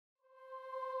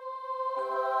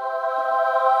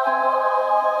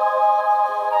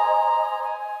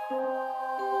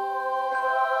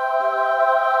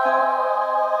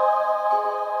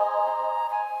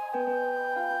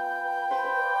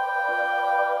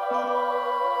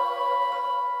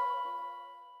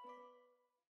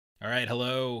All right,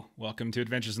 hello. Welcome to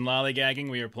Adventures in Lollygagging.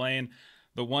 We are playing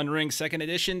the One Ring Second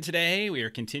Edition today. We are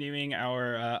continuing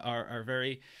our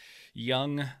very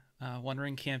young One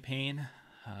Ring campaign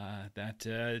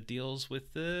that deals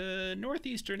with the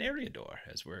northeastern area door,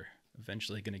 as we're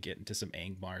eventually going to get into some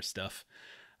Angmar stuff,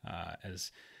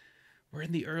 as we're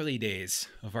in the early days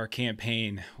of our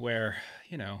campaign where,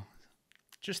 you know,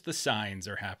 just the signs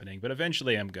are happening, but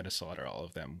eventually I'm going to slaughter all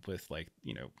of them with, like,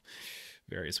 you know,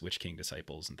 various Witch King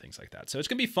disciples and things like that. So it's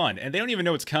going to be fun. And they don't even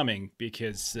know it's coming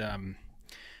because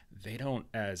they don't,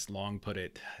 as Long put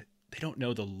it, they don't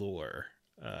know the lore.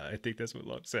 I think that's what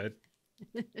Long said.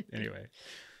 Anyway,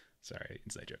 sorry,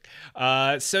 inside joke.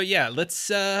 So yeah, let's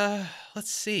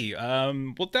see.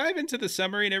 We'll dive into the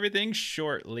summary and everything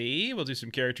shortly. We'll do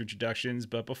some character introductions,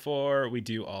 but before we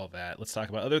do all that, let's talk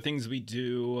about other things we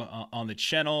do on the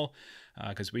channel,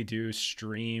 because we do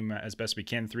stream as best we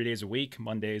can 3 days a week: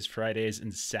 Mondays, Fridays,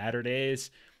 and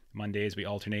Saturdays. Mondays we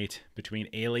alternate between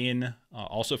Alien,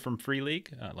 also from Free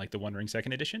League, like the One Ring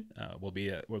Second Edition. We'll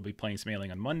be playing some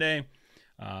Alien on Monday.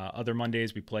 Other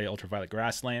Mondays we play Ultraviolet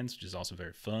Grasslands, which is also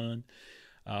very fun.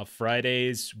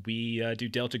 Fridays we do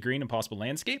Delta Green: Impossible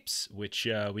Landscapes, which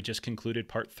we just concluded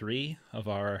part 3 of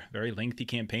our very lengthy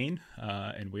campaign,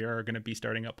 and we are going to be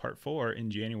starting up part 4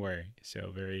 in January.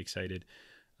 So very excited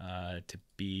to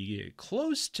be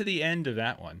close to the end of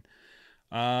that one.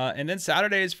 And then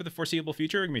Saturdays, for the foreseeable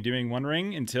future, we're going to be doing One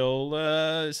Ring until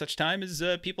such time as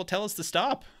people tell us to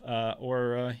stop,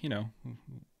 or, you know,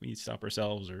 we need to stop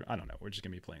ourselves, or I don't know. We're just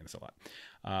going to be playing this a lot.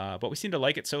 But we seem to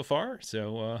like it so far.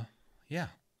 So, yeah.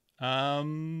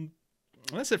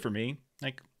 That's it for me.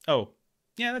 Like, oh,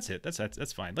 yeah, that's it.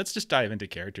 That's fine. Let's just dive into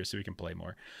characters so we can play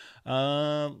more.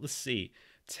 Let's see.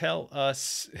 Tell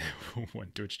us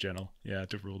one Twitch channel, yeah,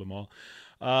 to rule them all.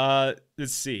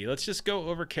 Let's see. Let's just go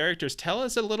over characters. Tell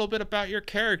us a little bit about your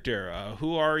character.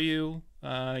 Who are you?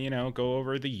 You know, go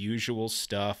over the usual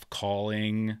stuff.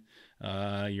 Calling,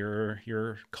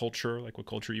 your culture, like what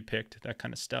culture you picked, that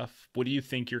kind of stuff. What do you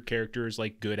think your character is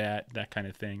like good at? That kind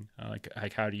of thing.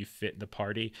 Like how do you fit in the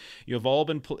party? You've all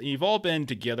been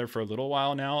together for a little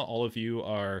while now. All of you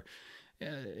are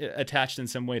attached in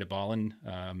some way to Balin,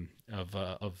 of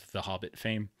the Hobbit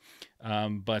fame,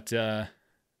 but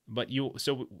you,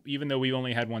 so even though we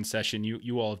only had one session,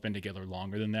 you all have been together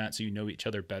longer than that, so you know each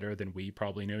other better than we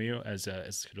probably know you as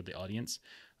sort of the audience.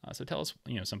 So tell us,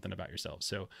 you know, something about yourself.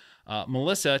 So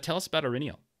Melissa, tell us about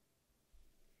Iriniel.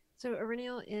 So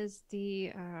Iriniel is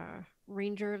the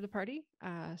ranger of the party.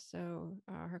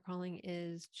 Her calling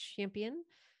is champion.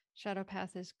 Shadow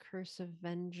Path is Curse of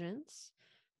Vengeance.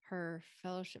 Her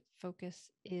fellowship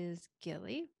focus is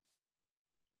Gilly.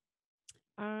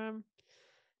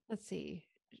 Let's see.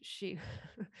 She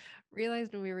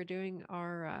realized when we were doing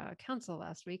our council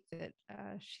last week that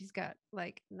she's got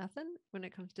like nothing when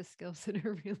it comes to skills that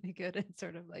are really good at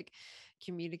sort of like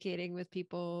communicating with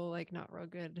people, like not real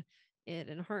good at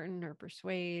Enhearten or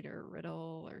Persuade or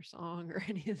Riddle or Song or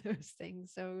any of those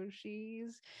things. So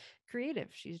she's creative.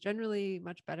 She's generally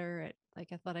much better at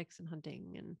like athletics and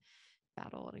hunting and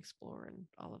battle and explore and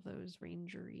all of those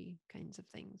rangery kinds of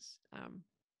things.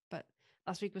 But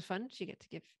last week was fun. She get to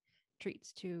give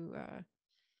treats to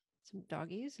some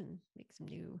doggies and make some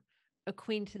new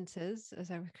acquaintances. As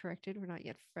I was corrected, we're not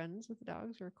yet friends with the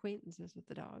dogs, we're acquaintances with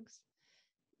the dogs.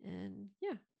 And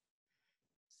yeah,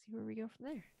 see where we go from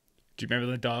there. Do you remember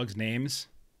the dogs' names?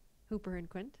 Hooper and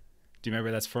Quint. Do you remember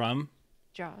where that's from?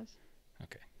 Jaws.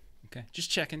 Okay, just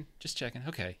checking.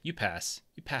 Okay, you pass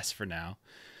for now.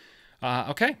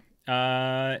 Okay.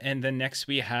 And then next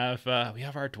we have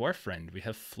our dwarf friend. We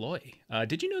have Floy.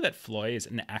 Did you know that Floy is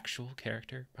an actual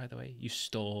character, by the way? You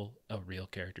stole a real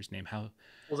character's name. How?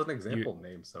 Well, it's an example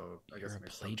name, so I guess You're it a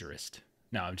makes plagiarist. sense.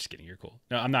 No, I'm just kidding. You're cool.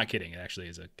 No, I'm not kidding. It actually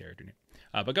is a character name.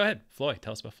 But go ahead, Floy.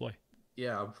 Tell us about Floy.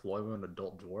 Yeah, I'm Floyd. I'm an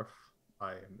adult dwarf.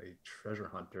 I am a treasure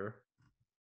hunter.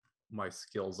 My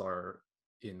skills are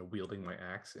in wielding my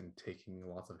axe and taking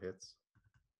lots of hits.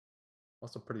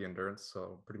 Also pretty endurance,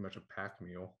 so pretty much a pack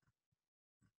mule.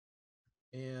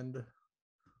 And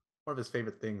one of his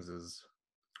favorite things is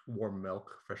warm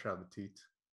milk, fresh out of the teat,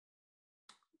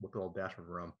 with a little dash of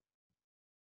rum.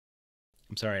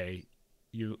 I'm sorry.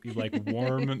 You like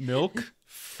warm milk,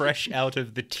 fresh out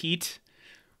of the teat,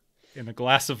 in a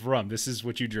glass of rum. This is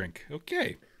what you drink.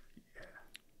 Okay.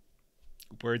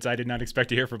 Words I did not expect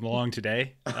to hear from Long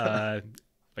today.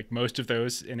 Like most of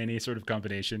those in any sort of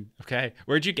combination. Okay.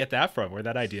 Where'd you get that from? Where'd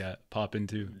that idea pop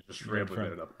into? Just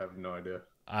rambling it up. I have no idea.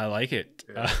 I like it.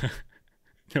 Yeah.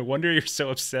 No wonder you're so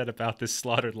upset about this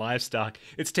slaughtered livestock.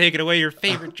 It's taken away your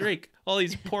favorite drink. All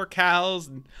these poor cows.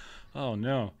 And... Oh,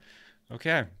 no.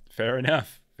 Okay, fair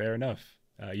enough. Fair enough.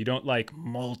 You don't like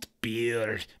malt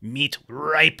beer, meat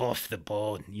ripe off the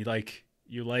bone. You like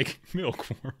milk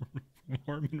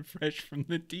warm and fresh from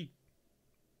the deep.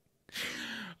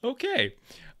 Okay.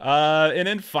 And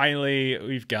then finally,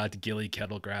 we've got Gilly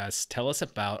Kettlegrass. Tell us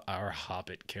about our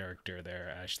Hobbit character there,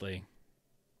 Ashley.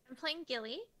 I'm playing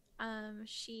Gilly.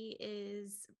 She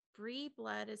is Bree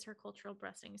blood is her cultural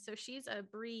blessing. So she's a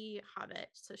Bree Hobbit.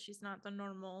 So she's not the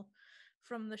normal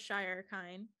from the Shire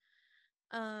kind.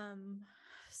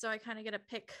 So I kind of get a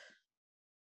pick.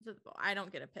 I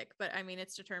don't get a pick, but I mean,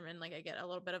 it's determined. Like I get a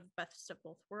little bit of best of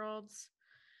both worlds.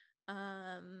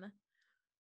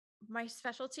 My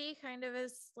specialty kind of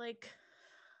is like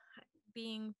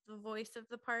being the voice of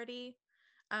the party.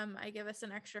 I give us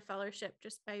an extra fellowship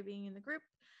just by being in the group.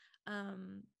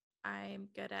 I'm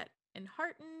good at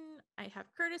enhearten. I have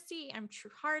courtesy. I'm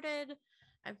true-hearted.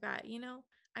 I've got,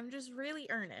 I'm just really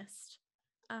earnest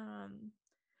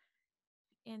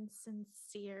and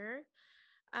sincere.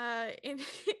 In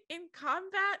in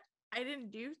combat, I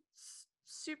didn't do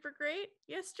super great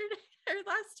yesterday or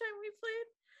last time we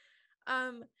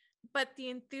played. But the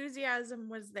enthusiasm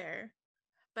was there.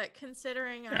 But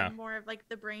considering I'm more of like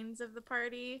the brains of the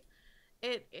party,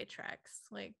 it tracks.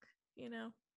 Like,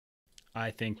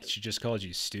 I think she just called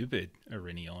you stupid,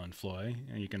 Iriniel and Floy.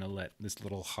 Are you gonna let this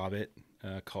little hobbit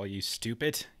call you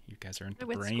stupid? You guys aren't the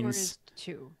brains. Score is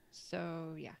 2,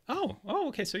 so yeah. Oh,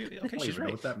 okay. So okay, she's right.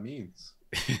 Know what that means?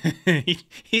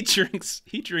 he drinks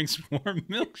warm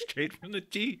milk straight from the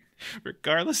tea,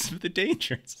 regardless of the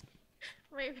dangers.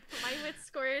 My wit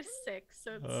score is 6,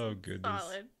 so it's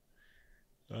solid.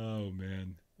 Oh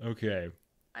man. Okay.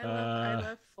 I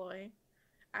love Floy.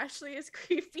 Ashley is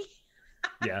creepy.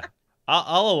 Yeah.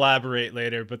 I'll elaborate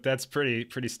later, but that's pretty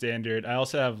standard. I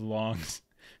also have Longs.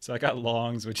 So I got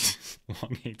Longs, which is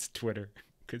Long hates Twitter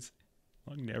because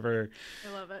Long never.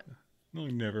 I love it.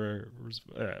 Long never.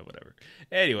 Whatever.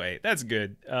 Anyway, that's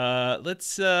good.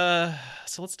 Let's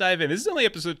dive in. This is only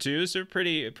episode 2, so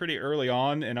pretty early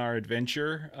on in our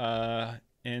adventure.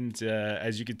 And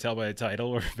as you can tell by the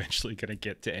title, we're eventually gonna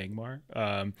get to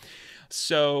Angmar.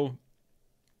 So.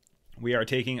 We are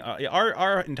taking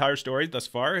our entire story thus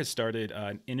far has started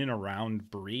in and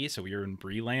around Bree, so we are in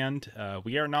Bree land.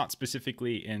 We are not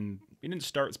specifically we didn't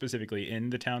start specifically in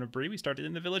the town of Bree. We started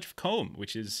in the village of Combe,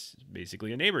 which is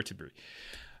basically a neighbor to Bree.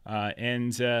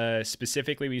 And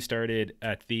specifically, we started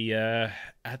at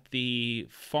the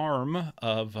farm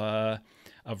of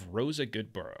Rosa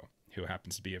Goodborough, who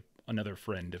happens to be another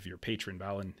friend of your patron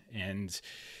Valen. And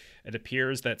it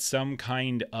appears that some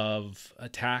kind of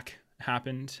attack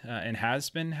happened and has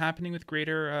been happening with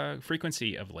greater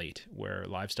frequency of late, where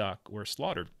livestock were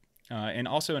slaughtered, and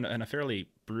also in a fairly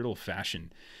brutal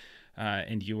fashion.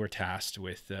 And you were tasked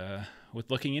with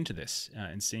looking into this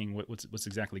and seeing what's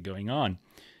exactly going on.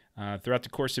 Throughout the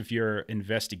course of your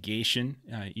investigation,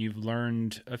 you've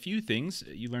learned a few things.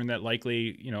 You learned that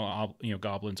likely,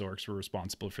 goblins, orcs were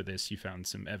responsible for this. You found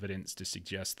some evidence to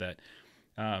suggest that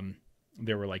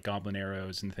there were like goblin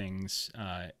arrows and things,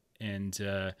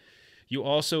 and you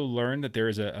also learned that there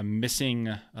is a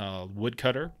missing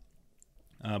woodcutter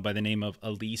by the name of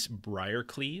Elise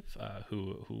Briarcleave,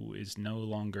 who is no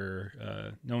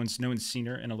longer no one's seen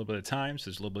her in a little bit of time, so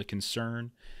there's a little bit of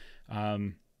concern.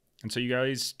 And so you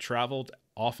guys traveled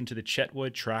off into the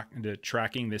Chetwood,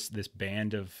 tracking this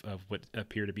band of what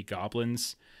appear to be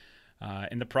goblins.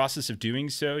 In the process of doing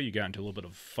so, you got into a little bit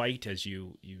of fight as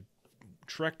you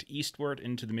trekked eastward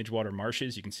into the Midgewater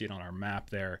Marshes. You can see it on our map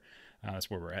there.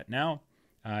 That's where we're at now.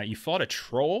 You fought a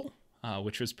troll,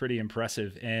 which was pretty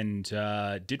impressive and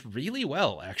did really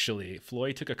well, actually.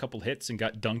 Floyd took a couple hits and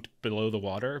got dunked below the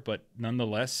water, but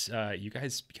nonetheless, you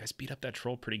guys beat up that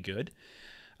troll pretty good.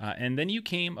 And then you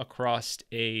came across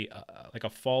a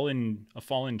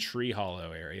fallen tree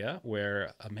hollow area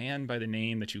where a man by the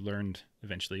name that you learned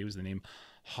eventually was the name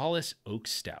Hollis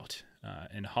Oakstout.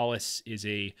 And Hollis is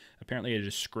apparently a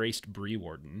disgraced Bree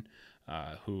warden.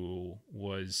 Who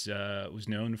was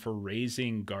known for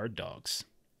raising guard dogs,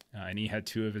 and he had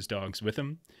 2 of his dogs with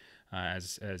him,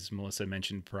 as Melissa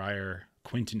mentioned prior,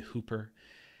 Quentin Hooper.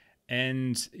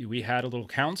 And we had a little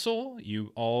council.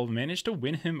 You all managed to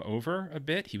win him over a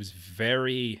bit. He was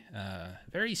very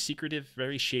secretive,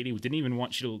 very shady. We didn't even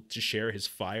want you to share his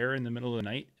fire in the middle of the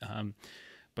night.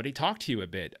 But he talked to you a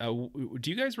bit. Do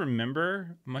you guys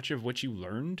remember much of what you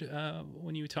learned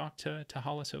when you talked to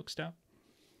Hollis Oakstout?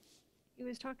 He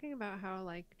was talking about how,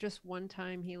 like, just one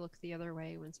time he looked the other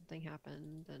way when something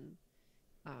happened, and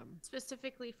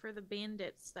Specifically for the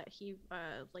bandits that he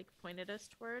like pointed us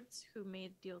towards, who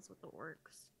made deals with the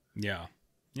orcs. Yeah.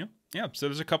 So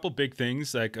there's a couple big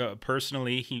things. Like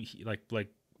personally, he like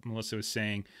Melissa was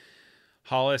saying,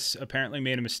 Hollis apparently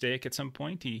made a mistake at some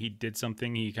point. He did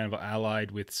something. He kind of allied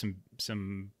with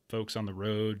some folks on the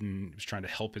road and was trying to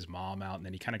help his mom out, and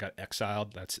then he kind of got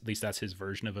exiled. That's at least that's his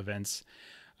version of events.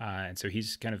 And so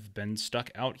he's kind of been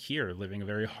stuck out here, living a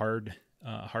very hard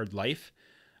life.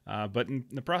 But in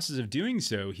the process of doing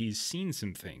so, he's seen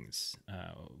some things.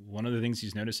 One of the things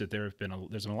he's noticed that there's been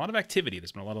a lot of activity.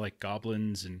 There's been a lot of like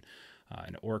goblins and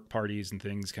orc parties and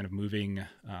things kind of moving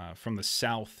from the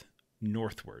south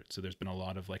northward. So there's been a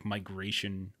lot of like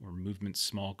migration or movement,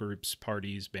 small groups,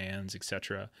 parties, bands,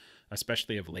 etc.,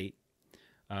 especially of late.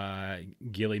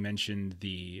 Gilly mentioned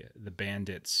the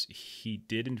bandits. He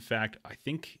did, in fact, I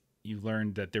think you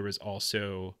learned that there was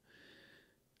also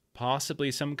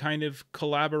possibly some kind of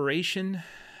collaboration.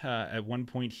 At one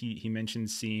point, he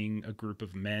mentioned seeing a group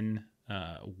of men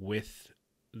with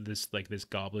this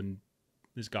goblin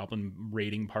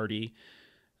raiding party.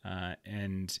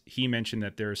 And he mentioned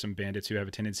that there are some bandits who have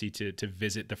a tendency to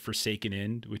visit the Forsaken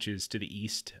Inn, which is to the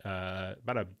east,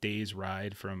 about a day's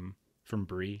ride from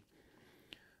Bree.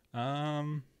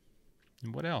 And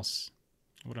what else?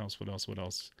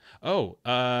 Oh,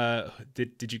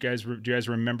 did you guys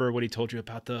remember what he told you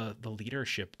about the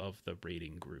leadership of the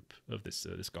raiding group of this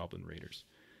Goblin Raiders?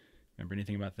 Remember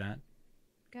anything about that?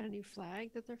 Got a new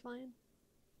flag that they're flying?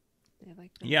 They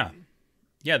like the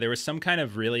Yeah, there was some kind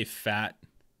of really fat,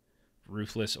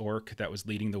 ruthless orc that was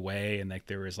leading the way, and like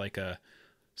there was like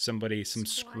some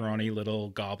scrawny little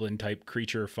goblin type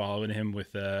creature following him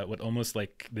with what almost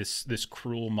like this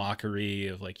cruel mockery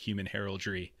of like human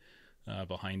heraldry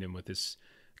behind him, with this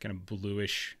kind of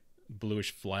bluish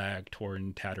flag,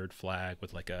 torn, tattered flag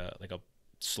with like a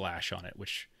slash on it,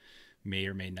 which may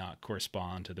or may not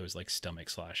correspond to those like stomach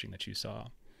slashing that you saw.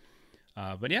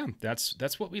 But yeah,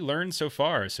 that's what we learned so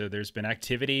far. So there's been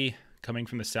activity coming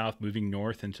from the south, moving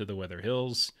north into the Weather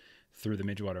Hills, through the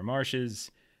Midgewater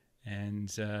Marshes,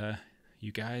 and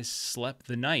you guys slept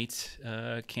the night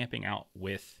camping out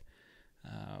with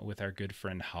our good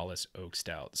friend Hollis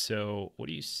Oakstout. So what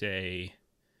do you say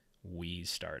we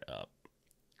start up?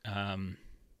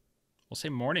 We'll say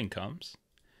morning comes.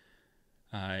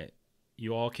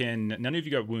 You all can... None of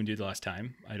you got wounded last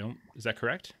time. Is that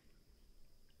correct?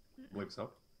 I believe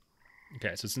so.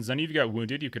 Okay, so since none of you got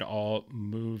wounded, you can all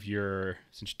move since you're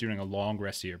doing a long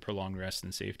rest here, prolonged rest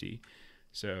and safety.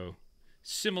 So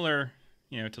similar,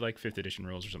 to like 5th edition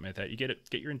rules or something like that. You get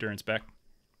your endurance back.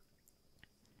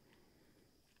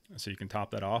 So you can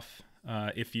top that off.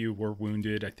 If you were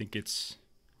wounded, I think it's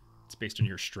based on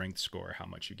your strength score, how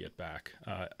much you get back.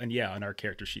 And yeah, on our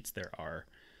character sheets, there are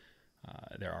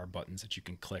buttons that you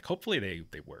can click. Hopefully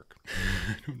they work.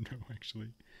 I don't know, actually.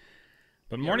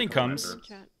 But morning comes.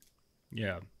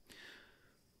 Yeah.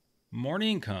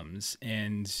 Morning comes,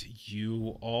 and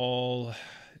you all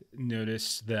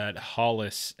notice that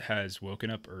Hollis has woken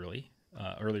up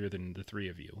earlier than the three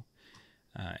of you.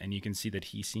 And you can see that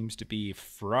he seems to be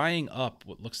frying up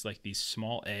what looks like these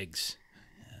small eggs.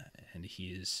 And he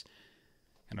is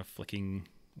kind of flicking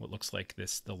what looks like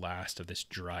the last of this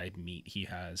dried meat he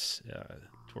has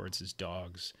towards his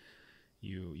dogs.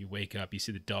 You wake up, you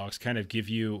see the dogs kind of give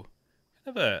you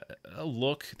kind of a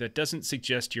look that doesn't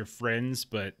suggest you're friends,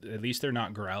 but at least they're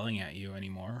not growling at you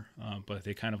anymore. But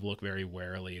they kind of look very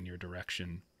warily in your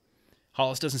direction.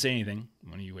 Hollis doesn't say anything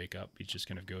when you wake up. He just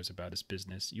kind of goes about his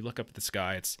business. You look up at the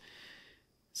sky. It's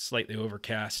slightly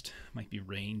overcast. Might be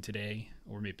rain today,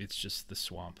 or maybe it's just the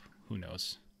swamp. Who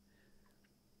knows?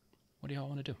 What do y'all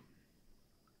want to do?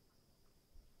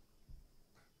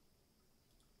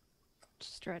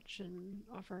 Stretch and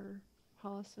offer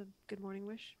Hollis a good morning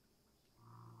wish.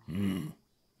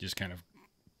 Just kind of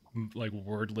like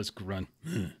wordless grunt.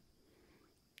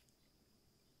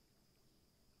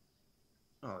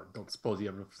 Oh, don't suppose you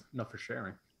have enough for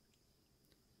sharing.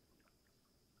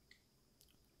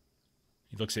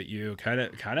 He looks at you, kind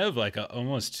of like a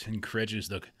almost incredulous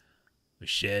look. I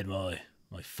shared my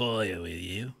fire with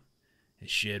you. I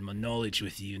shared my knowledge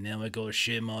with you. Now I gotta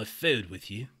share my food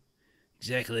with you.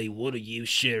 Exactly what are you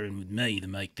sharing with me to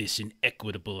make this an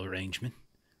equitable arrangement?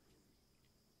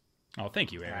 Oh,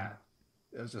 thank you, Aaron.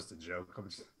 It was just a joke.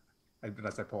 I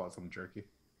pull out some jerky.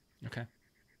 Okay.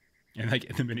 And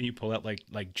like the minute you pull out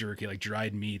like jerky, like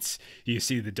dried meats, you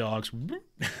see the dogs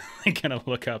and kind of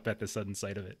look up at the sudden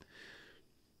sight of it.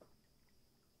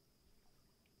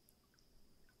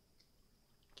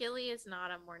 Gilly is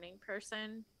not a morning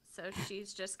person, so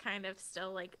she's just kind of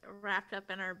still like wrapped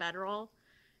up in her bedroll,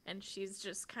 and she's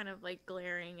just kind of like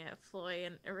glaring at Floy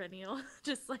and Erennial,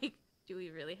 just like, do we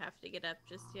really have to get up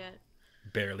just yet?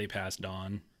 Barely past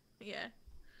dawn. Yeah.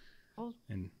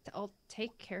 I'll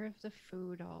take care of the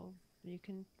food. You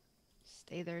can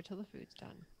stay there till the food's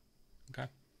done. Okay.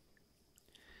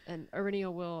 And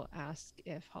Erennial will ask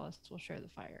if Hollis will share the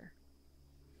fire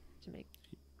to make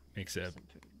some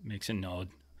food. Makes a nod.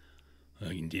 I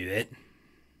can do that.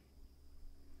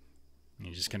 And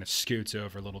he just kind of scoots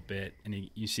over a little bit, and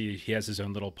you see he has his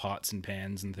own little pots and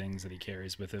pans and things that he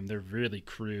carries with him. They're really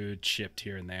crude, chipped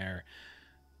here and there,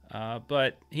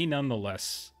 but he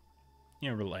nonetheless,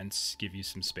 relents, give you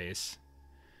some space.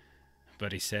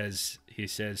 But he says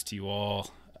to you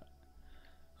all,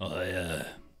 I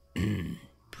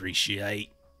appreciate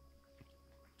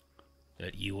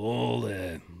that you all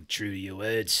true to your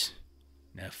words.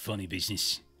 Now, funny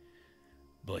business,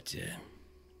 but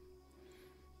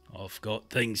I've got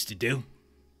things to do,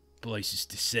 places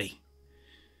to see,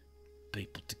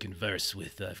 people to converse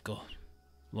with. I've got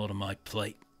a lot on my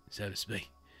plate, so to speak.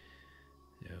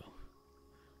 So,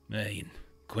 me and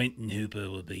Quentin Hooper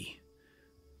will be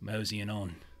moseying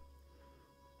on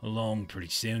along pretty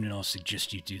soon, and I'll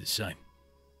suggest you do the same.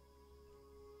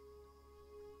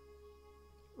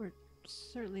 We're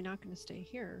certainly not going to stay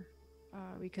here.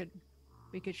 We could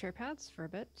share paths for a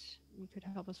bit. You could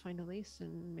help us find a lease,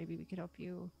 and maybe we could help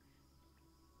you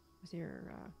with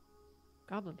your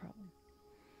goblin problem.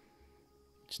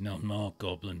 It's not my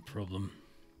goblin problem.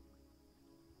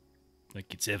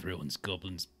 Like, it's everyone's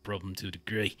goblin's problem to a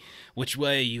degree. Which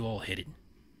way are you all headed?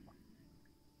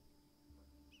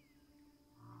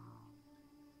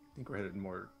 I think we're headed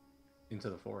more into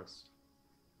the forest.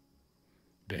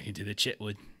 Back into the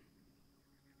Chetwood.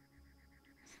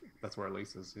 That's where our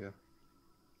lease is, yeah.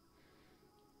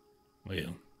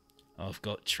 Well, I've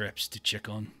got traps to check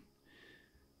on,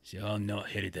 so I'm not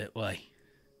headed that way.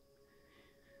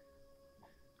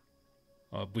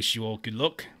 I wish you all good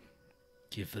luck.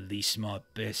 Give Elise my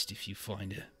best if you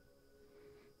find her.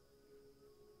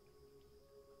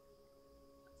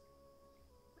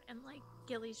 And like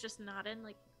Gilly's just nodding,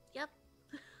 like, yep.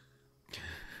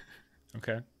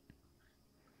 Okay.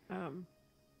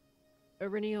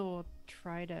 Erennial will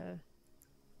try to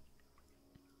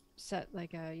set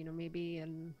like a, maybe,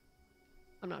 and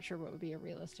I'm not sure what would be a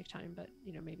realistic time, but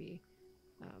maybe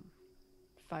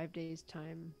 5 days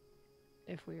time.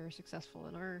 If we are successful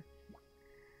in our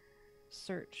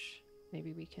search,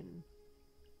 maybe we can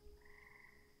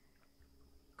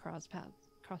cross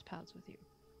paths with you.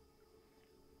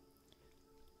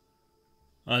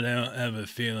 I don't have a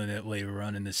feeling that we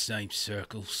run in the same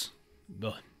circles,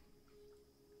 but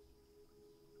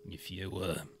if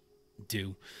you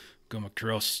do come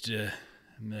across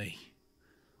me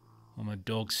or my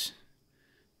dogs,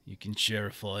 you can share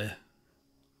a fire.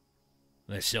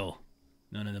 That's all.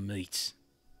 None of the meats.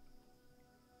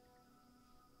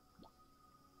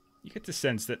 You get the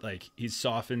sense that, like, he's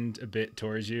softened a bit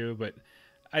towards you, but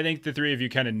I think the three of you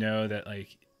kind of know that,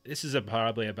 like, this is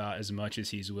probably about as much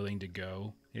as he's willing to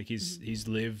go. Like, he's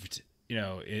lived, in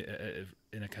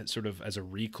a sort of as a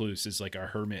recluse, as like a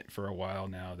hermit for a while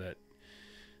now. That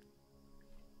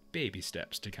baby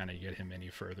steps to kind of get him any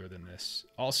further than this.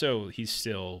 Also, he's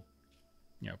still,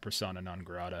 persona non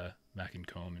grata back in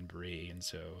Combe and Bree, and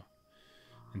so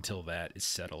until that is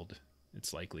settled,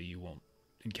 it's likely you won't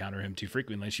encounter him too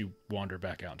frequently unless you wander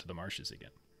back out into the marshes again.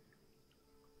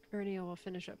 Erennial will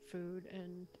finish up food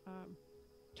and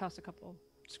toss a couple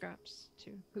scraps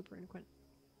to Hooper and Quint.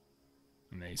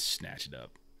 And they snatch it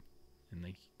up, and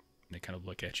they kind of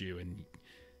look at you, and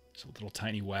it's a little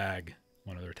tiny wag,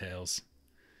 one of their tails,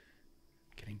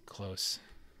 getting close.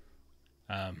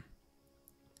 But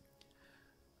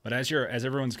as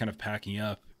everyone's kind of packing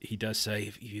up, he does say,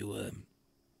 if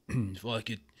I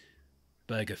could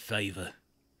beg a favor,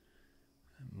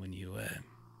 when you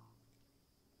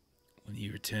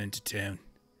return to town,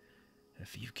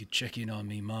 if you could check in on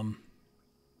me Mum,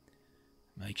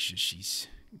 make sure she's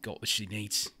got what she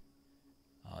needs,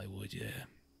 I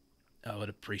would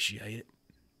appreciate it.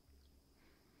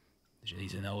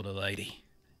 She's an older lady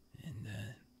and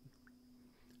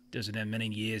doesn't have many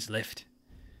years left,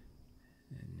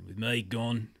 and with me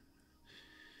gone,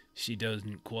 she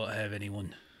doesn't quite have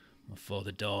anyone. My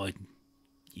father died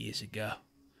years ago.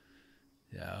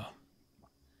 So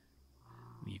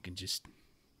you can just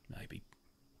maybe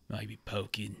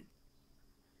poke in,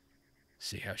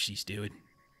 see how she's doing.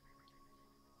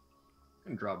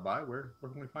 And drop by. Where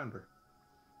can we find her?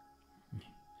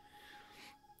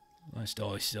 Last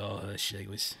I saw her, she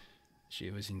was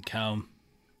in Combe.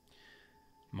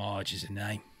 Marge is her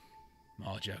name.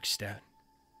 Marge Oakstout.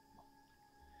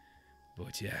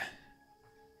 But yeah,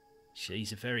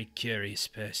 She's a very curious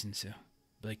person, so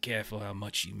be careful how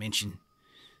much you mention.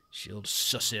 She'll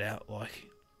suss it out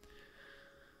like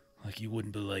you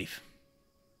wouldn't believe.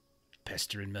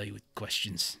 Pestering me with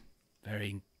questions.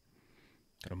 Very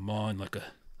got a mind like a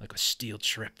steel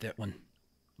trap, that one.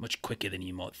 Much quicker than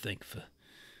you might think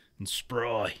and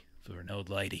spry for an old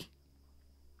lady.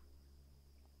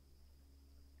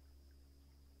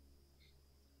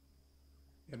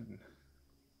 And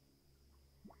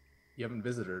you haven't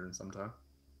visited her in some time.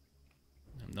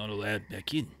 I'm not allowed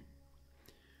back in.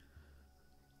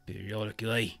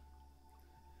 Periodically,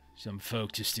 some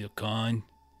folks are still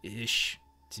kind-ish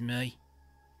to me.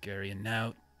 Carry a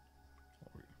note,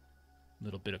 or a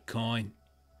little bit of coin,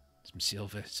 some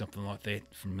silver, something like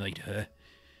that from me to her.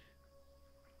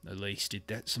 At least did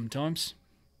that sometimes.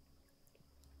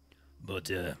 But,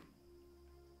 they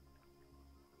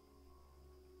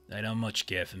don't much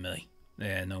care for me.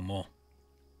 Yeah, no more.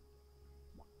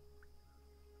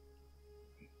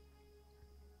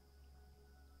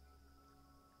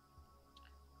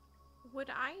 Would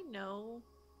I know,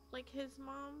 like, his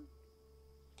mom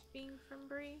being from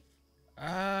Bree?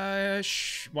 Why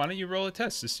don't you roll a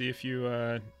test to see if you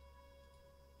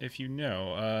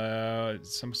know,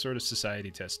 some sort of society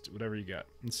test, whatever you got,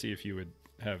 and see if you would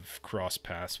have cross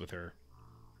paths with her.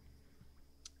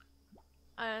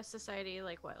 Society,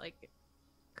 like what? Like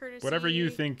courtesy? Whatever you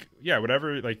think, yeah,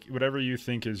 whatever you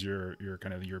think is your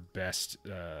kind of your best,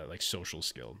 like social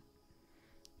skill.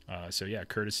 So yeah,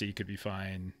 courtesy could be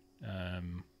fine.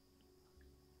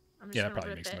 Yeah, that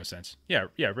probably makes the most sense. Yeah,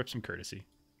 rip some courtesy.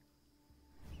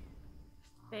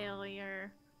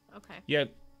 Failure. Okay. Yeah,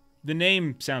 the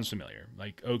name sounds familiar.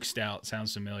 Like Oak Stout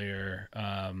sounds familiar.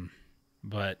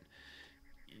 But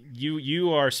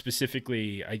you are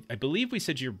specifically, I believe we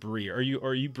said you're Bree. Are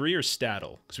you Bree or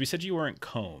Staddle? Because we said you weren't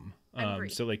Combe. I'm Bree.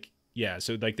 So like, yeah,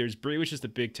 so like there's Bree, which is the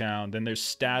big town. Then there's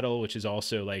Staddle, which is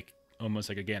also like almost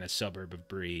like, again, a suburb of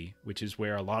Bree, which is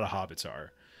where a lot of hobbits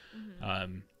are.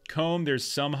 Mm-hmm. Combe, there's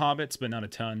some hobbits, but not a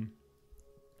ton.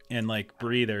 And like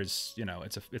Bree, there's,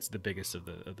 it's the biggest of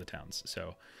the towns.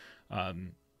 So, but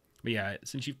yeah,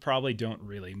 since you probably don't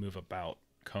really move about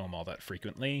Combe all that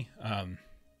frequently,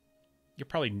 you're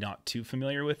probably not too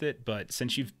familiar with it. But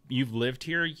since you've lived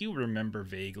here, you remember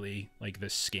vaguely like the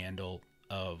scandal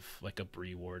of like a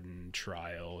Bree Warden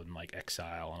trial and like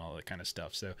exile and all that kind of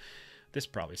stuff. So this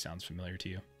probably sounds familiar to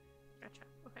you. Gotcha.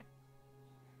 Okay.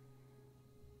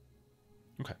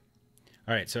 Okay.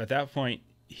 All right. So at that point,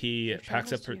 he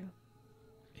packs up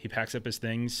his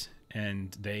things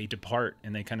and they depart,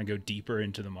 and they kind of go deeper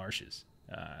into the marshes.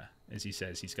 As he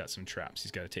says, he's got some traps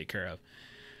he's got to take care of.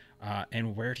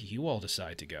 And where do you all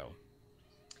decide to go?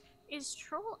 Is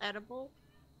troll edible?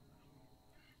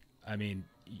 I mean,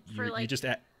 you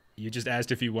just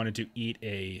asked if you wanted to eat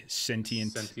a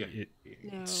sentient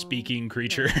speaking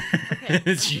creature. No. Okay.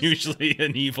 It's usually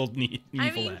an evil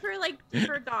I mean,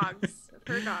 for dogs.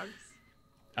 For dogs.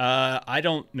 I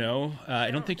don't know. I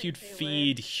don't think you'd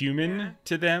feed human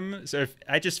to them. So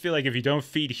I just feel like if you don't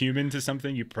feed human to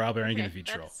something, you probably aren't going to feed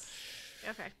troll.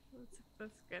 Okay,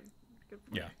 that's good. Good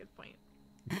point. Yeah. Good point.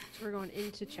 So we're going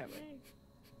into Chetwood.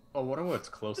 Oh, what what's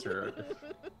closer?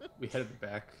 We headed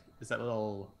back. Is that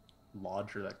little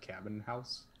lodge or that cabin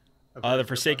house? The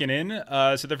Forsaken Inn.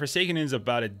 So the Forsaken Inn is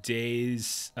about a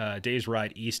day's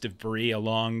ride east of Bree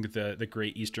along the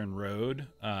Great Eastern Road.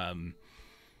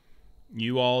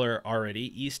 You all are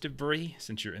already east of Bree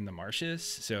since you're in the marshes.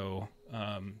 So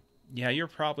yeah, you're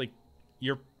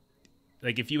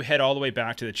like, if you head all the way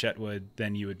back to the Chetwood,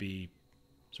 then you would be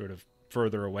sort of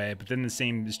further away. But then the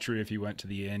same is true if you went to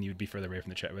the inn, you'd be further away from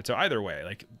the Chetwood. So either way,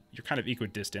 like, you're kind of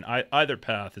equidistant. Either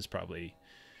path is probably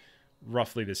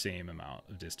roughly the same amount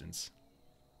of distance.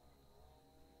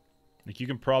 Like, you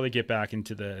can probably get back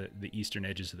into the eastern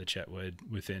edges of the Chetwood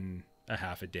within a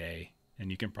half a day,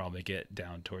 and you can probably get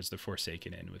down towards the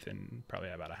Forsaken Inn within probably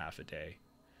about a half a day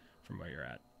from where you're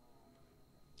at.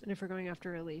 And if we're going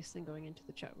after Elise, then going into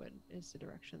the Chetwood is the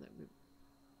direction that we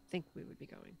think we would be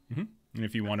going. Mm-hmm. And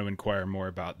if you want to inquire more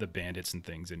about the bandits and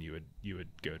things, then you would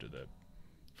go to the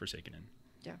Forsaken Inn.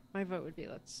 Yeah, my vote would be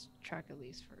let's track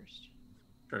Elise first.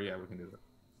 Sure, yeah, we can do that.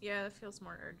 Yeah, it feels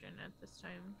more urgent at this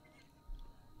time.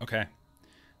 Okay.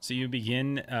 So you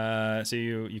begin, so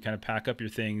you kind of pack up your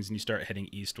things and you start heading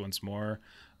east once more.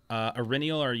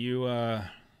 Ariniel, are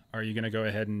you going to go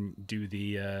ahead and do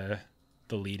the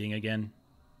leading again?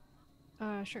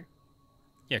 Sure.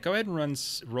 Yeah, go ahead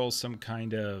and roll some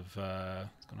kind of,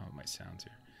 what's going on with my sounds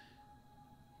here?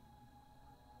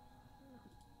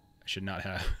 I should not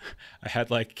have, I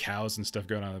had like cows and stuff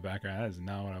going on in the background. That is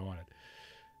not what I wanted.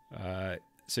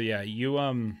 So yeah, you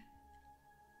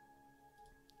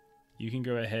you can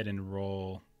go ahead and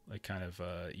roll like kind of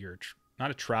your not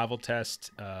a travel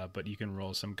test, but you can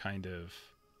roll some kind of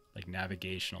like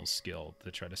navigational skill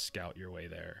to try to scout your way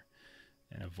there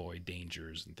and avoid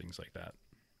dangers and things like that.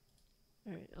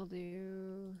 All right, I'll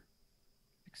do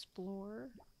explore.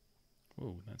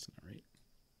 Whoa, that's not right.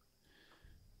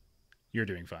 You're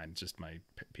doing fine. It's just my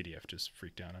PDF just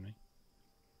freaked out on me.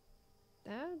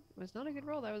 That was not a good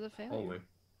roll. That was a failure. Holy.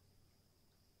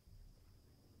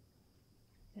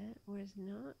 That was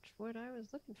not what I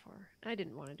was looking for. I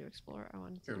didn't want to do explore. I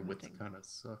wanted to Your do wits hunting. kind of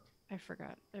suck. I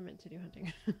forgot. I meant to do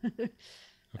hunting.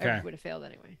 Okay. I would have failed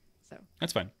anyway. So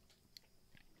That's fine.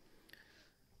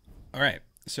 All right.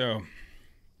 So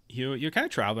you're kind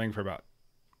of traveling for about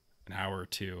an hour or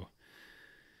two.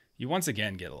 You once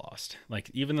again get lost. Like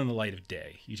even in the light of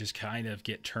day, you just kind of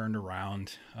get turned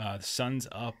around. The sun's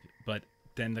up, but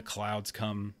then the clouds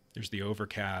come. There's the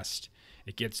overcast.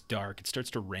 It gets dark. It starts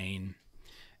to rain.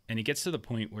 And it gets to the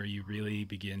point where you really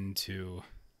begin to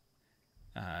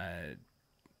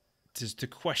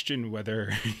question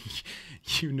whether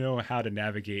you know how to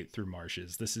navigate through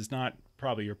marshes. This is not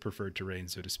probably your preferred terrain,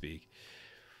 so to speak.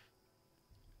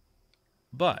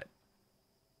 But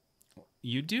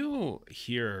you do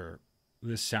hear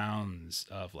the sounds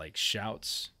of like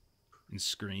shouts and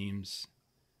screams.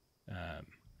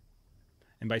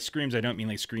 And by screams, I don't mean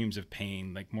like screams of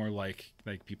pain, like more like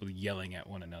people yelling at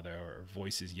one another or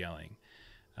voices yelling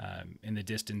in the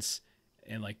distance,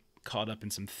 and like caught up in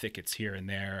some thickets here and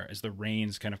there as the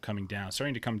rain's kind of coming down,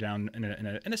 starting to come down in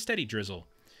a steady drizzle.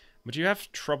 But you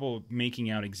have trouble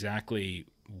making out exactly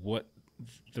what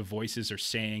the voices are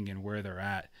saying and where they're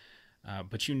at.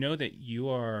 But you know that you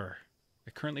are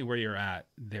currently where you're at.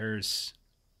 There's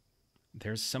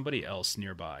somebody else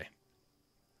nearby,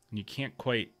 and you can't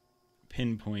quite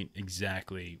pinpoint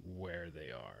exactly where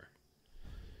they are.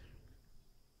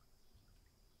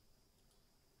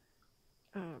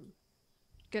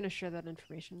 Gonna share that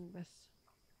information with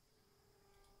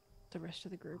the rest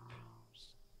of the group.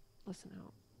 Just listen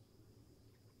out.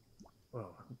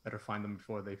 Well, better find them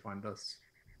before they find us.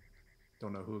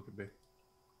 Don't know who it could be.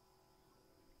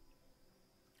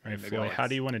 All right, Maybe Floyd, I'll how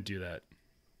do you want to do that?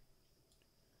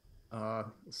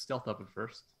 Stealth up at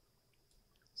first.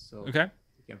 So Okay.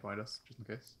 you can't find us, just in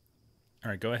case.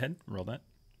 All right, go ahead. Roll that.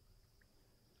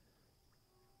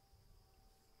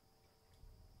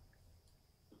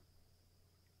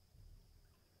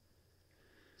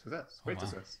 Success. Great wow.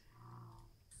 success.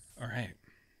 All right.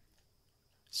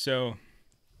 So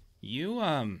you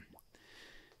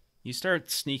start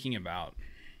sneaking about,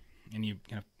 and you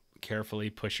kind of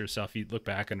carefully push yourself. You look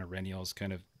back, and Aurenial's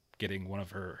kind of getting one of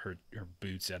her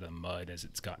boots out of the mud as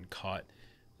it's gotten caught,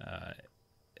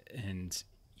 and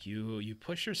you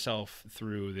push yourself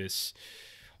through this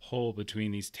hole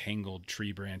between these tangled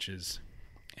tree branches,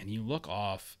 and you look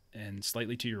off, and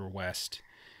slightly to your west,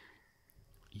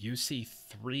 you see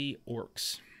 3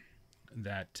 orcs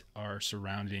that are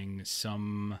surrounding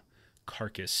some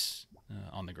carcass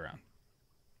on the ground.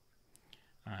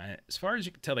 As far as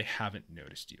you can tell, they haven't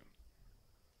noticed you.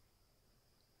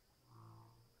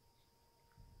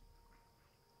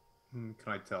 Can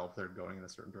I tell if they're going in a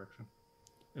certain direction?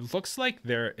 It looks like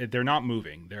they're not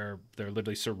moving. They're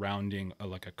literally surrounding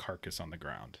like a carcass on the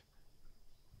ground,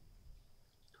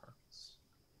 Carcass.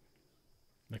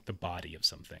 like the body of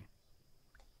something.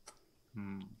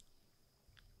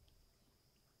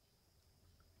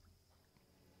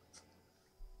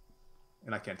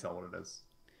 And I can't tell what it is.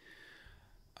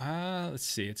 Let's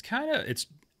see. It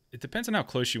depends on how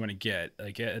close you want to get.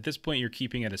 Like at this point, you're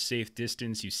keeping at a safe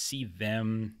distance. You see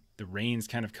them. The rain's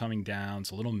kind of coming down.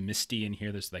 It's a little misty in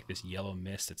here. There's like this yellow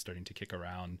mist that's starting to kick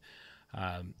around.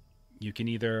 You can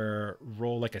either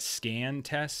roll like a scan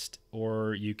test,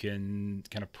 or you can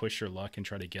kind of push your luck and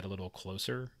try to get a little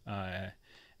closer.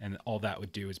 And all that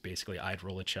would do is basically I'd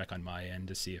roll a check on my end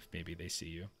to see if maybe they see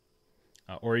you.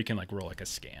 Or you can like roll like a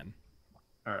scan.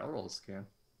 All right, I'll roll a scan.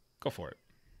 Go for it.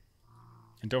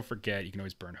 And don't forget, you can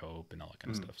always burn hope and all that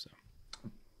kind of stuff. So, I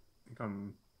think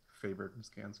I'm favored in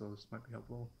scan, so this might be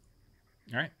helpful.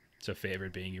 all right. So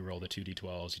favored being you roll the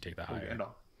 2d12s, you take the higher. And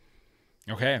off.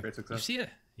 Okay. Great success. You see it?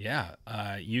 Yeah.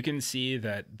 You can see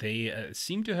that they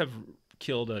seem to have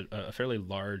killed a fairly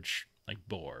large like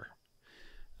boar,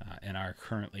 and are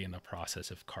currently in the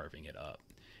process of carving it up.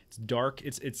 It's dark.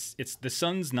 It's the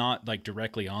sun's not like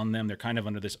directly on them. They're kind of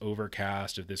under this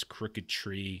overcast of this crooked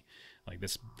tree, like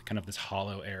this kind of this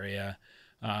hollow area.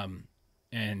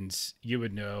 And you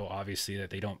would know obviously that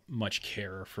they don't much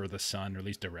care for the sun, or at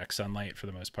least direct sunlight for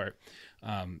the most part.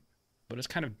 But it's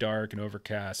kind of dark and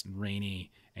overcast and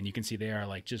rainy, and you can see they are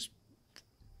like just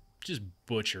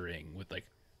butchering with like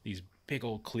these big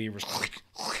old cleavers,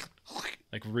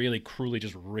 like really cruelly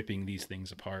just ripping these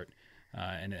things apart.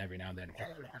 And every now and then.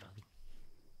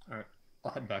 All right,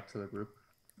 I'll head back to the group.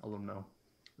 I'll let them know.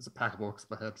 There's a pack of orcs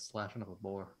ahead slashing up a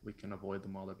boar. We can avoid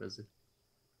them while they're busy.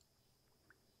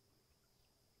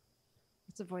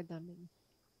 Let's avoid them and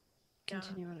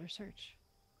continue on our search.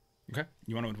 Okay,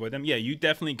 you want to avoid them? Yeah, you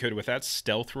definitely could. With that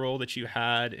stealth roll that you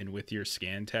had, and with your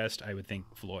scan test, I would think,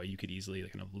 Floy, you could easily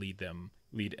kind of lead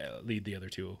the other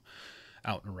two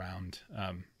out and around.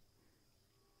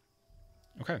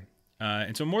 Okay.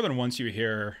 And so more than once you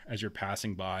hear, as you're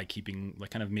passing by, keeping like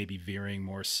kind of maybe veering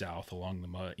more south along the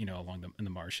mud, in the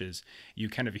marshes, you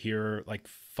kind of hear like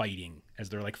fighting as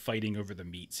they're like fighting over the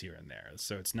meats here and there.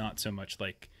 So it's not so much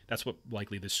like that's what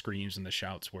likely the screams and the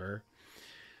shouts were.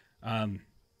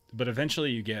 But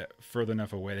eventually you get further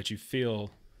enough away that you feel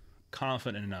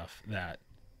confident enough that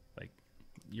like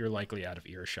you're likely out of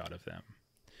earshot of them.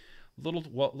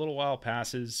 Little while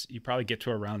passes. You probably get to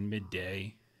around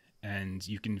midday. And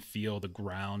you can feel the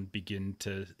ground begin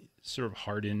to sort of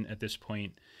harden at this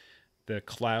point. The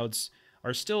clouds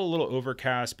are still a little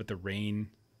overcast, but the rain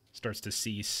starts to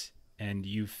cease, and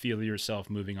you feel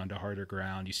yourself moving onto harder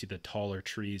ground. You see the taller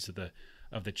trees of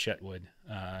the Chetwood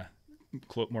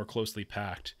more closely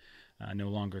packed, no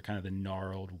longer kind of the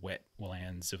gnarled, wet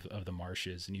lands of the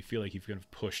marshes, and you feel like you've kind of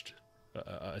pushed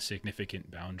a significant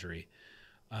boundary.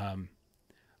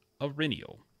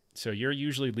 Aurinial. So you're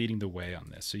usually leading the way on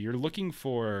this. So you're looking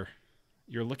for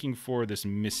this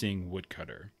missing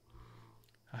woodcutter.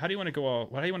 How do you want to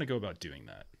go about doing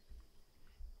that?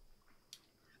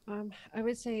 I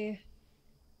would say,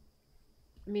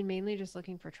 mainly just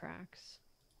looking for tracks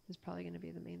is probably going to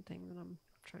be the main thing that I'm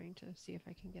trying to see if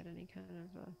I can get any kind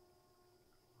of a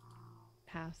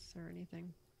paths or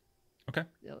anything. Okay.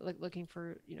 Like looking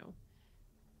for,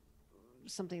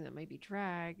 something that might be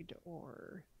dragged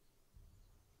or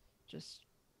just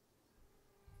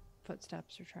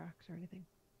footsteps or tracks or anything.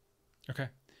 Okay.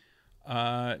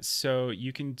 So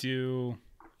you can do,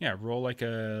 roll like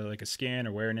a scan,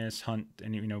 awareness, hunt,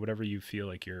 and whatever you feel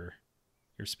like you're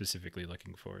specifically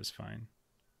looking for is fine.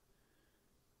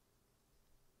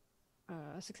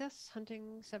 Success,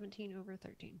 hunting 17 over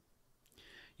 13.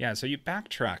 Yeah, so you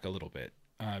backtrack a little bit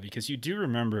because you do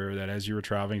remember that as you were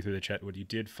traveling through the Chetwood, you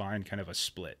did find kind of a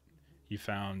split. You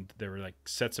found there were like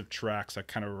sets of tracks that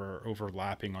kind of were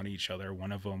overlapping on each other.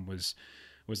 One of them was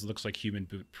looks like human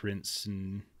boot prints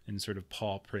and sort of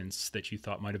paw prints that you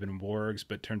thought might have been wargs,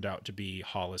 but turned out to be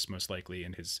Hollis most likely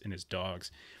and his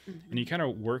dogs. Mm-hmm. And you kind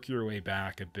of work your way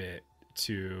back a bit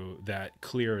to that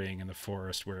clearing in the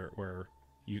forest where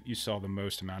you saw the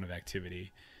most amount of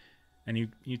activity. And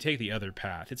you take the other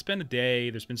path. It's been a day.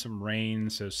 There's been some rain,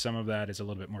 so some of that is a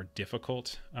little bit more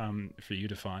difficult for you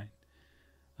to find.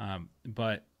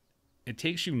 But it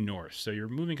takes you north, so you're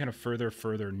moving kind of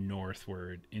further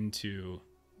northward into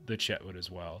the Chetwood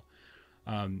as well.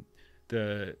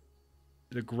 The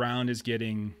ground is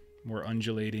getting more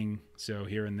undulating, so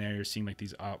here and there you're seeing like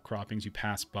these outcroppings. You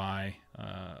pass by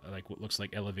like what looks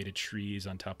like elevated trees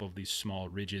on top of these small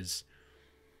ridges,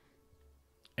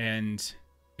 and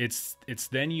it's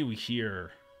then you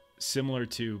hear, similar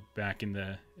to back in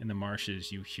the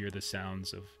marshes, you hear the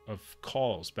sounds of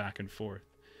calls back and forth.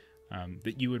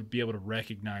 That you would be able to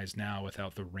recognize now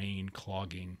without the rain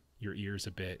clogging your ears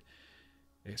a bit.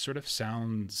 It sort of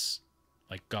sounds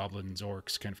like goblins,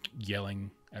 orcs kind of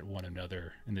yelling at one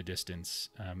another in the distance.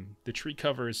 The tree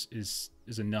cover is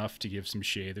enough to give some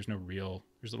shade. There's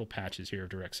little patches here of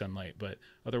direct sunlight, but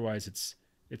otherwise it's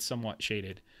somewhat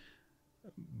shaded.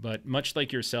 But much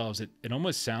like yourselves, it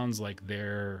almost sounds like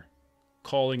they're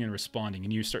calling and responding,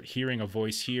 and you start hearing a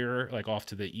voice here, like off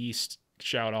to the east,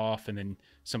 shout off, and then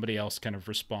somebody else kind of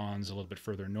responds a little bit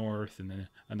further north, and then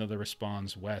another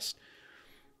responds west.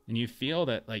 And you feel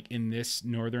that like in this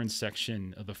northern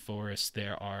section of the forest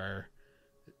there are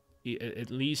at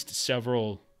least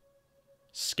several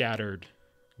scattered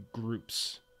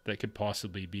groups that could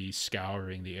possibly be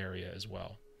scouring the area as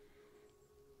well.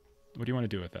 What do you want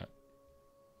to do with that?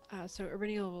 So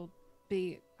Aurinial will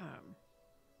be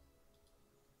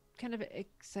kind of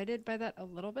excited by that a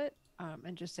little bit.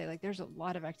 And just say, like, there's a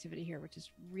lot of activity here, which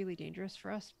is really dangerous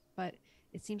for us, but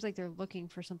it seems like they're looking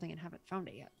for something and haven't found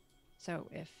it yet. So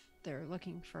if they're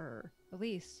looking for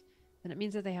Elise, then it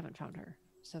means that they haven't found her.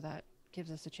 So that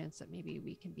gives us a chance that maybe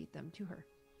we can beat them to her.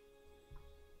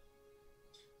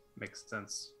 Makes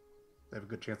sense. They have a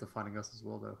good chance of finding us as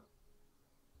well, though.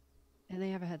 And they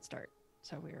have a head start,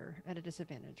 so we're at a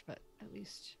disadvantage, but at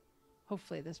least,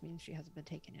 hopefully this means she hasn't been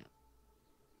taken yet.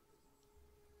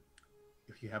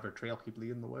 If you have her trail, keep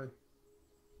leading the way.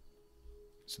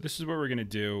 So this is what we're gonna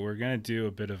do. We're gonna do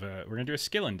a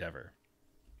skill endeavor.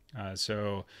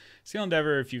 So skill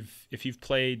endeavor, if you've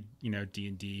played,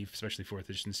 D&D, especially 4th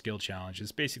edition skill challenge,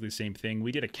 it's basically the same thing.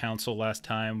 We did a council last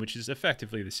time, which is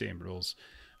effectively the same rules.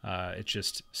 It's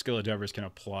just skill endeavors can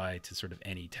apply to sort of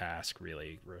any task,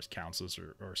 really, whereas councils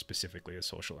or specifically a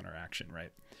social interaction,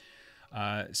 right?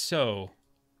 So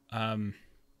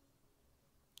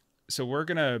we're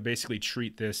gonna basically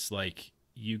treat this like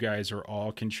you guys are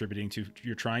all contributing to.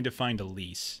 You're trying to find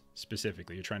Elise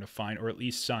specifically. You're trying to find, or at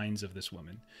least signs of this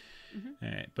woman.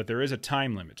 But there is a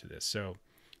time limit to this, so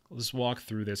let's walk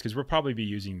through this because we'll probably be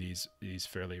using these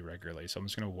fairly regularly. So I'm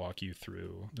just going to walk you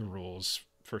through the rules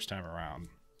first time around,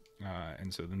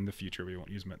 and so in the future we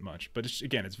won't use them much. But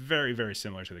it's very, very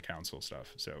similar to the council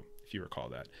stuff. So if you recall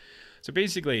that, so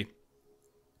basically,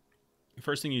 the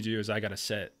first thing you do is I got to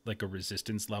set like a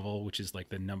resistance level, which is like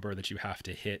the number that you have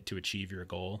to hit to achieve your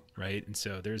goal, right? And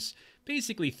so there's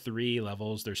basically 3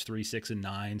 levels. There's 3, 6, and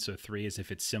 9. So 3 is if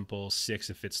it's simple, 6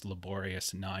 if it's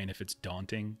laborious, 9 if it's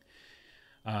daunting.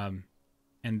 And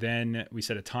then we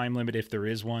set a time limit if there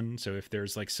is one. So if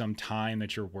there's like some time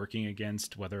that you're working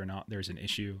against, whether or not there's an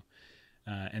issue,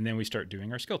 and then we start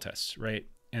doing our skill tests, right?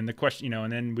 And the question,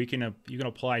 and then you can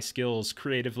apply skills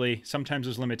creatively. Sometimes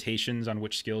there's limitations on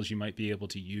which skills you might be able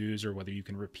to use or whether you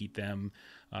can repeat them.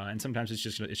 And sometimes it's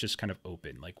just kind of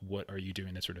open, like what are you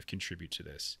doing to sort of contribute to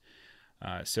this?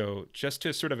 So just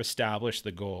to sort of establish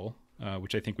the goal,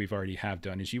 which I think we've already have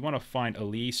done, is you want to find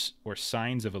Elise or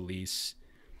signs of Elise,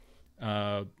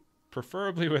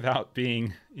 preferably without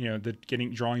being,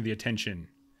 drawing the attention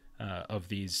of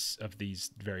these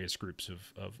various groups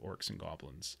of orcs and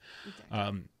goblins.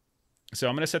 Okay. So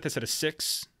I'm going to set this at a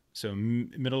 6, so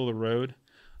middle of the road,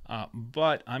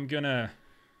 but I'm going to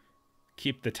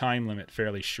keep the time limit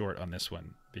fairly short on this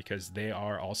one because they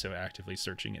are also actively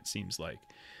searching, it seems like.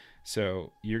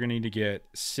 So you're going to need to get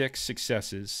 6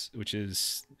 successes, which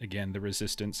is, again, the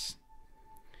resistance,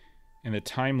 and the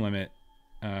time limit,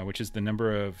 which is the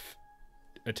number of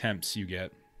attempts you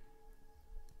get.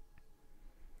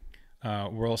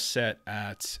 We're all set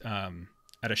at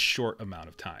a short amount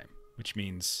of time, which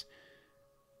means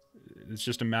it's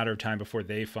just a matter of time before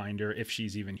they find her, if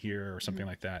she's even here or something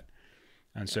like that.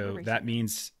 And so that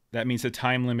means the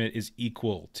time limit is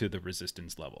equal to the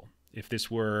resistance level.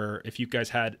 If you guys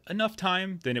had enough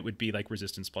time, then it would be like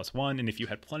resistance +1, and if you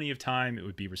had plenty of time, it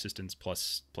would be resistance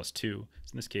plus 2.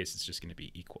 So in this case, it's just going to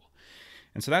be equal.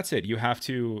 And so that's it. You have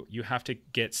to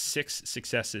get 6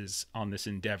 successes on this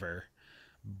endeavor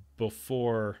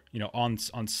before,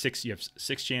 on 6, you have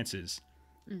 6 chances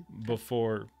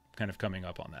before kind of coming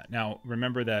up on that. Now,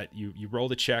 remember that you roll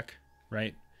the check,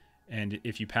 right? And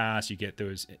if you pass, you get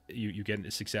those, you get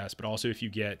a success, but also if you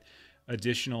get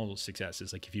additional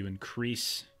successes, like if you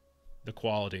increase the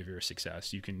quality of your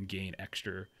success, you can gain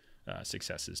extra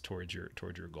successes towards your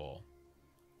goal.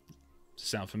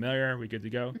 Sound familiar? We good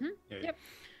to go? Yeah. Yep.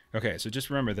 Okay, so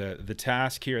just remember the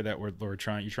task here that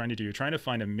you're trying to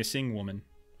find a missing woman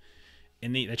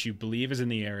that you believe is in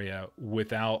the area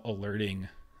without alerting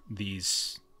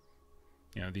these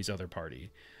other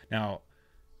party. Now,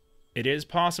 it is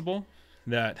possible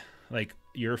that like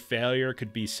your failure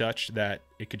could be such that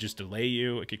it could just delay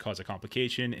you, it could cause a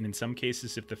complication, and in some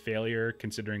cases, if the failure,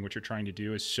 considering what you're trying to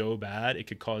do, is so bad, it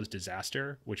could cause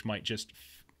disaster, which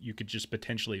you could just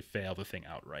potentially fail the thing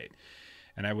outright.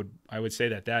 And I would say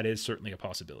that is certainly a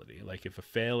possibility. Like if a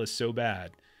fail is so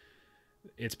bad,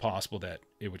 it's possible that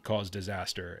it would cause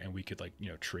disaster and we could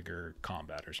trigger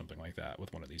combat or something like that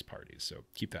with one of these parties. So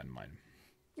keep that in mind.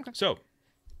 Okay. So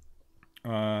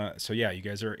yeah, you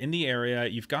guys are in the area.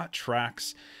 You've got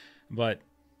tracks, but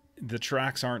the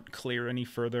tracks aren't clear any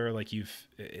further. Like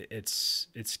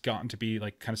it's gotten to be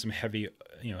like kind of some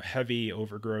heavy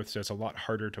overgrowth. So it's a lot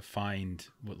harder to find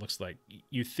what looks like.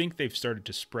 You think they've started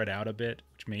to spread out a bit,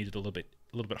 which made it a little bit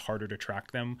harder to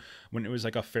track them. When it was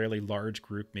like a fairly large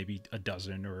group, maybe a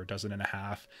dozen or a dozen and a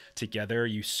half together,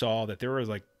 you saw that there was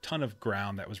like a ton of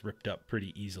ground that was ripped up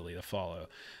pretty easily to follow.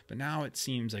 But now it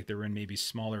seems like they're in maybe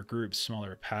smaller groups,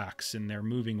 smaller packs, and they're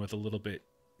moving with a little bit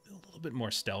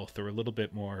more stealth or a little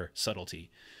bit more subtlety.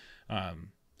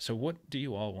 So what do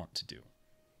you all want to do?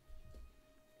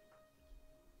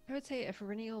 I would say if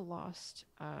Reniel lost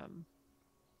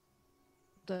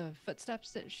the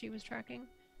footsteps that she was tracking,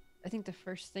 I think the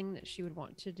first thing that she would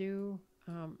want to do,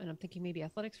 and I'm thinking maybe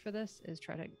athletics for this, is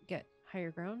try to get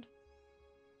higher ground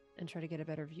and try to get a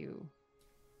better view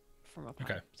from up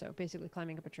high. Okay. So basically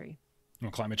climbing up a tree.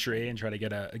 We'll climb a tree and try to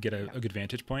get a good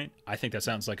vantage point. I think that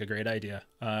sounds like a great idea.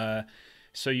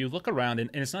 So you look around, and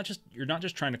it's not just, you're not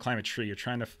just trying to climb a tree. You're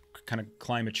trying to kind of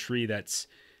climb a tree that's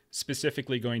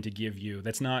specifically going to give you,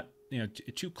 that's not,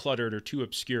 too cluttered or too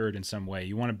obscured in some way.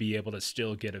 You want to be able to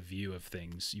still get a view of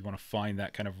things. You want to find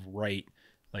that kind of right,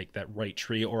 like that right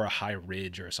tree or a high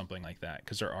ridge or something like that,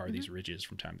 because there are these ridges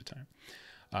from time to time.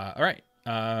 All right.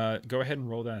 Go ahead and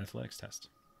roll that athletics test.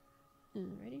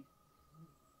 Ready?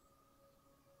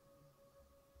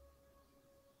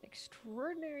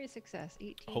 Extraordinary success.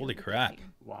 18. Holy over crap.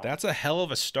 15. Wow. That's a hell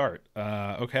of a start.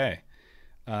 Okay.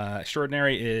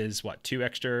 Extraordinary is what, 2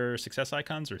 extra success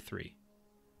icons or 3?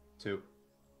 2.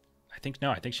 I think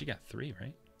she got 3,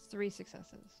 right? It's 3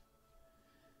 successes.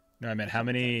 No, I meant how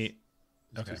many?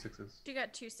 Just Okay. 2 6s. You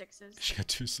got 2 6s. She got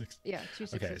 2 6. Yeah, 2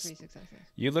 6s, Okay. 3 successes.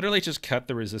 You literally just cut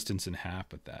the resistance in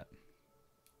half with that.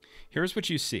 Here's what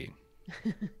you see.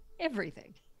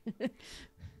 Everything.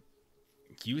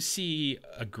 You see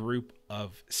a group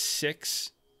of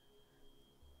 6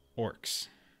 orcs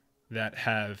that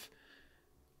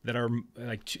are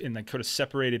like and like kind of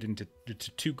separated into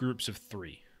 2 groups of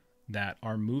 3 that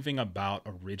are moving about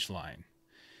a ridge line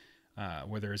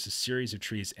where there is a series of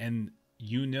trees, and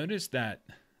you notice that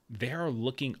they are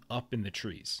looking up in the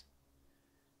trees.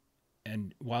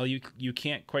 And while you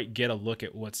can't quite get a look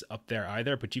at what's up there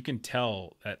either, but you can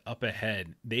tell that up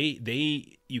ahead,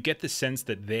 you get the sense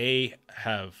that they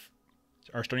are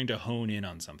starting to hone in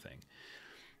on something.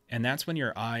 And that's when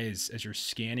your eyes, as you're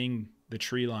scanning the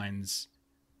tree lines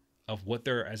of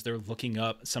as they're looking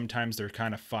up, sometimes they're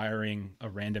kind of firing a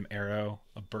random arrow,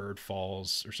 a bird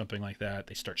falls or something like that.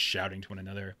 They start shouting to one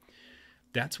another.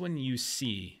 That's when you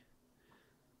see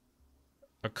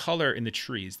a color in the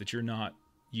trees that you're not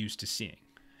used to seeing,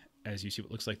 as you see what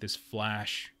looks like this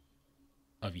flash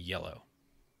of yellow.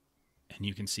 And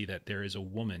you can see that there is a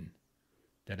woman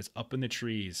that is up in the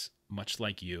trees, much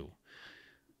like you,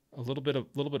 a little bit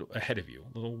ahead of you,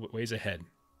 a little ways ahead,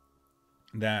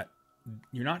 that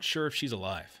you're not sure if she's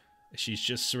alive. She's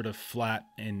just sort of flat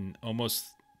and almost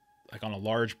like on a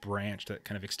large branch that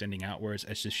kind of extending outwards,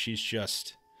 as if she's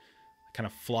just kind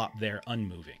of flopped there,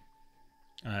 unmoving.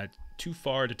 Too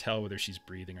far to tell whether she's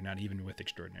breathing or not, even with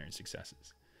extraordinary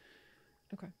successes.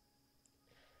 Okay.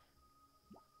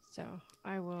 So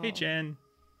I will. Hey, Jen.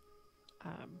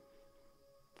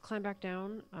 Climb back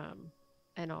down,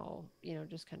 and I'll,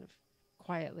 just kind of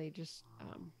quietly, just,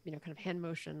 kind of hand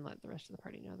motion, let the rest of the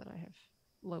party know that I have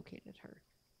located her.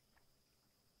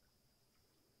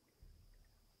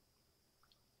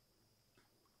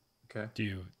 Okay.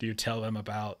 Do you tell them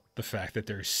about the fact that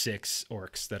there's 6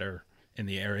 orcs that are in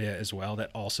the area as well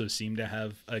that also seem to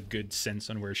have a good sense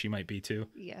on where she might be too?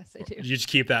 Yes, I do. You just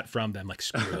keep that from them, like,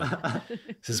 screw it.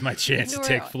 This is my chance to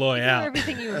take Ignore Floy out.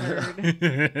 everything you heard.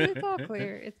 It's all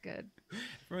clear. It's good.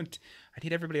 I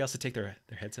need everybody else to take their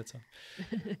headsets off.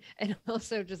 And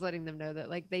also just letting them know that,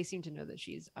 like, they seem to know that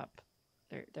she's up.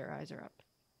 Their eyes are up.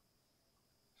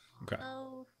 Okay.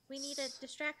 Oh, we need a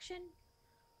distraction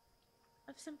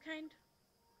of some kind.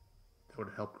 That would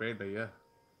help greatly, yeah.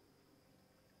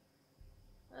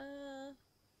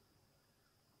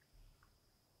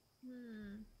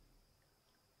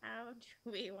 How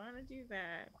do we want to do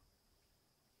that?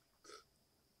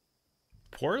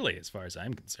 Poorly, as far as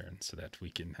I'm concerned, so that we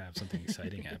can have something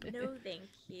exciting happen. No, thank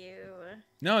you.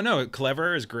 No,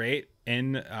 clever is great.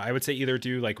 And I would say either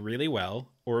do like really well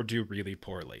or do really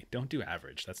poorly. Don't do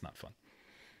average. That's not fun.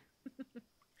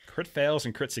 Crit fails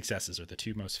and crit successes are the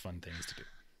 2 most fun things to do.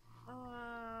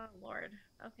 Lord.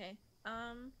 Okay.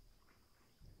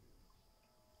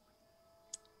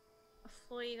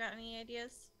 Floy, you got any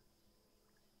ideas?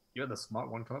 You're the smart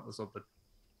one. Come up with something.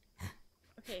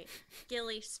 Okay,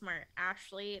 Gilly smart.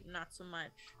 Ashley, not so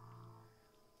much.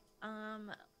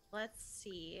 Let's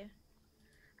see.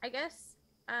 I guess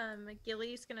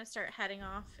Gilly's gonna start heading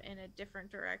off in a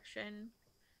different direction.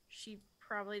 She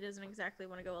probably doesn't exactly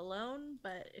want to go alone,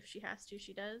 but if she has to,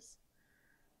 she does.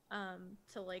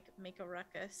 To like make a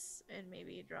ruckus and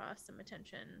maybe draw some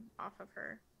attention off of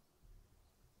her.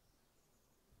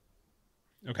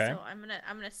 Okay. So I'm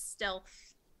gonna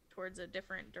stealth towards a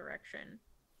different direction.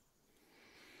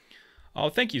 Oh,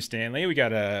 thank you, Stanley. We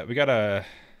got, let's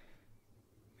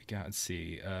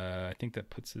see. I think that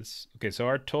puts us, okay. So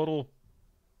our total,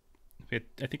 I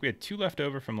think we had 2 left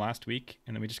over from last week,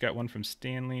 and then we just got 1 from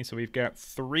Stanley. So we've got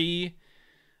 3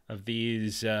 of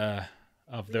these, of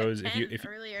We those. had 10 If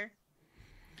earlier.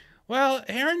 well,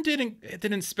 Aaron didn't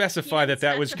specify didn't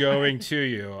that was specify. going to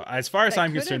you. As far as That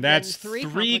I'm could have concerned, been that's 3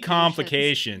 3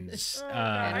 complications. Oh,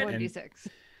 God. And and 1d6.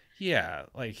 yeah,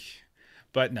 like,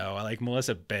 but no, like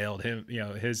Melissa bailed him,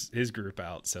 his group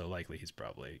out, so likely he's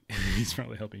probably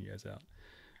helping you guys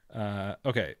out.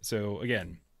 Okay, so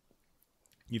again,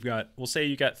 we'll say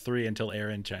you got 3 until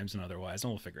Aaron chimes in otherwise,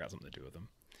 and we'll figure out something to do with them.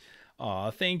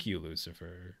 Aw, thank you,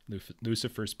 Lucifer.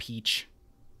 Lucifer's peach.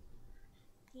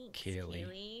 Thanks, Kaylee.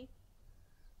 Kaylee.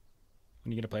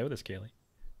 When are you going to play with us, Kaylee?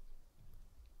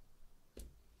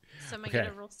 So am I Okay.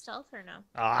 gonna roll stealth or no?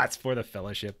 Ah, it's for the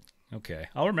fellowship. Okay.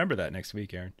 I'll remember that next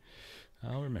week, Aaron.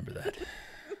 I'll remember that.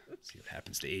 See what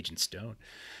happens to Agent Stone.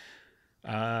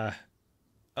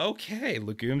 Okay,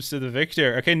 legumes to the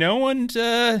victor. Okay, no one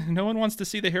wants to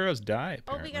see the heroes die,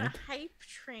 Oh, apparently. we got a hype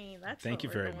train. That's Thank what you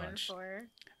we're very going much. for.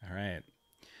 All right.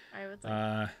 I was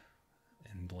like,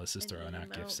 And Melissa's An throwing out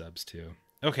gift emote. subs too.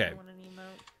 Okay. I want an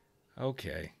emote.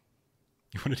 Okay.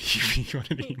 You want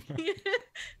an emote?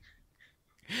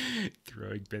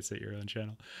 Throwing bits at your own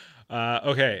channel.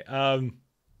 Okay.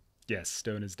 Yes,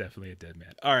 Stone is definitely a dead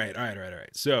man. All right.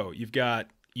 So you've got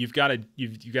an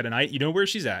eye. You know where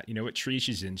she's at. You know what tree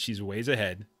she's in. She's ways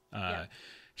ahead. Yeah.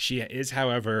 She does,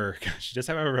 however,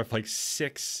 have like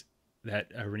 6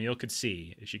 that Reniel could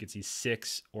see. She could see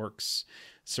 6 orcs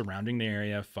surrounding the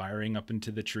area, firing up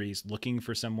into the trees, looking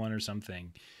for someone or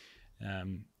something.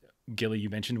 Gilly, you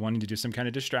mentioned wanting to do some kind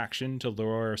of distraction to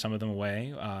lure some of them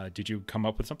away. Did you come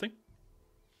up with something?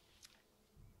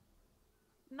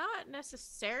 Not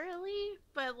necessarily,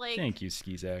 but like Thank you,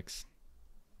 Skizax.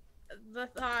 the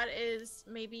thought is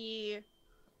maybe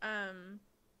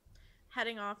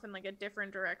heading off in like a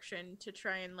different direction to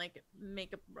try and like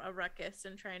make a ruckus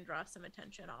and try and draw some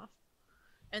attention off,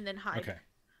 and then hide. Okay.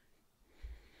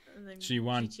 And then So you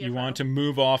want GTFO. to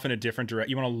move off in a different direction.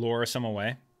 You want to lure some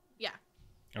away? Yeah.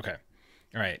 Okay.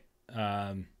 All right.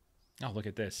 Oh, look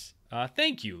at this.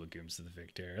 Thank you, Legumes to the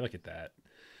Victor. Look at that.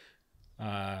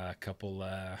 A couple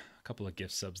of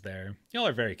gift subs there. Y'all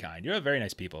are very kind. You're very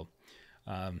nice people.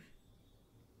 All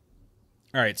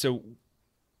right. So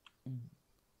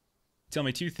tell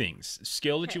me 2 things.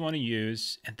 Skill that Okay. you want to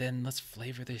use, and then let's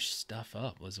flavor this stuff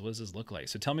up. What does this look like?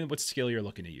 So tell me what skill you're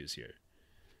looking to use here.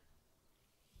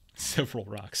 Several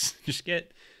rocks. Just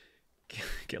get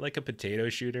like a potato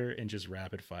shooter and just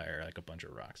rapid fire like a bunch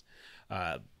of rocks.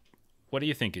 What are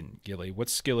you thinking, Gilly? What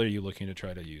skill are you looking to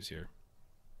try to use here?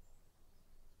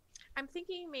 I'm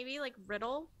thinking maybe like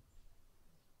riddle.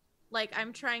 Like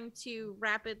I'm trying to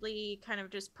rapidly kind of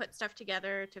just put stuff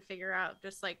together to figure out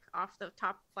just like off the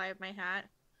top fly of my hat.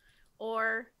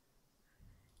 Or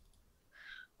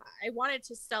I wanted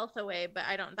to stealth away, but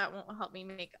that won't help me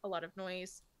make a lot of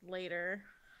noise later.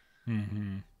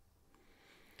 Mm-hmm.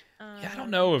 Yeah, I don't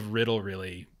know if riddle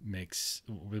really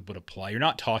would apply. You're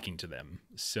not talking to them,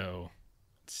 so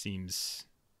it seems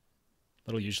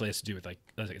riddle usually has to do with like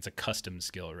it's a custom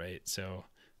skill, right? So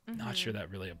not sure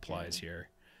that really applies here.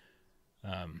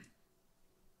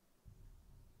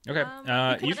 Okay,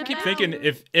 you can keep thinking.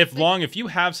 If you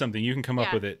have something, you can come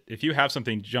up with it. If you have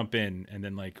something, jump in, and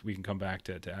then like we can come back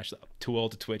to Ashley. Too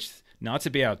old to Twitch, not to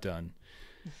be outdone.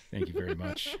 Thank you very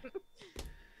much.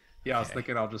 Yeah, I was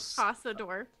thinking I'll just toss the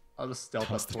door. I'll just stealth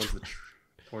up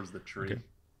towards the tree.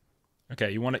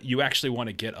 Okay, you actually want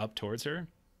to get up towards her?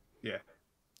 Yeah.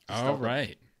 All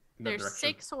right. There's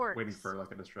 6 orcs. Waiting for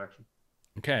like a distraction.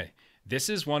 Okay. This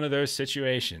is one of those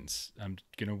situations. I'm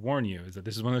going to warn you is that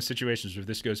this is one of those situations where if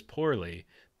this goes poorly,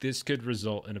 this could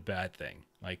result in a bad thing,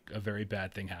 like a very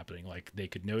bad thing happening. Like they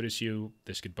could notice you,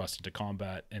 this could bust into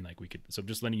combat, and like so I'm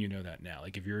just letting you know that now.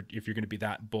 Like if you're going to be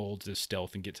that bold to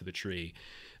stealth and get to the tree,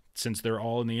 since they're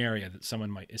all in the area, that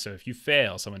so if you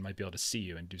fail, someone might be able to see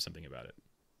you and do something about it.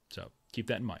 So keep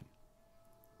that in mind.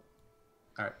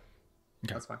 All right.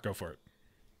 Okay, That's fine. go for it.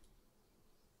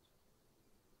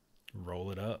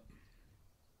 Roll it up.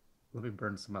 Let me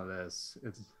burn some of this.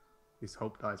 It's these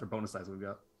hope dice or bonus dice we've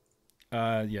got.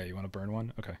 Yeah, you want to burn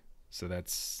one? Okay. So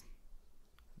that's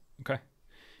okay.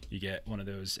 You get one of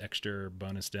those extra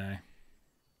bonus die.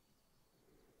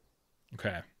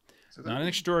 Okay. So Not an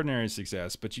extraordinary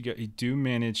success, but you do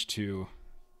manage to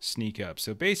sneak up.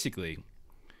 So basically,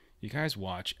 you guys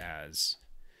watch as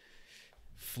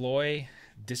Floy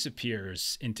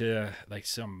disappears into like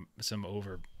some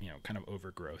kind of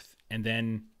overgrowth, and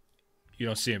then you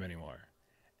don't see him anymore.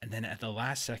 And then at the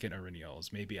last second, Arinials,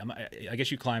 I guess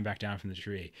you climb back down from the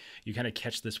tree. You kind of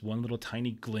catch this one little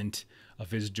tiny glint of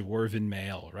his dwarven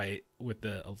mail, right, with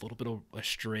a little bit of a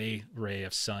stray ray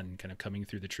of sun kind of coming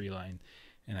through the tree line,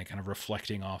 and like kind of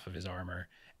reflecting off of his armor.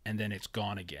 And then it's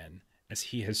gone again, as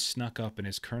he has snuck up and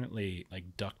is currently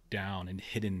like ducked down and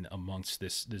hidden amongst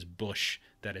this bush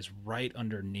that is right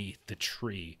underneath the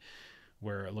tree,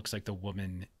 where it looks like the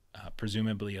woman,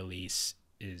 presumably Elise,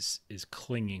 is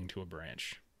clinging to a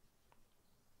branch.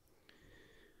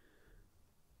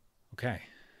 Okay.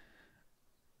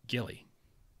 Gilly,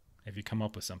 have you come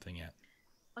up with something yet?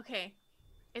 Okay.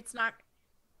 It's not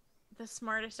the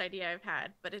smartest idea I've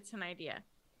had, but it's an idea.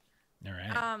 All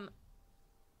right.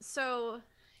 So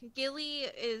Gilly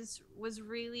was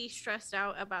really stressed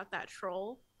out about that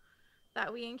troll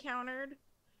that we encountered.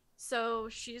 So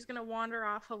she's gonna wander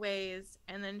off a ways,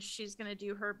 and then she's gonna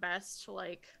do her best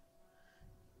to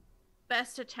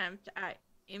best attempt at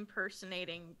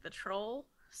impersonating the troll.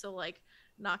 So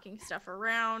knocking stuff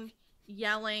around,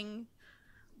 yelling.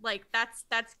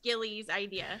 That's Gilly's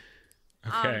idea.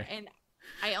 Okay. And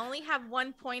I only have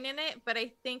 1 point in it, but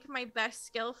I think my best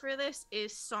skill for this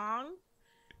is song,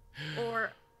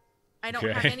 or I don't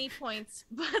have any points,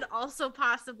 but also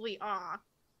possibly awe.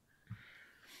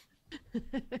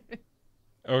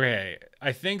 Okay,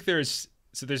 I think there's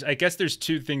I guess there's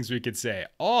two things we could say.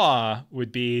 Awe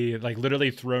would be like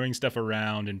literally throwing stuff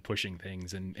around and pushing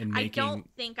things and making. I don't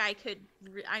think I could.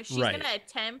 She's Right. gonna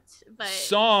attempt, but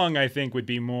Song I think would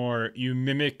be more you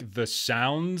mimic the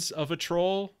sounds of a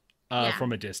troll Yeah.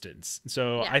 from a distance.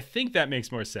 So Yeah. I think that makes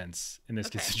more sense in this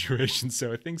Okay. situation.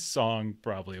 So I think song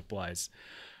probably applies.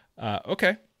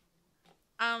 Okay,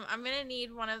 I'm gonna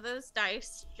need one of those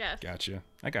dice, Jeff. gotcha.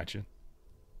 I got you.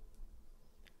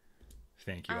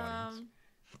 Thank you, audience.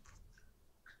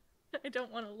 I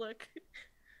don't want to look.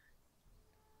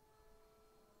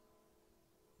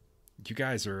 You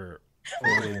guys are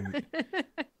rolling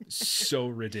so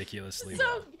ridiculously So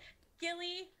well.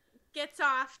 Gilly gets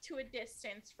off to a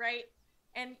distance, right?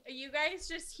 And you guys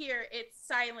just hear it's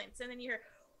silence, and then you hear,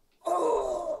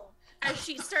 oh, as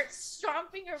she starts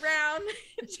stomping around,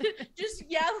 just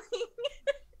yelling.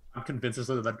 I'm convinced there's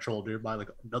another troll nearby, like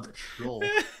another troll.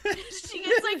 She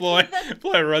gets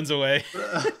Floyd runs away.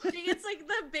 she gets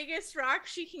the biggest rock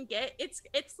she can get. It's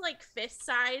like fist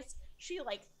size. She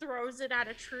throws it at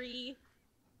a tree.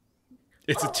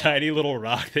 It's a tiny little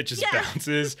rock that just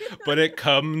bounces, but it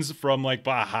comes from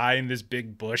behind this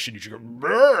big bush, and you just go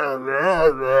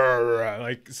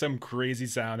like some crazy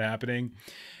sound happening.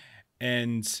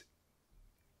 And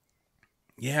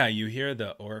yeah, you hear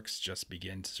the orcs just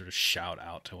begin to sort of shout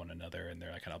out to one another, and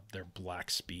they're kind of their black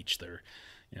speech. They're,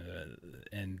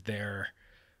 and they're,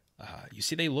 you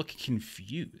see, they look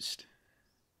confused.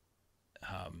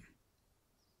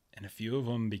 And a few of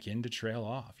them begin to trail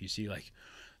off. You see,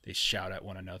 they shout at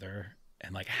one another,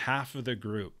 and half of the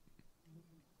group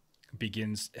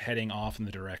begins heading off in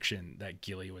the direction that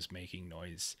Gilly was making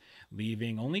noise,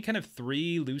 leaving only kind of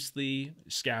 3 loosely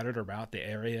scattered about the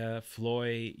area.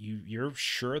 Floy, you're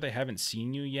sure they haven't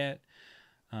seen you yet.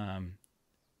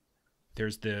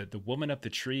 There's the woman up the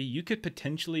tree. You could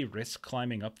potentially risk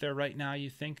climbing up there right now, you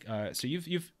think? So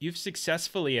you've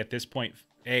successfully at this point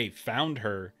found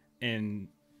her and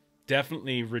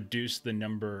definitely reduced the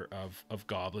number of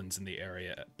goblins in the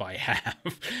area by half,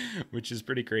 which is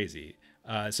pretty crazy.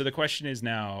 So the question is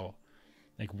now,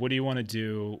 what do you want to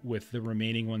do with the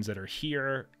remaining ones that are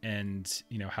here, and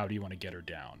how do you want to get her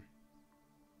down?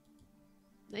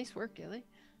 Nice work, Gilly.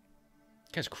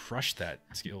 You guys crushed that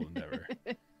skill endeavor.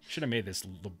 Should have made this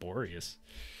laborious.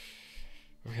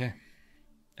 Okay.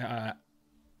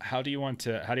 How do you want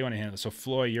to handle this? So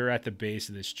Floy, you're at the base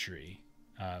of this tree.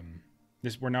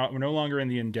 We're no longer in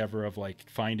the endeavor of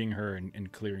finding her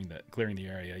and clearing the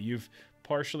area. You've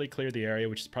partially cleared the area,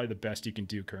 which is probably the best you can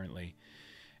do currently,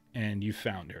 and you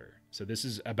found her. So this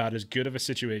is about as good of a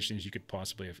situation as you could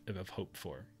possibly have hoped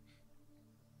for.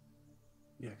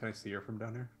 Yeah, can I see her from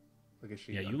down here? Is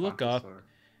she you look up. or-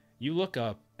 You look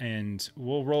up, and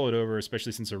we'll roll it over,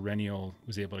 especially since Aurenial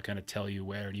was able to kind of tell you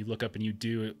where. And you look up, and you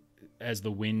do, as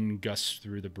the wind gusts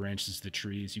through the branches of the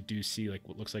trees, you do see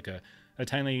what looks like a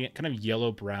tiny kind of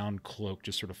yellow-brown cloak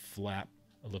just sort of flap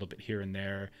a little bit here and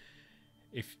there.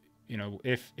 If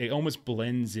it almost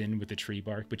blends in with the tree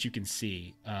bark, but you can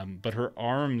see. But her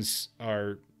arms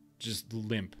are just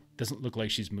limp. Doesn't look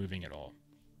like she's moving at all.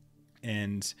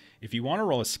 And if you want to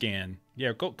roll a scan,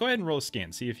 go ahead and roll a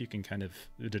scan. See if you can kind of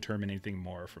determine anything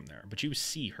more from there. But you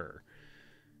see her.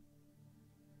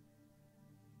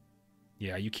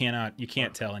 Yeah, you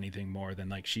can't tell anything more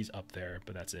than she's up there,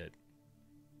 but that's it.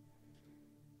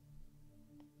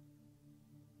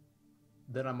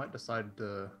 Then I might decide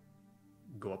to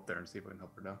go up there and see if I can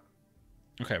help her down.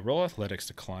 Okay, roll athletics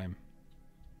to climb.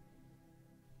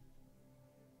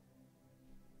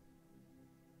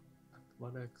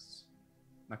 Athletics.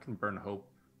 I can burn hope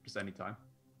just anytime,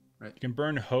 right? You can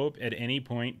burn hope at any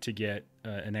point to get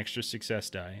an extra success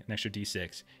die, an extra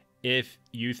d6. If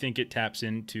you think it taps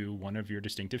into one of your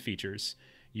distinctive features,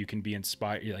 you can be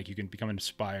inspired. You can become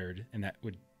inspired, and that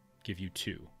would give you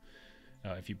 2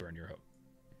 if you burn your hope.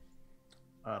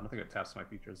 I don't think it taps my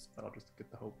features, but I'll just get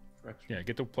the hope for extra. Yeah,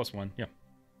 get the +1. Yeah,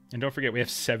 and don't forget we have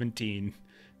 17.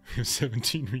 We have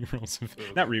 17 rerolls of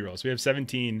not rerolls. We have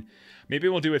 17. Maybe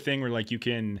we'll do a thing where you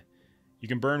can You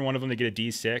can burn one of them to get a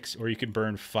D6, or you can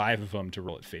burn 5 of them to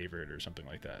roll it favored or something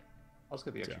like that. I'll just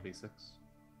get the extra So. D6.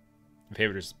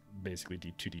 Favored is basically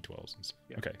 2 D12s. And stuff.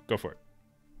 Yeah. Okay, go for it.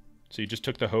 So you just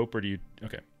took the hope, or do you?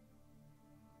 Okay.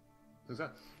 Success.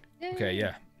 Okay,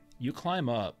 yeah. You climb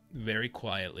up very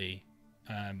quietly.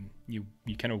 You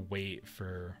kind of wait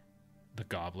for the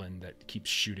goblin that keeps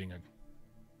shooting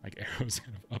like arrows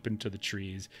kind of up into the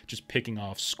trees, just picking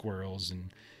off squirrels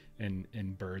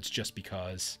and birds just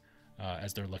because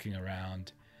as they're looking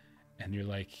around. And you're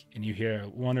like, and you hear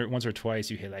once or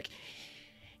twice, you hear like,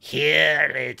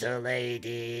 "Here, little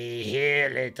lady, here,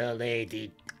 little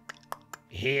lady,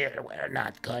 here, we're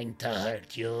not going to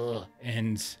hurt you."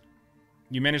 And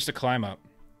you manage to climb up,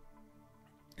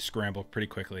 scramble pretty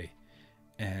quickly,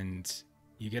 and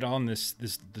you get on this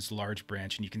large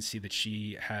branch, and you can see that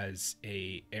she has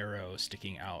a arrow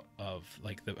sticking out of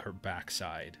like her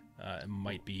backside. It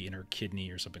might be in her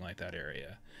kidney or something like that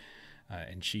area.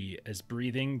 And she is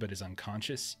breathing but is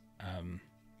unconscious,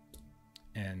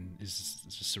 and is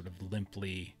just sort of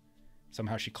limply.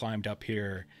 Somehow she climbed up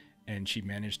here, and she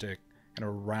managed to kind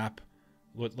of wrap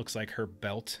what looks like her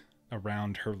belt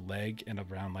around her leg and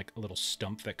around like a little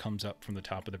stump that comes up from the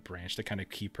top of the branch to kind of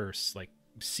keep her like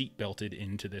seat belted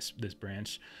into this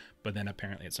branch. But then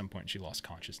apparently at some point she lost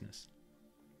consciousness.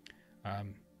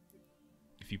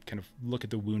 If you kind of look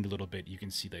at the wound a little bit, you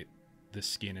can see that the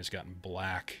skin has gotten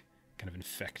black, kind of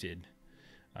infected.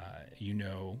 You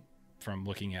know from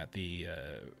looking at the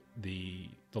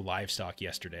livestock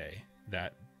yesterday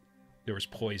that there was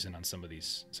poison on some of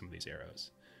these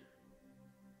arrows.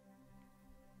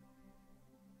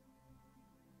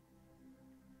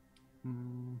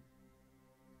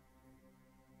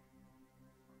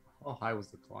 How high was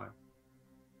the climb?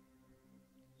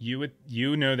 You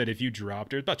know that if you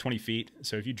dropped her, about 20 feet.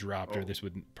 So if you dropped her, Oh. this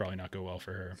would probably not go well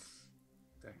for her.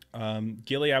 Dang.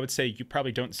 Gilly, I would say you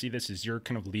probably don't see this as you're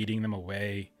kind of leading them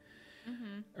away.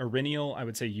 Irinial, I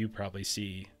would say you probably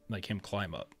see like him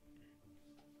climb up.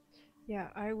 Yeah,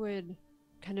 I would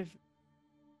kind of.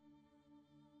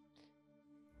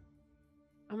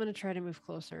 I'm going to try to move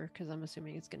closer because I'm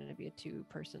assuming it's going to be a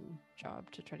 2-person job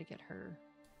to try to get her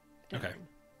down. Okay.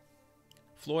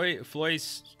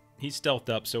 Floyd's he's stealthed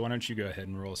up, so why don't you go ahead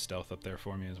and roll a stealth up there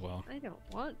for me as well? I don't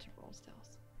want to roll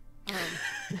stealth.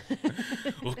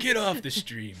 Well, get off the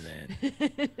stream then.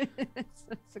 That's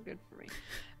so good for me.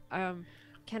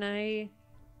 Can I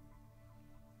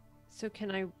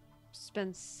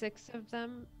spend 6 of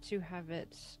them to have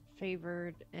it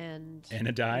favored and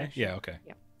a die? extra? Yeah, okay.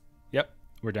 Yep. Yep.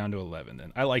 We're down to 11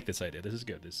 then. I like this idea. This is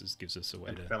good. Gives us a way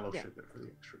And to fellowship it for the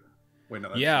extra. Wait, no.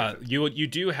 That's Yeah, not it. you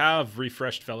do have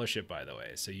refreshed fellowship, by the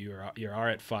way. So you are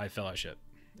at 5 fellowship.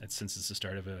 That's since it's the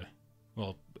start of a.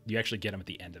 Well, you actually get them at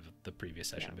the end of the previous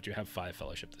session, Yeah. but you have 5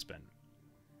 fellowship to spend.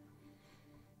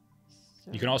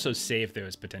 So You can also save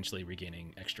those, potentially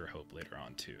regaining extra hope later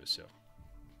on too. So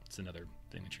it's another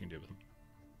thing that you can do with them.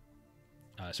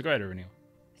 So go ahead, Irene.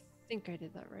 I think I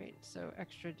did that right. So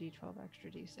extra D12,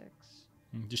 extra D6.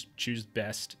 Just choose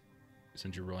best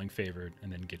since you're rolling favored,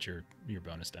 and then get your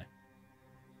bonus die.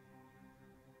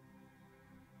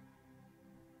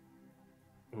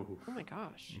 Ooh. Oh my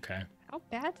gosh. Okay. How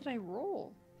bad did I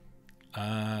roll?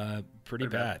 Pretty Pretty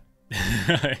bad.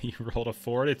 bad. You rolled a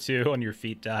 4 and a 2 on your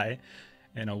feat die,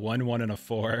 and a 1, 1, and a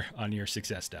 4 on your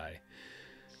success die.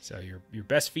 So your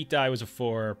best feat die was a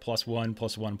 4, plus 1,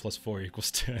 plus 1, plus 4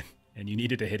 equals 10, and you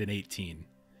needed to hit an 18.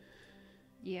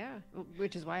 Yeah,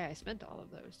 which is why I spent all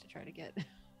of those to try to get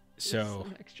So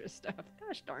some extra stuff.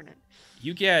 Gosh darn it.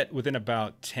 you get within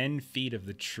about 10 feet of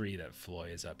the tree that Floy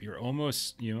is up. You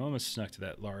almost snuck to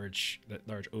that large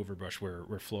overbrush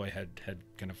where Floy had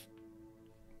kind of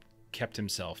kept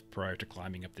himself prior to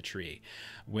climbing up the tree,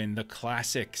 when the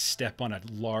classic step on a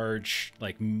large,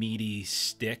 like, meaty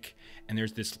stick, and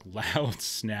there's this loud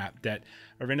snap that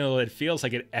it feels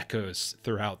like it echoes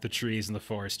throughout the trees in the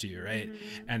forest to you, right?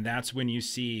 And that's when you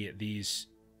see this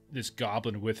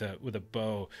goblin with a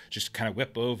bow just kind of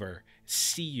whip over,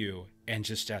 see you, and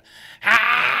just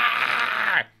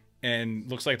ah! And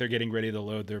looks like they're getting ready to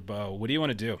load their bow. What do you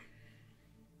want to do?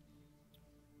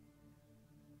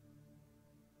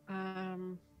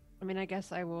 I mean, I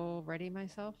guess I will ready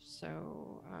myself.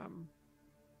 So,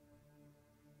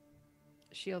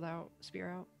 shield out, spear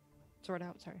out, sword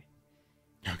out. Sorry.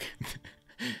 Okay.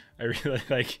 I really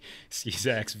like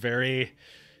Skizak's very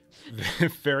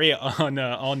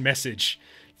on message.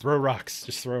 Throw rocks.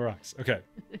 Just throw rocks. Okay.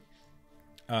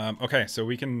 Okay, so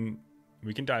we can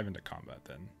dive into combat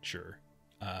then. Sure.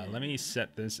 Let me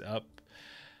set this up.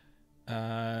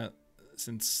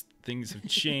 Since things have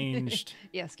changed.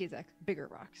 Yeah, Skizak, bigger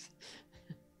rocks.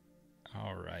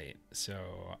 All right,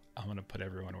 so I'm gonna put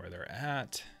everyone where they're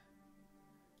at.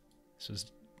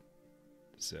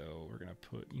 So we're gonna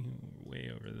put you way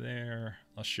over there.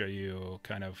 I'll show you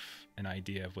kind of an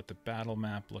idea of what the battle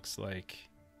map looks like.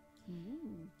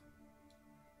 Ooh.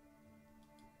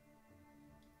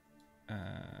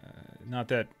 Not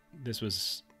that this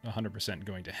was 100%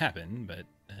 going to happen, but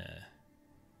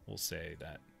we'll say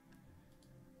that.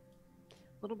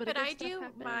 A little bit Could of good I stuff do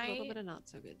happened, a my- little bit of not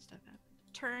so good stuff happened.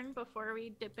 Turn before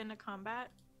we dip into combat.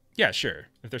 Yeah, sure.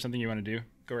 If there's something you want to do,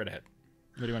 go right ahead.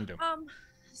 What do you want to do?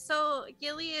 So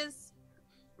Gilly is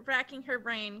racking her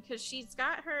brain because she's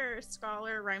got her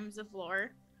scholar rhymes of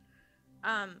lore.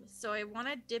 So I want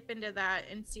to dip into that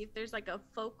and see if there's like a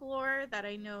folklore that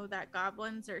I know that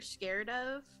goblins are scared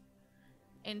of,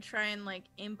 and try and like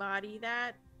embody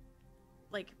that.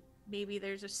 Like maybe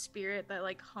there's a spirit that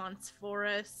like haunts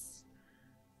forests,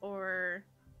 or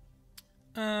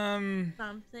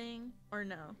something, or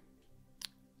no.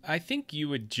 I think you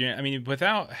would, I mean,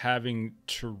 without having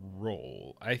to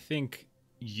roll, I think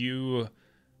you,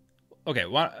 okay,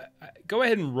 well, go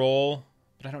ahead and roll,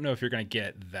 but I don't know if you're going to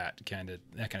get that kind of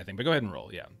thing, but go ahead and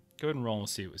roll. Yeah. Go ahead and roll and we'll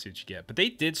see what you get. But they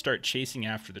did start chasing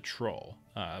after the troll.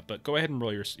 But go ahead and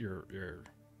roll your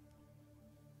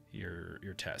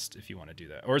test if you want to do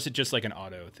that. Or is it just like an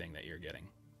auto thing that you're getting?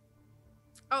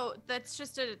 Oh, that's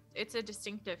just it's a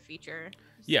distinctive feature.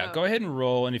 Yeah, so- go ahead and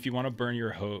roll, and if you want to burn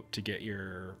your hope to get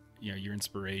your your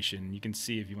inspiration, you can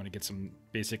see if you want to get some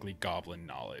basically goblin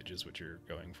knowledge is what you're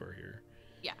going for here.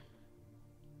 Yeah.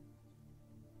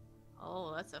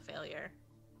 Oh, that's a failure.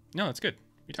 No, that's good. What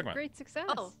are you talking about? Great success.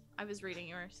 Oh, I was reading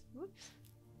yours. Whoops.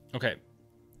 Okay.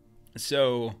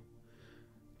 So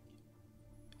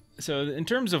in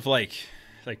terms of like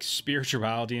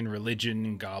spirituality and religion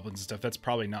and goblins and stuff, that's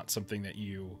probably not something that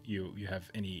you have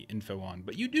any info on.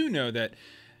 But you do know that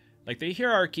like the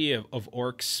hierarchy of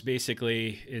orcs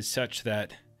basically is such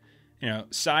that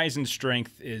size and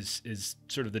strength is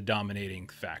sort of the dominating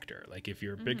factor. Like if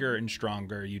you're bigger and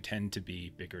stronger, you tend to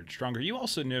be bigger and stronger. You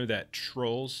also know that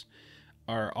trolls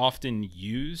are often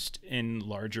used in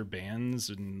larger bands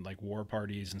and like war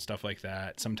parties and stuff like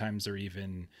that. Sometimes they're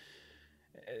even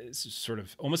sort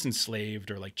of almost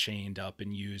enslaved or like chained up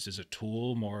and used as a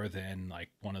tool more than like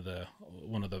one of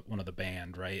the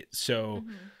band, right? So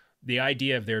the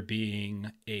idea of there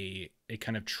being a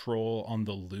kind of troll on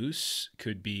the loose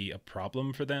could be a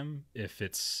problem for them if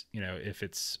it's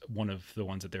one of the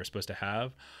ones that they're supposed to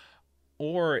have,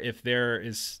 or if there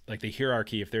is like the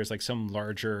hierarchy, if there's like some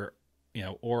larger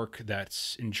orc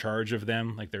that's in charge of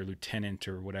them, like their lieutenant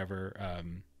or whatever,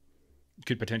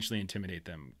 could potentially intimidate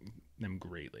them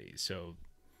greatly. So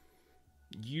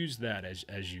use that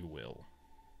as you will.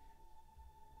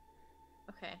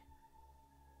 Okay.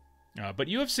 But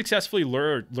you have successfully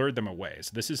lured them away.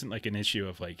 So this isn't like an issue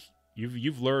of like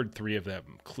you've lured 3 of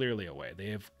them clearly away.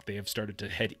 They have started to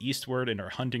head eastward and are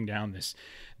hunting down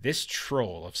this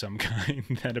troll of some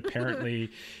kind that apparently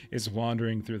is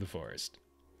wandering through the forest.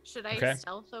 Should I Okay.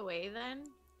 stealth away then?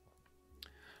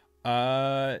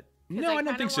 No, I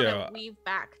don't think so. Weave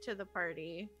back to the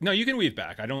party. No, you can weave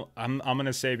back. I'm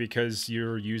gonna say because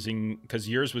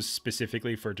yours was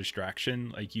specifically for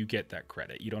distraction. Like you get that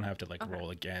credit. You don't have to like Okay.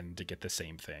 roll again to get the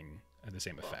same thing, the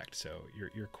same effect. So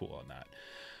you're cool on that.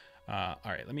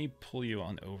 All right, let me pull you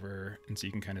on over, and so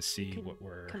you can kind of see can what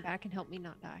we're. Come back and help me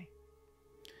not die.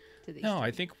 To these No, two. I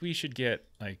think we should get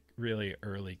like really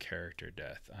early character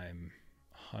death. I'm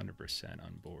 100%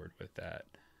 on board with that.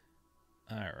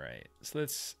 All right, so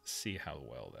let's see how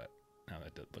well that. Now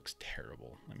that looks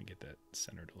terrible. Let me get that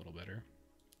centered a little better.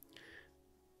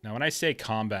 Now, when I say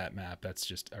combat map, that's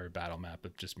just our battle map,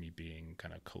 but just me being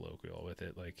kind of colloquial with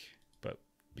it. Like, but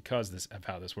because of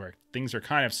how this works, things are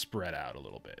kind of spread out a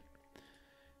little bit.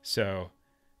 So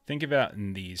think about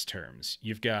in these terms.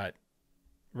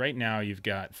 Right now, you've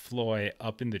got Floy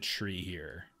up in the tree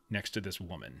here next to this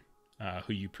woman,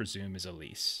 who you presume is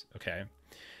Elise. Okay.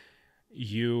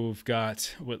 You've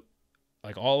got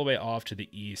like all the way off to the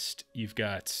east. You've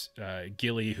got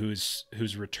Gilly, who's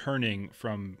returning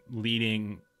from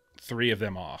leading 3 of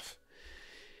them off,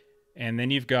 and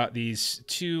then you've got these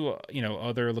 2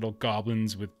 other little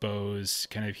goblins with bows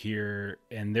kind of here,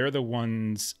 and they're the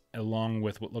ones along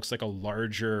with what looks like a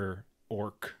larger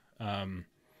orc.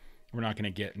 We're not going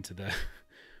to get into the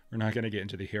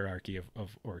hierarchy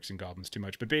of orcs and goblins too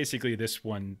much, but basically this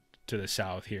one to the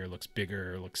south here looks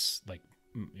bigger, looks like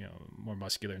more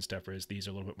muscular and stuff, whereas these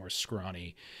are a little bit more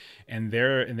scrawny, and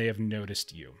they have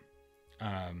noticed you.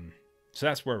 So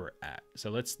that's where we're at. So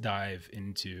let's dive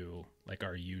into like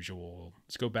our usual.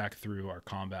 Let's go back through our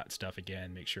combat stuff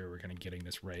again, make sure we're kind of getting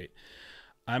this right.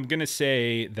 I'm going to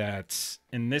say that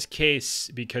in this case,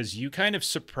 because you kind of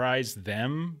surprised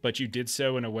them, but you did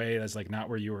so in a way that's like not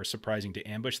where you were surprising to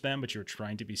ambush them, but you were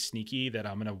trying to be sneaky, that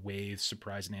I'm going to waive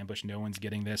surprise and ambush. No one's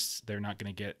getting this. They're not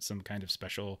going to get some kind of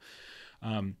special.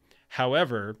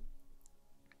 However,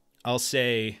 I'll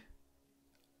say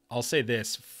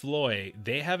this, Floy,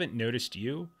 they haven't noticed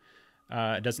you.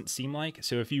 It doesn't seem like.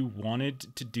 So if you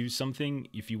wanted to do something,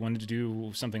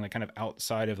 like kind of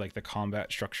outside of like the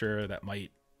combat structure that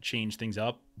might change things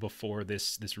up before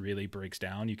this really breaks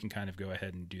down, you can kind of go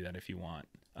ahead and do that if you want.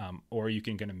 Or you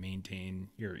can kind of maintain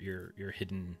your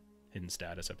hidden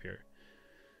status up here.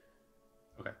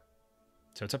 Okay.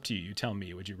 So it's up to you. You tell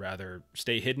me. Would you rather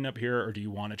stay hidden up here, or do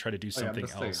you want to try to do something I'm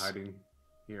gonna else? stay hiding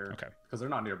here. Okay. Because they're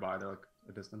not nearby. They're like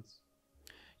a distance.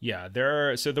 Yeah,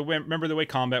 remember the way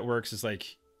combat works is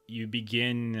like you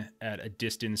begin at a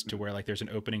distance to where like there's an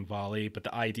opening volley, but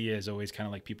the idea is always kind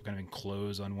of like people kind of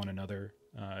enclose on one another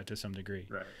to some degree.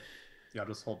 Right. Yeah,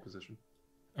 just hold position.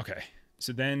 Okay.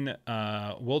 So then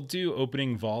we'll do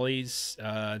opening volleys.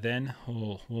 Then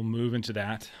we'll move into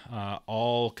that.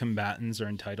 All combatants are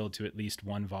entitled to at least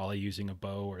one volley using a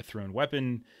bow or a thrown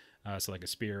weapon, so like a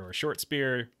spear or a short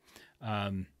spear.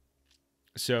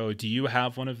 So do you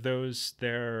have one of those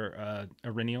there,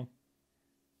 Arinial?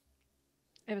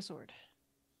 I have a sword.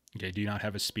 Okay, do you not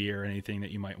have a spear or anything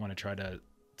that you might want to try to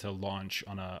launch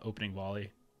on a opening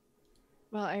volley?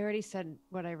 Well, I already said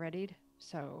what I readied,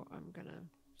 so I'm gonna.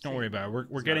 Don't worry about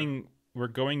it. We're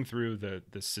going through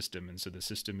the system, and so the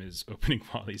system is opening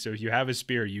volley. So if you have a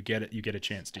spear, you get a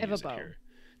chance to use it here.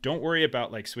 Don't worry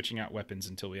about like switching out weapons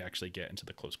until we actually get into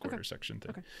the close quarter section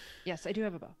thing. Okay. Yes, I do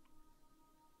have a bow.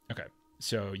 Okay.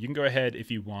 So you can go ahead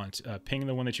if you want, ping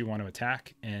the one that you want to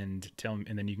attack, and tell them,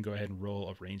 and then you can go ahead and roll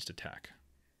a ranged attack.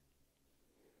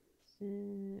 So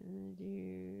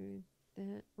do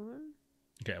that one.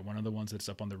 Okay, one of the ones that's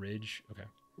up on the ridge. Okay.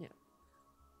 Yeah.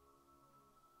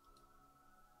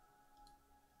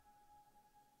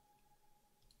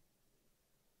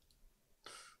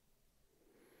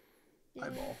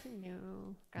 Eyeball.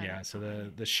 No. Yeah. So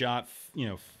the shot,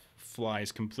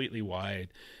 flies completely wide,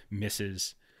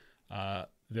 misses.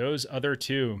 Those other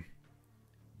two,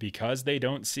 because they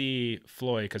don't see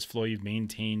Floy, because Floy, you've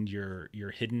maintained your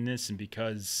hiddenness, and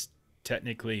because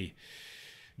technically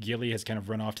Gilly has kind of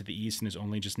run off to the east and is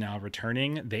only just now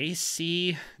returning, they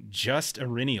see just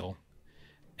Arinial,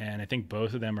 and I think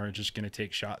both of them are just going to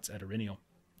take shots at Arinial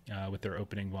with their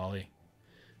opening volley.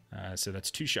 So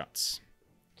that's 2 shots.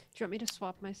 Do you want me to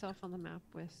swap myself on the map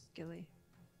with Gilly?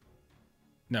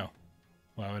 No.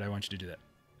 Why would I want you to do that?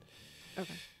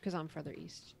 Okay, because I'm further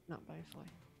east, not by Floy.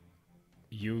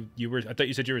 You were. I thought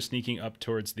you said you were sneaking up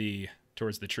towards the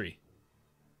tree.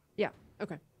 Yeah.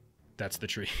 Okay. That's the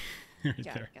tree. Right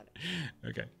there. Got it.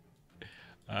 Okay.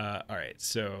 All right.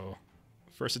 So,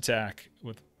 first attack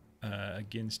with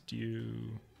against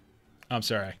you. Oh, I'm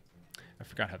sorry. I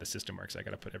forgot how the system works. I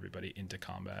got to put everybody into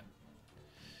combat.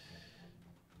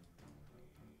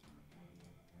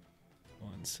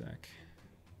 One sec,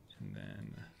 and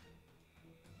then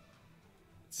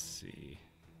let's see.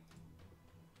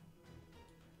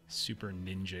 Super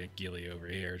ninja Gilly over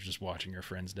here, just watching her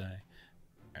friends die.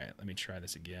 All right, let me try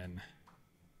this again.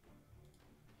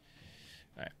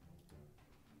 All right.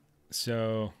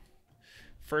 So,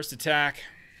 first attack,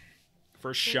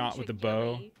 first shot with the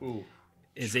bow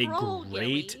is a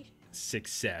great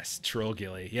success. Troll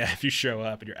Gilly. Yeah, if you show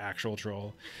up and you're actual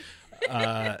troll.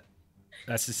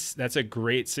 That's a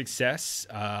great success.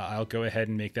 I'll go ahead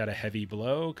and make that a heavy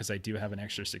blow because I do have an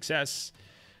extra success.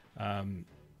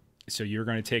 So you're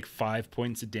going to take 5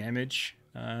 points of damage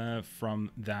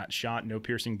from that shot. No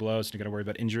piercing blows, so you got to worry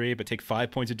about injury, but take 5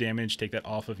 points of damage. Take that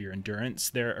off of your endurance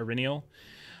there, Arinial.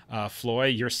 Floy,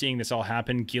 you're seeing this all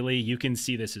happen. Gilly, you can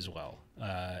see this as well.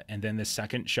 And then the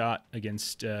second shot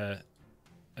against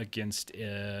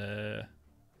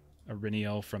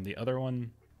Arinial from the other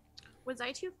one. Was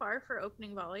I too far for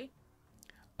opening volley?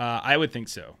 I would think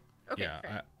so. Okay.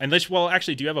 Yeah. Unless, well,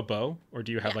 actually, do you have a bow or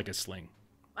do you have like a sling?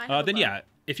 I have a then bow. yeah,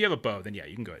 if you have a bow, then yeah,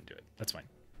 you can go ahead and do it. That's fine.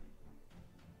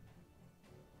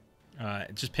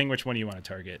 Just ping which one you want to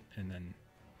target, and then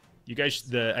you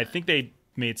guys. I think they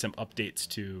made some updates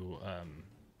to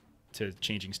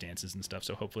changing stances and stuff,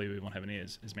 so hopefully we won't have any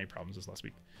as many problems as last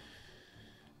week.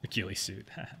 Achilles suit.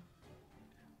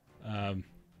 All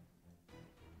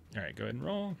right, go ahead and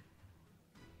roll.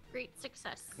 Great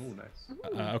success. Oh, nice.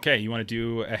 Okay, you want to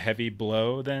do a heavy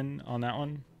blow then on that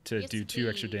one to Yes, do 2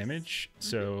 extra please. damage.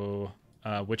 So,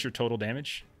 what's your total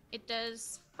damage? It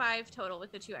does 5 total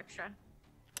with the 2 extra.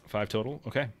 5 total.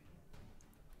 Okay.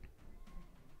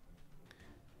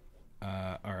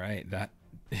 All right, that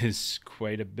is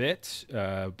quite a bit,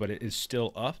 but it is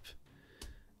still up.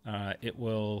 It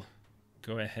will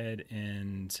go ahead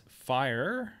and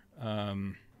fire.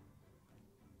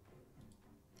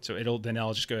 So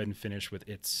I'll just go ahead and finish with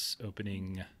its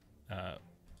opening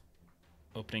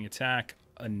attack.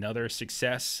 Another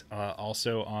success,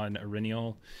 also on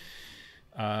Aurinial.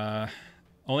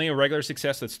 Only a regular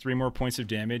success. That's 3 more points of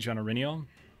damage on Aurinial.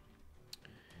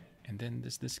 And then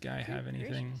does this guy have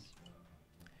anything?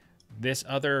 This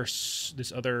other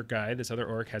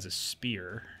orc has a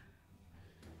spear.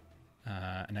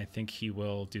 And I think he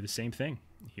will do the same thing.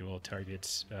 He will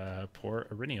target poor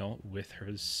Aurinial with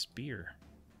her spear.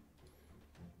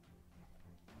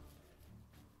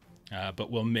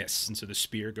 But will miss, and so the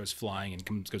spear goes flying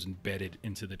and goes embedded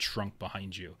into the trunk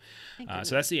behind you.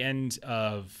 So that's the end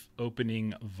of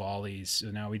opening volleys.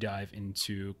 So now we dive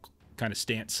into kind of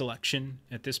stance selection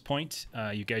at this point.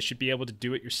 You guys should be able to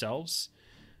do it yourselves.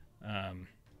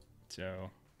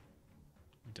 So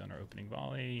we've done our opening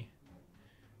volley.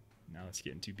 Now let's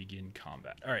get into begin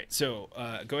combat. All right, so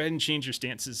go ahead and change your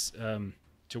stances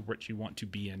to what you want to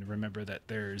be in. Remember that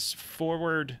there's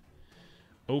forward,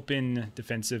 open,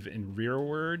 defensive, and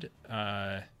rearward.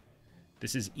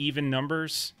 This is even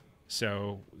numbers.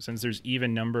 So since there's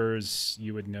even numbers,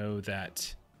 you would know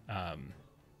that I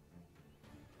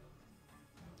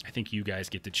think you guys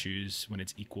get to choose when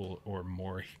it's equal or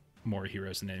more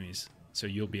heroes than enemies. So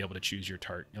you'll be able to choose your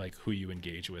target, like who you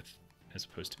engage with, as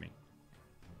opposed to me.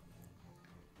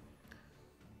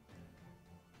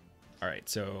 All right,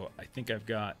 so I think I've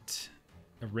got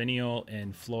Aurinial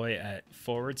and Floy at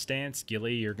forward stance.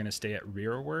 Gilly, you're going to stay at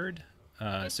rearward.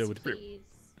 So if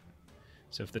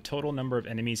the total number of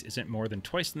enemies isn't more than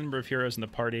twice the number of heroes in the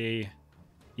party,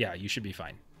 yeah, you should be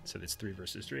fine. So that's 3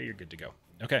 versus 3. You're good to go.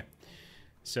 Okay,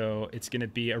 so it's going to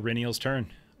be Aurinial's turn.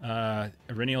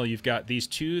 Aurinial, you've got these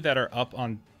 2 that are up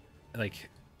on, like,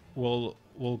 we'll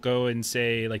go and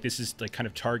say, like, this is like kind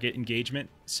of target engagement.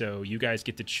 So you guys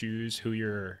get to choose who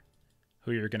you're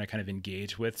going to kind of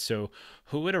engage with. So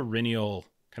who would Aurinial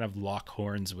kind of lock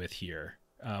horns with here?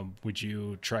 Would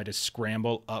you try to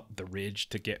scramble up the ridge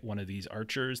to get one of these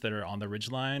archers that are on the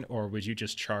ridge line, or would you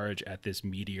just charge at this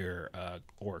meteor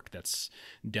orc that's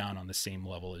down on the same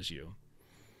level as you?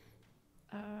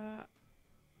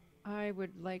 I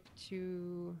would like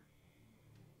to...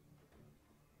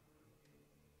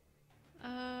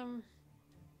 I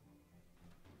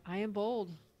am bold.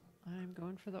 I'm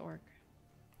going for the orc.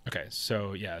 Okay,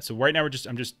 so yeah, so right now we're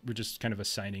just kind of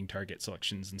assigning target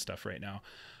selections and stuff right now.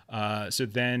 So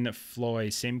then Floy,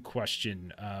 same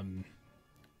question.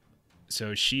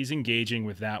 So she's engaging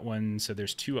with that one. So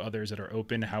there's 2 others that are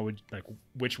open.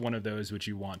 Which one of those would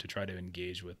you want to try to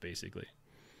engage with, basically?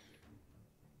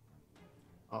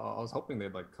 I was hoping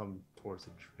they'd like come towards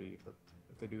the tree, but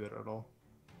if they do that at all,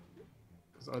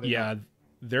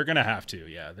 they're gonna have to.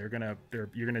 Yeah,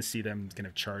 you're gonna see them kind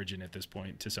of charge in at this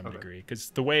point to some degree,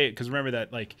 because remember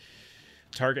that, like,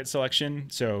 target selection.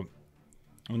 So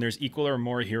when there's equal or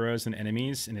more heroes than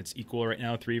enemies, and it's equal right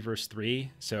now, 3 versus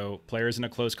 3. So players in a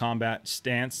close combat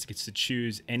stance gets to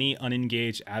choose any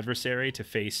unengaged adversary to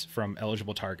face from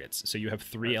eligible targets. So you have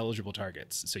 3 eligible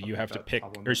targets. So you have to pick,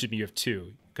 or excuse me, you have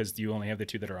 2, because you only have the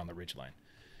 2 that are on the ridge line.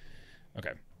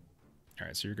 Okay. All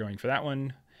right, so you're going for that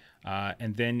one.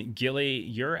 And then Gilly,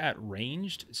 you're at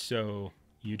ranged, so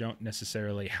you don't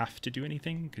necessarily have to do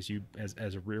anything, because you,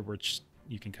 as a rearward,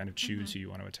 you can kind of choose who you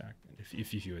want to attack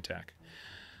if you attack.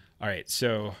 All right,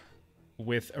 so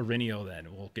with Aurinial, then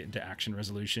we'll get into action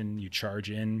resolution. You charge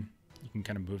in. You can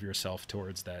kind of move yourself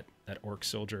towards that orc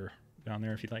soldier down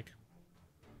there if you'd like.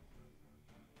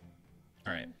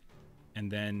 All right,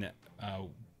 and then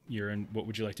you're in. What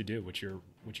would you like to do? What's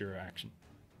your action?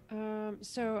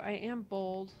 So I am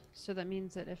bold, so that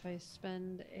means that if I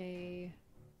spend a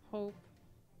hope,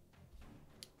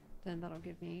 then that'll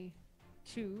give me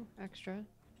 2 extra.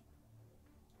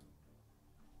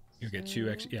 You get 2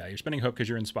 extra. Yeah, you're spending hope because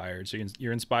you're inspired. So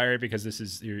you're inspired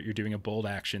because you're doing a bold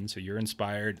action. So you're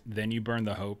inspired. Then you burn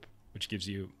the hope, which gives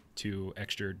you 2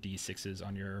 extra d6s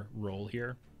on your roll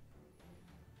here.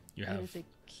 You have. It's a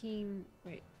keen.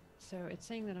 Wait. So it's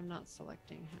saying that I'm not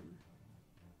selecting him.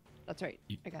 That's right.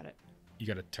 I got it. You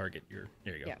got to target your.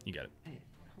 There you go. Yeah. You got it.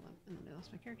 Hold on. And then I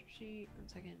lost my character sheet. 1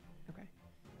 second. Okay.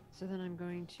 So then I'm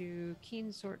going to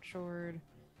keen sword sword,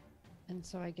 and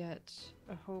so I get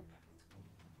a hope,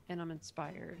 and I'm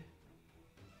inspired.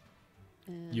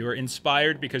 And you are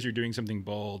inspired because you're doing something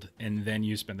bold, and then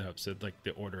you spend the hope. So like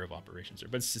the order of operations,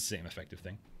 but it's the same effective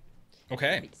thing.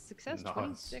 Okay. Great success. Nice.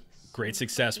 26. Great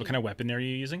success. What kind of weapon are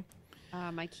you using?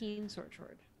 My keen sword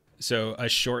sword. So a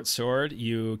short sword,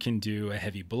 you can do a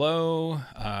heavy blow.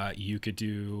 You could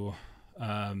do,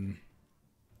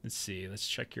 let's see, let's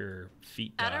check your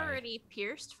feet That die. already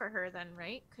pierced for her then,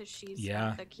 right? Because she's Yeah.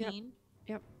 got the keen.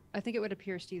 Yep. I think it would have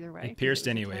pierced either way. It 'cause pierced was a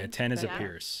anyway. A 10 is a but-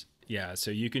 pierce. Yeah, so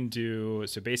you can do,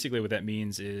 so basically what that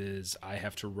means is I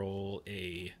have to roll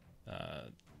a,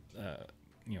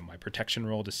 my protection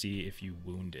roll to see if you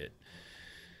wound it.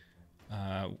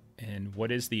 And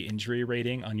what is the injury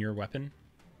rating on your weapon?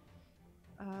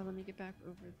 Let me get back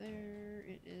over there.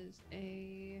 It is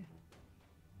a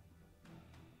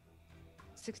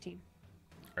 16.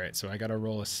 All right, so I got to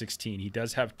roll a 16. He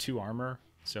does have 2 armor,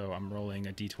 so I'm rolling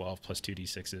a d12 plus 2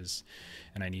 d6s,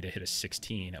 and I need to hit a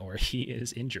 16 or he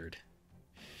is injured.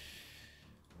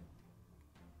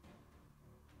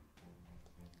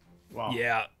 Wow.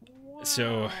 Yeah.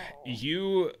 So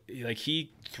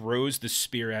he throws the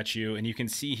spear at you, and you can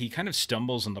see he kind of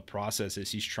stumbles in the process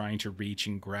as he's trying to reach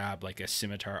and grab like a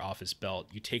scimitar off his belt.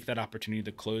 You take that opportunity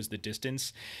to close the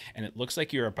distance, and it looks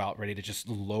like you're about ready to just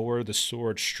lower the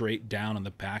sword straight down on the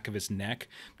back of his neck.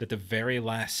 But at the very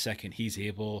last second, he's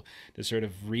able to sort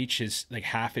of reach his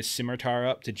half his scimitar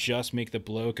up to just make the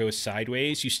blow go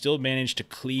sideways. You still manage to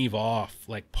cleave off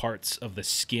like parts of the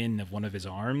skin of one of his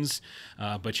arms,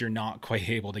 but you're not quite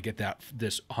able to get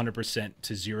this 100%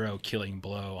 to 0 killing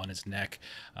blow on his neck,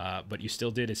 but you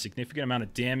still did a significant amount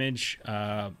of damage.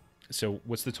 So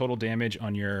what's the total damage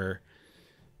on your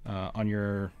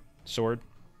sword?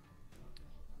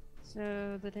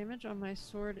 So the damage on my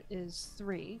sword is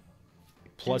 3.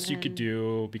 Plus And you could then-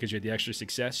 do, because you had the extra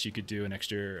success, you could do an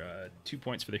extra 2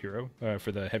 points for the hero,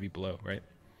 for the heavy blow, right?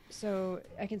 So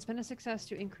I can spend a success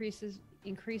to increase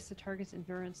the target's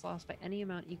endurance loss by any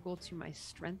amount equal to my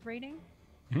strength rating.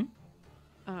 Mhm.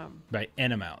 By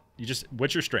N amount.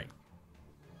 What's your strength?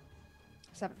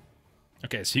 7.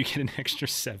 Okay, so you get an extra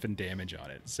 7 damage on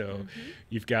it. So Mm-hmm.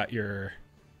 you've got your...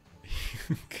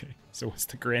 Okay, so what's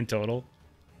the grand total?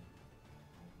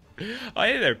 Oh,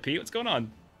 hey there, Pete. What's going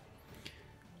on?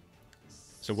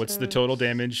 So what's the total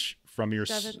damage from your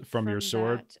 7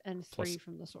 sword? that and 3 plus-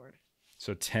 from the sword.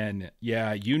 So 10.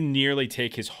 Yeah, you nearly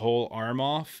take his whole arm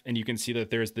off, and you can see that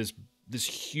there's this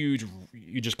huge,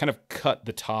 you just kind of cut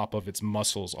the top of its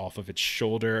muscles off of its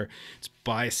shoulder, its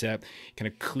bicep, kind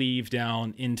of cleave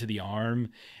down into the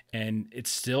arm, and it's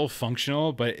still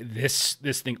functional, but this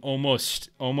thing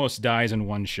almost dies in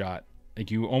one shot.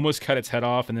 Like, you almost cut its head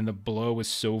off, and then the blow was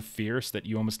so fierce that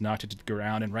you almost knocked it to the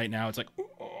ground, and right now it's like...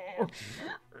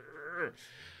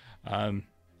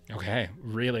 Okay,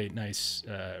 really nice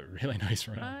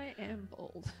run. I am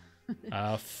bold.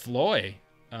 Floy,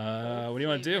 what do you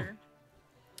want to do?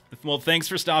 Well, thanks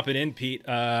for stopping in, Pete.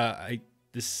 I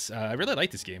really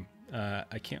like this game.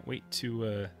 I can't wait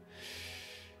to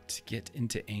get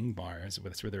into Angmar.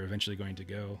 That's where they're eventually going to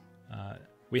go.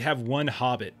 We have one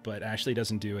Hobbit, but Ashley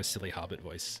doesn't do a silly Hobbit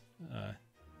voice.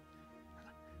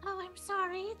 Oh, I'm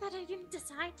sorry that I didn't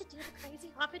decide to do the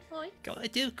crazy Hobbit voice. Gotta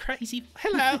do crazy.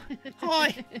 Hello,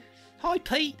 hi,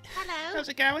 Pete. Hello. How's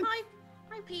it going? Hi,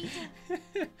 Peter.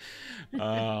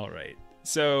 All right.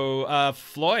 So,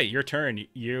 Floy, your turn.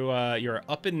 You're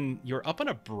up on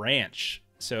a branch.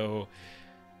 So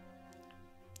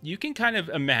you can kind of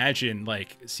imagine,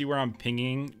 see where I'm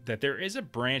pinging, that there is a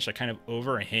branch that kind of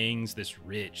overhangs this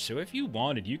ridge. So if you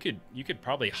wanted, you could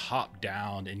probably hop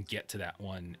down and get to that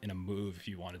one in a move if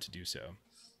you wanted to do so.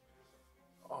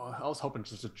 Oh, I was hoping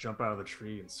just to jump out of the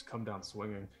tree and come down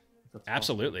swinging. if that's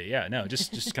Absolutely, yeah. No,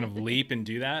 just kind of leap and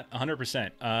do that.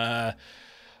 100%.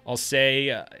 I'll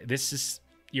say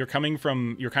you're kind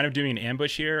of doing an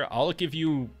ambush here. I'll give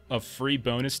you a free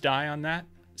bonus die on that.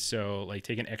 So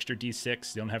take an extra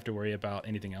d6. You don't have to worry about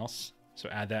anything else. So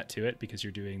add that to it because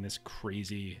you're doing this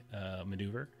crazy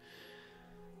maneuver. possible.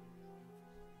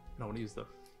 No one use the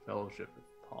fellowship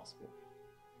if possible.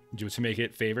 Do it to make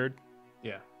it favored.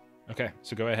 Yeah. Okay,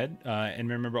 so go ahead. And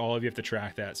remember, all of you have to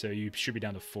track that. So you should be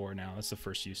down to 4 now. That's the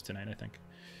first use tonight, I think.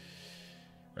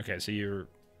 Okay, so you're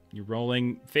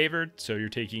rolling favored. So you're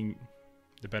taking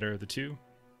the better of the 2.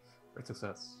 Great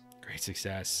success. Great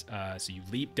success. So you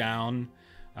leap down.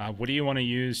 What do you want to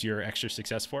use your extra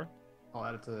success for? I'll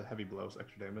add it to heavy blows,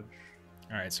 extra damage.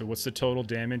 All right, so what's the total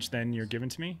damage then you're giving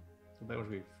to me? So that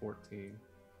would be 14.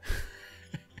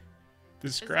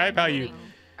 Describe how you...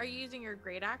 Are you using your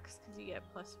great axe? Because you get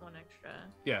 +1 extra.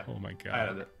 Yeah. Oh my I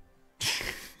added god.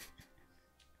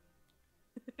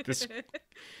 it. This-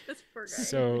 This poor guy.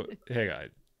 So, hang on.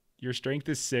 Your strength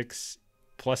is 6,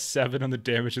 +7 on the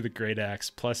damage of the great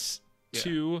axe, Yeah.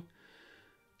 +2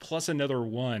 plus another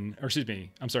 1, or excuse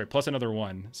me, I'm sorry, plus another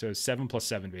 1. So 7 plus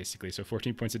 7 basically. So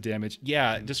 14 points of damage.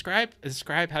 Yeah, describe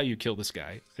how you kill this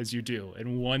guy as you do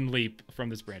in one leap from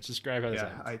this branch. Describe how this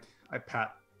ends. I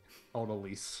pat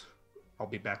Elise. I'll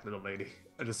be back, little lady.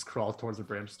 I just crawl towards the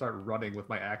branch, start running with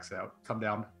my axe out, come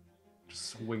down,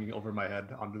 just swinging over my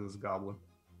head onto this goblin.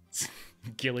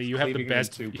 Gilly, you have the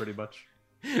best view, pretty much.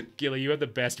 Gilly, you have the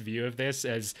best view of this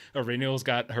as Aureliel's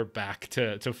got her back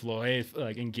to Floy,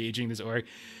 like engaging this orc.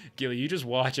 Gilly, you just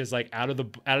watch as like out of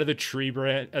the tree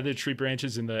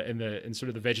branches in sort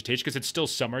of the vegetation, because it's still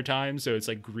summertime, so it's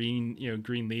like green,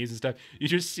 green leaves and stuff. You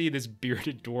just see this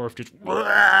bearded dwarf just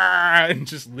and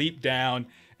just leap down,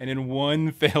 and in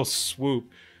one fell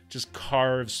swoop, just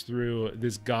carves through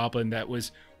this goblin that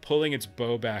was pulling its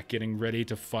bow back, getting ready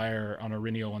to fire on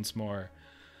Aureliel once more.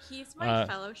 He's my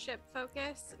fellowship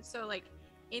focus, so like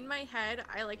in my head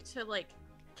I like to like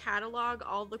catalog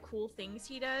all the cool things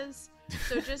he does,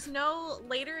 so just know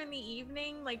later in the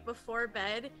evening, like before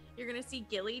bed, you're gonna see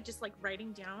Gilly just like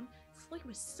writing down, Floyd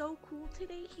was so cool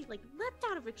today, he like leapt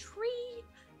out of a tree.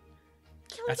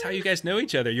 That's how you guys know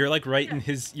each other. You're like writing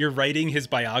you're writing his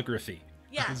biography.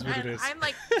 Yeah, I'm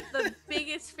like the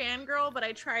biggest fangirl, but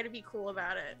I try to be cool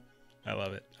about it. I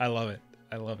love it.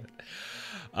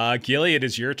 Gilly, it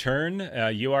is your turn.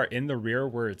 You are in the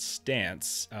rearward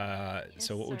stance. Yes,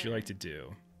 so what would you sir. like to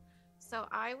do? So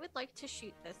I would like to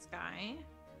shoot this guy.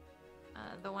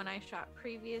 The one I shot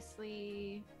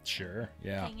previously. Sure,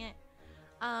 yeah. Dang it.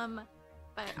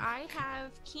 But I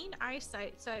have keen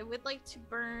eyesight, so I would like to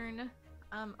burn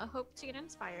a hope to get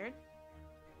inspired.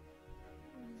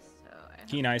 So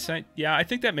Keen eyesight? Yeah, I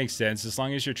think that makes sense. As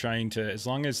long as you're as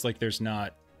long as like there's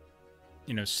not,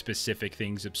 specific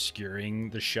things obscuring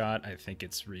the shot, I think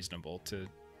it's reasonable to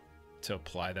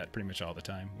apply that pretty much all the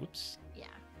time. Whoops. Yeah.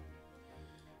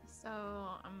 So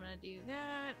I'm gonna do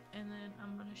that, and then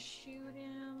I'm gonna shoot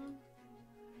him.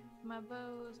 My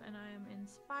bows, and I am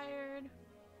inspired.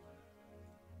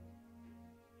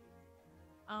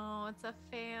 Oh, it's a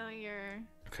failure.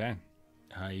 Okay.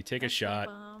 You take That's a shot,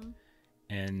 bum.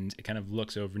 and it kind of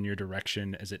looks over in your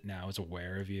direction as it now is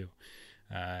aware of you.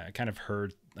 I kind of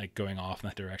heard like going off in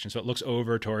that direction. So it looks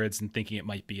over towards and thinking it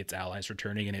might be its allies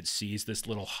returning, and it sees this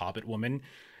little hobbit woman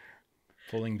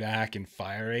pulling back and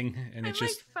firing, and I'm it's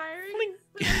just like firing,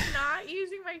 but I'm not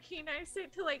using my keen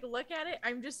eyesight to like look at it.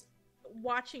 I'm just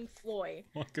watching Floy.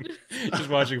 just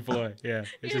watching Floy. Yeah.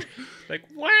 It's just like,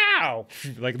 wow,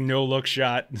 like no look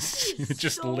shot. It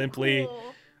just so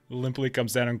limply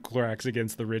comes down and cracks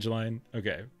against the ridgeline.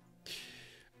 Okay.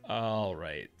 All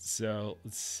right. So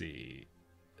let's see.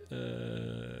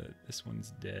 This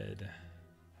one's dead.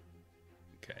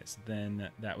 Okay, so then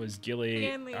that was Gilly.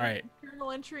 Stanley, all right.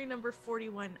 Journal entry number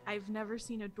 41. I've never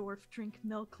seen a dwarf drink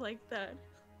milk like that.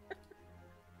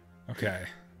 Okay.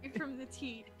 From the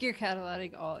teat. You're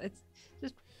cataloging all. It's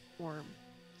just warm.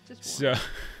 Just warm.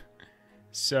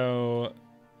 So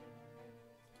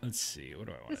let's see. What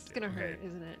do I want to do? This is gonna hurt,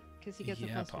 isn't it? Because he gets a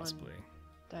plus possibly.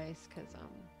 1 dice. Because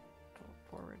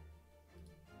forward.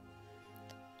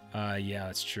 Yeah,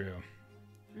 that's true.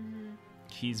 Mm-hmm.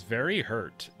 He's very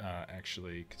hurt,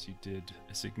 actually, because you did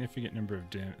a significant number of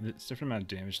different amount of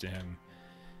damage to him.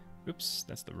 Oops,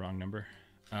 that's the wrong number.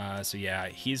 So yeah,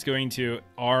 he's going to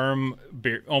arm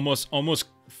almost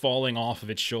falling off of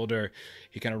its shoulder.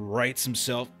 He kind of rights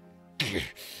himself,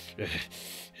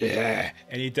 and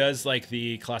he does like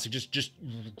the classic, just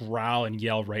growl and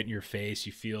yell right in your face.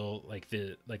 You feel like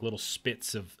the little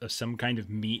spits of some kind of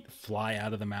meat fly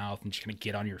out of the mouth and just kind of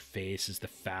get on your face as the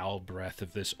foul breath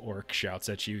of this orc shouts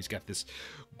at you. He's got this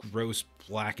gross,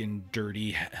 black and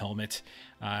dirty helmet,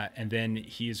 and then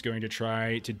he is going to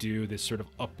try to do this sort of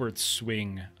upward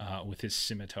swing with his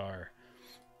scimitar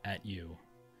at you.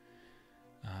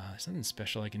 There's nothing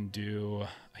special I can do.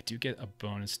 I do get a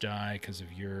bonus die because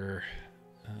of your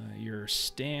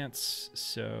stance,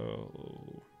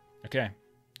 so okay.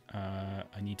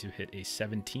 I need to hit a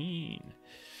 17.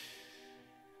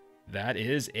 That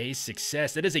is a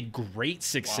success. That is a great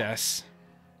success.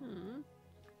 Wow.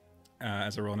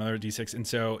 As I roll another d6, and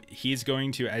so he's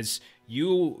going to, as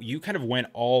you kind of went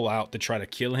all out to try to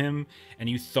kill him, and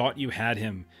you thought you had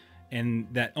him, and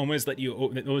that almost meant you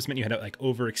had to like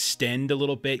overextend a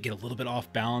little bit, get a little bit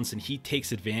off balance, and he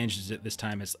takes advantage at this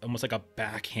time as almost like a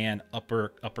backhand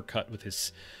uppercut with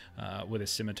his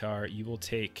scimitar. You will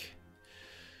take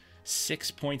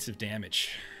 6 points of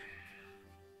damage.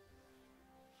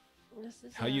 This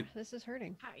is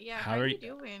hurting. How are you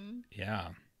doing? Yeah.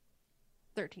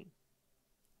 13.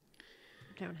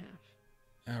 Down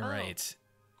half. All right.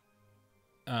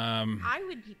 I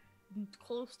would be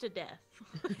close to death.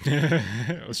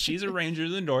 Well, she's a ranger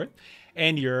in the north,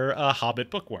 and you're a hobbit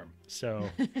bookworm. So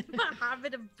I'm a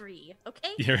hobbit of Bree,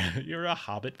 okay? you're a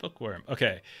hobbit bookworm.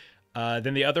 Okay.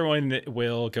 Then the other one that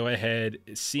will go ahead,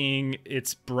 seeing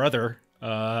its brother,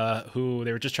 who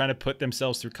they were just trying to put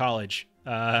themselves through college,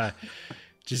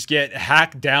 just get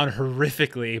hacked down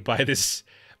horrifically by this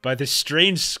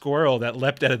strange squirrel that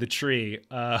leapt out of the tree,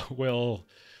 will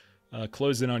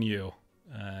close in on you,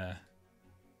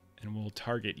 and will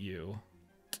target you.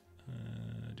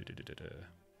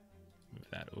 Move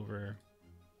that over.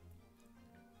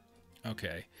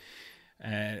 Okay,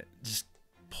 just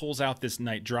pulls out this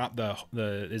knife.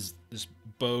 This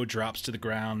bow drops to the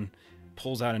ground.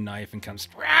 Pulls out a knife and comes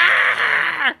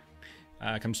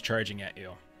charging at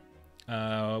you.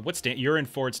 What stance? You're in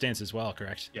forward stance as well,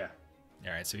 correct? Yeah.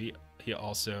 All right. So he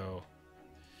also.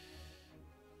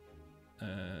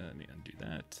 Let me undo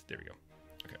that. There we go.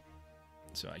 Okay.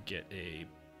 So I get a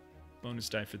bonus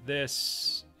die for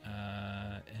this,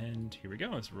 and here we go.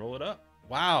 Let's roll it up.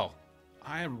 Wow,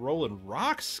 I am rolling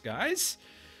rocks, guys.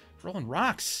 Rolling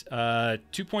rocks.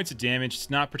 2 points of damage.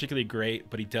 It's not particularly great,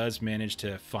 but he does manage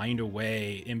to find a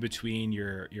way in between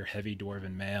your heavy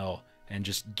dwarven mail and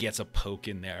just gets a poke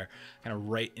in there, kind of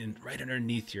right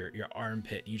underneath your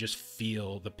armpit. You just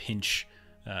feel the pinch.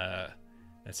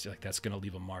 That's gonna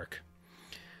leave a mark.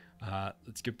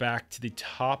 Let's get back to the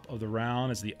top of the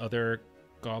round as the other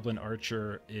goblin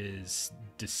archer is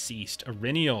deceased.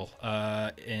 Arinial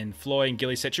and Floy and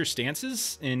Gilly, set your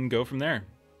stances and go from there.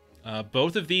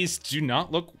 Both of these do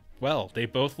not look well. They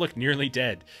both look nearly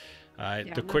dead.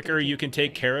 The quicker you can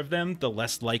take care of them, the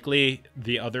less likely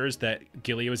the others that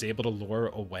Gilly was able to lure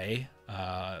away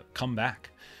come back.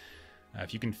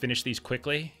 If you can finish these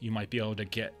quickly, you might be able to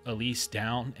get Elise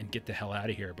down and get the hell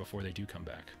out of here before they do come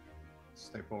back.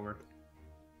 Stay forward.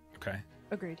 Okay.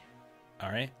 Agreed.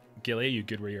 All right. Gilly, you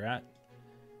good where you're at?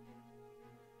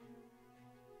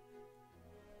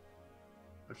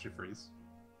 Does she freeze?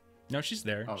 No, she's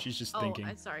there. Oh. She's just Oh, thinking.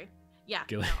 I'm sorry. Yeah,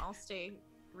 Gilly. no, I'll stay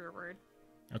rearward.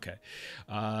 Okay.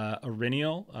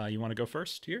 Arinial, you want to go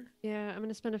first here? Yeah, I'm going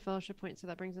to spend a fellowship point, so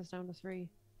that brings us down to 3.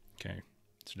 Okay.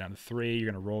 So down to 3.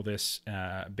 You're going to roll this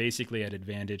basically at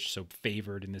advantage, so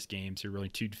favored in this game. So you're rolling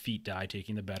 2 defeat die,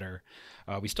 taking the better.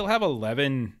 We still have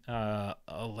 11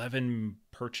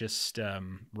 purchased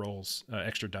rolls,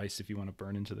 extra dice if you want to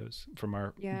burn into those from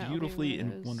our beautifully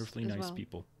and wonderfully nice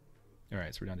people. All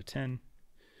right, so we're down to 10.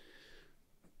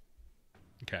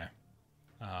 Okay.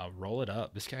 Roll it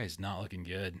up. This guy is not looking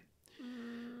good.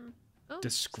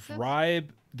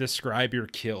 Describe your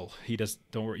kill. He does.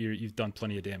 Don't worry. You've done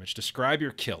plenty of damage. Describe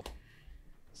your kill.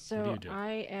 So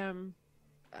I am,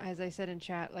 as I said in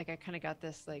chat, like I kind of got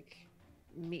this like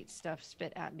meat stuff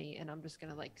spit at me, and I'm just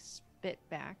gonna like spit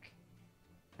back,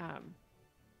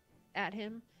 at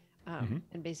him,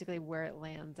 and basically where it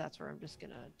lands, that's where I'm just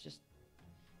gonna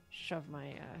shove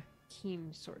my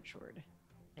keen sword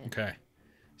in. Okay.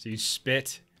 So you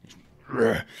spit.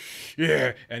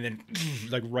 Yeah, and then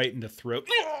like right in the throat,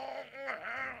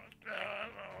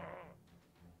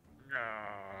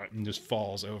 and just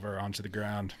falls over onto the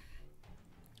ground.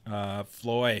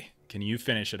 Floy, can you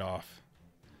finish it off?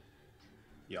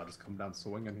 Yeah, I'll just come down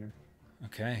swinging here.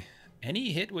 Okay,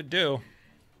 any hit would do.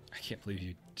 I can't believe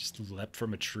you just leapt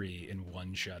from a tree and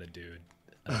one shot a dude.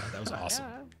 That was awesome.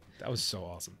 Yeah. That was so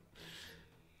awesome.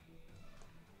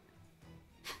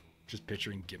 Just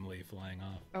picturing Gimli flying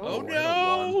off. Oh,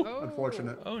 no! Oh.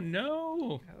 Unfortunate. Oh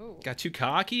no! Oh. Got too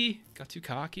cocky.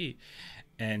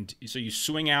 And so you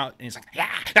swing out, and it's like,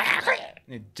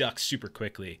 and it ducks super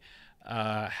quickly.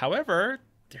 However,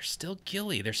 there's still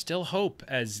Gilly. There's still hope.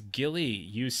 As Gilly,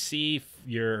 you see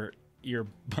your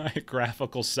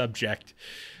biographical subject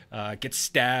gets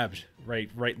stabbed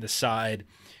right in the side.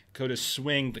 Go to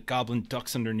swing, the goblin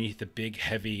ducks underneath a big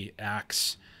heavy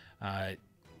axe.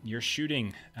 You're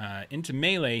shooting into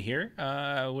melee here.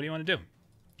 What do you want to do?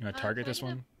 You want to target this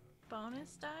one?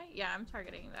 Bonus die? Yeah, I'm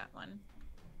targeting that one.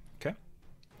 Okay.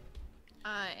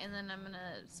 And then I'm going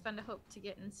to spend a hope to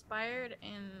get inspired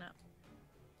and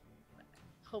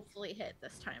hopefully hit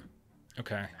this time.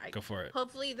 Okay, go for it.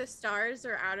 Hopefully the stars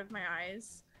are out of my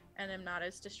eyes and I'm not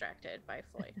as distracted by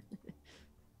Floyd.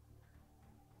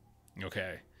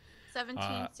 Okay.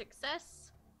 17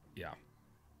 success. Yeah.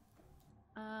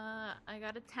 I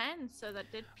got a 10, so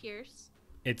that did pierce.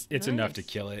 It's enough to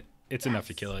kill it. It's enough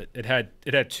to kill it. It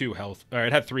had 2 health, or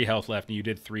it had 3 health left, and you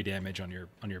did 3 damage on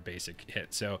your basic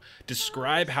hit. So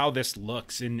describe how this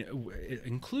looks, and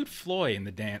include Floy in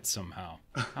the dance somehow.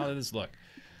 How did this look?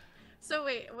 So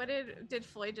wait, what did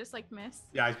Floyd just like miss?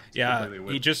 Yeah,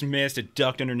 he just missed. It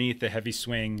ducked underneath the heavy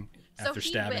swing after so he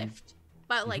stabbing. Whiffed,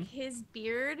 but like his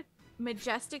beard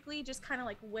majestically just kind of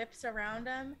like whips around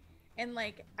him And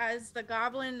like as the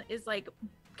goblin is like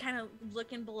kind of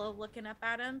looking below, looking up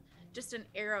at him, just an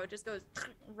arrow just goes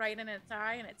right in its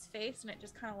eye and its face, and it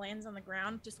just kind of lands on the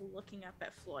ground, just looking up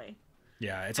at Floy.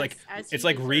 Yeah, it's as it's he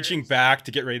like reaching deserves. back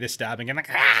to get ready to stabbing, and like,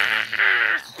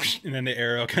 and then the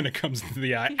arrow kind of comes into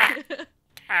the eye,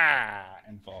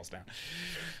 and falls down.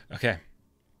 Okay,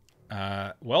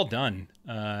 well done.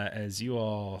 As you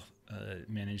all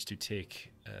managed to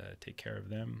take care of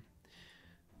them,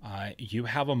 you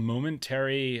have a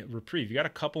momentary reprieve. You got a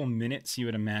couple minutes, you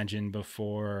would imagine,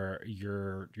 before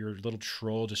your little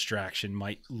troll distraction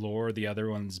might lure the other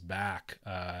ones back.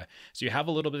 So you have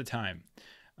a little bit of time.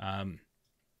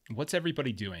 What's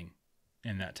everybody doing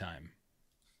in that time?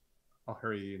 I'll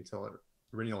hurry until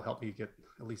Rinny will help me get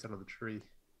at least out of the tree.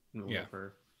 Yeah.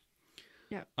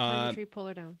 Yeah. Climb the tree, pull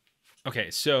her down. Okay,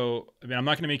 so I mean, I'm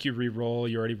not going to make you re-roll.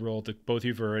 You already rolled. Both of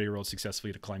you have already rolled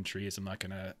successfully to climb trees. I'm not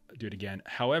going to do it again.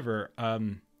 However,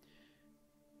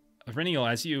 Reniel,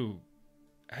 as you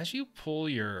pull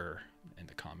your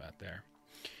into combat there,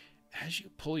 as you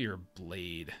pull your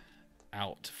blade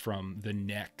out from the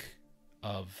neck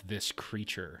of this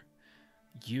creature,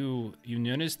 you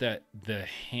notice that the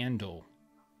handle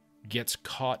gets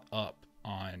caught up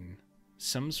on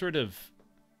some sort of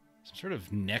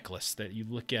necklace that you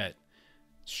look at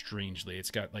strangely.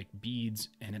 It's got like beads,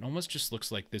 and it almost just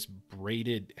looks like this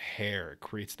braided hair. It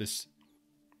creates this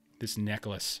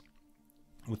necklace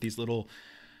with these little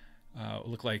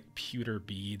look like pewter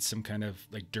beads, some kind of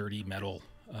like dirty metal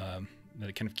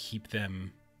that kind of keep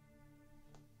them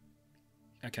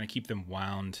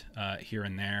wound here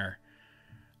and there,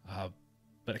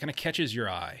 but it kind of catches your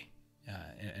eye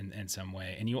in some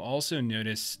way. And you also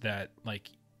notice that, like,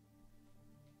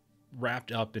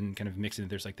 wrapped up and kind of mixed in,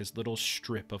 there's like this little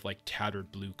strip of like tattered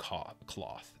blue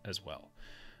cloth as well,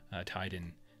 tied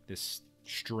in this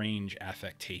strange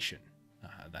affectation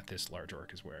that this large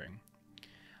orc is wearing.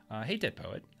 Hey, Dead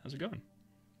Poet, how's it going?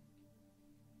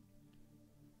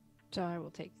 So I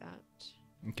will take that.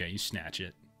 Okay, you snatch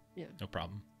it. Yeah. No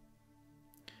problem.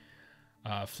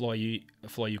 Floy,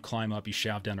 you climb up, you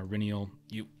shove down a Reniel.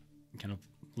 You kind of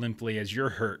limply, as you're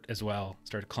hurt as well,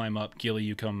 start to climb up. Gilly,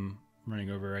 you come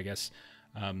running over, I guess.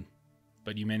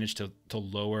 But you manage to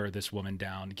lower this woman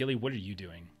down. Gilly, what are you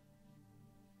doing?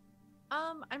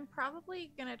 I'm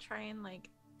probably gonna try and, like,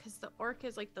 because the orc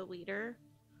is like the leader,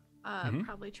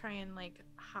 probably try and like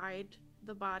hide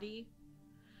the body.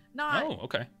 Not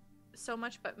okay. so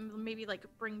much, but maybe like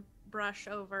bring brush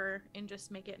over and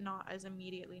just make it not as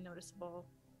immediately noticeable.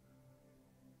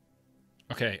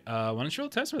 Okay, why don't you roll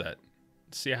a test for that?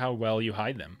 See how well you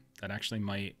hide them. That actually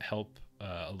might help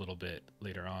a little bit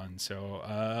later on. So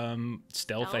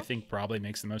stealth, I think, probably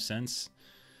makes the most sense.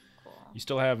 Cool. You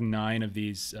still have 9 of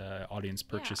these audience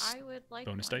purchase I would like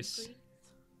bonus one, dice. please.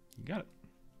 You got it.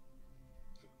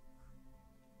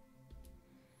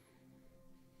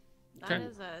 That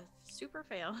is a super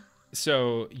fail.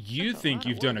 So you That's a think lot of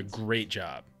you've done a ones. great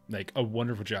job, like a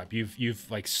wonderful job.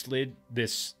 You've like slid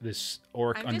this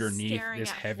orc I'm underneath just staring this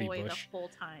at heavy Floy bush. the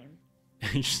whole time.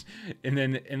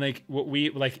 and like what we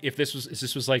like, if this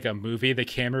was like a movie, the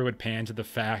camera would pan to the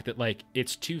fact that like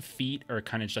its 2 feet are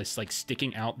kind of just like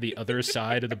sticking out the other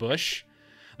side of the bush.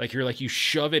 Like you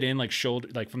shove it in like shoulder,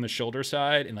 like from the shoulder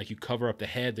side, and like you cover up the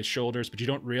head, the shoulders, but you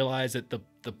don't realize that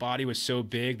the body was so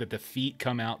big that the feet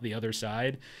come out the other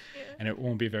side, and it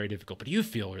won't be very difficult. But you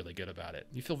feel really good about it.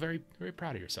 You feel very, very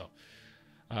proud of yourself.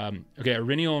 Okay,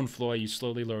 Reniel and Floy, you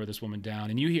slowly lower this woman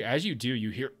down, and you hear, as you do, you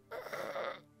hear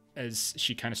as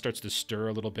she kind of starts to stir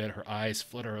a little bit. Her eyes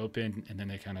flutter open, and then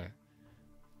they kind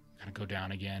of go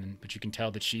down again. But you can tell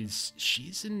that she's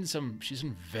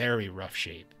in very rough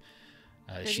shape.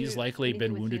 She's likely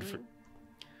been wounded for.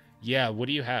 Yeah, what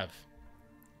do you have?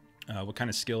 What kind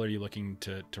of skill are you looking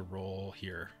to roll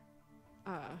here?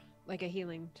 Like a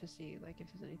healing to see like if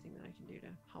there's anything that I can do to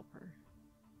help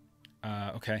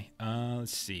her. Okay.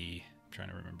 Let's see. I'm trying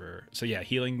to remember. So yeah,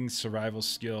 healing, survival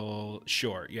skill.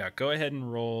 Sure. Yeah. Go ahead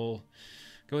and roll.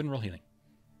 Go ahead and roll healing.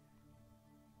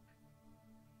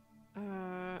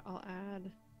 I'll add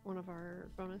one of our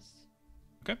bonus.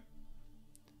 Okay.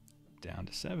 Down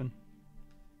to 7.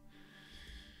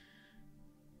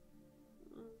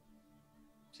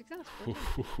 Success.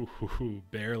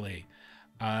 Barely.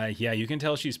 Yeah, you can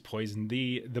tell she's poisoned.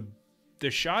 The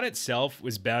shot itself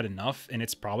was bad enough, and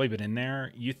it's probably been in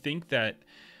there. You think that,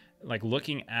 like,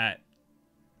 looking at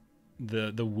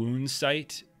the wound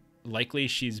site, likely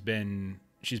she's been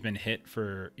hit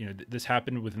for, you know, this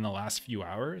happened within the last few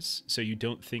hours. So you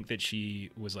don't think that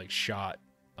she was like shot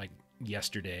like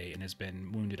yesterday and has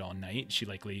been wounded all night. She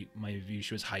likely, my view,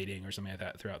 she was hiding or something like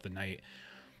that throughout the night.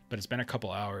 but it's been a couple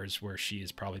hours where she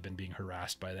has probably been being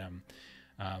harassed by them.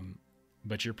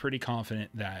 But you're pretty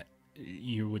confident that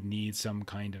you would need some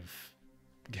kind of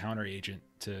counter agent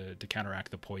to counteract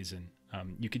the poison.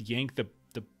 You could yank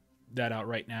that out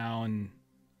right now and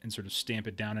sort of stamp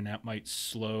it down, and that might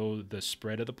slow the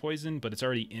spread of the poison, but it's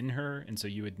already in her, and so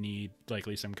you would need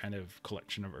likely some kind of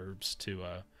collection of herbs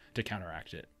to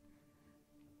counteract it.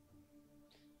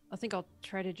 I think I'll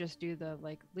try to just do the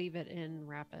leave it in,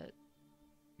 wrap it.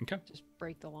 Okay. Just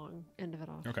break the long end of it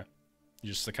off. Okay. You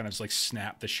just kind of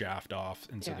snap the shaft off,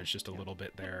 and so Yeah, there's just a little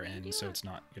bit there, Can we and do so a- it's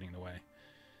not getting in the way.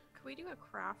 Could we do a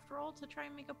craft roll to try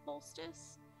and make a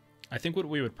poultice? I think what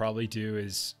we would probably do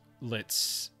is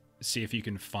let's see if you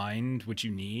can find what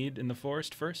you need in the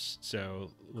forest first.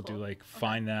 So we'll do Cool.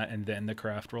 find that and then the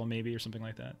craft roll maybe or something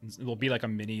like that. It will be like a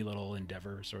mini little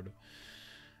endeavor sort of.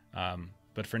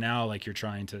 But for now, you're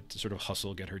trying to sort of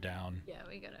hustle, get her down. Yeah,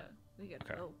 we gotta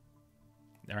Okay. go.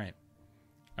 All right.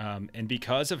 And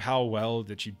because of how well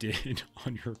that you did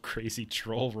on your crazy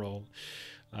troll roll,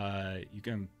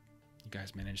 you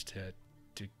guys managed to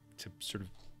sort of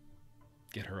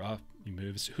get her up. You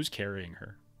move. Who's carrying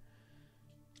her?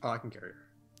 Oh, I can carry her.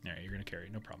 All right, you're gonna carry,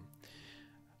 no problem.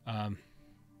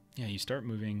 Yeah, you start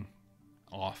moving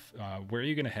off. Where are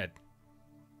you gonna head?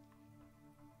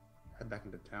 Head back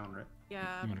into town, right?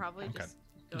 Yeah, You wanna- probably okay. just.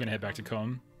 You're gonna head back to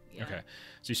Combe. Yeah. Okay,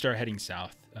 so you start heading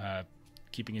south,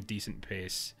 keeping a decent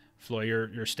pace. Flo,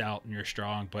 you're stout and you're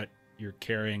strong, but you're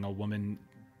carrying a woman.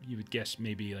 You would guess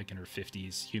maybe in her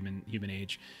 50s, human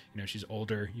age. She's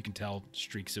older. You can tell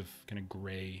streaks of kind of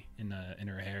gray in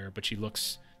her hair, but she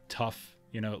looks tough.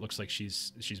 It looks like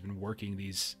she's been working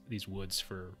these woods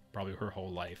for probably her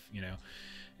whole life.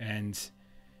 And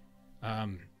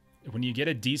when you get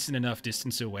a decent enough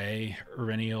distance away,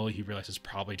 Erennial, he realizes it's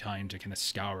probably time to kind of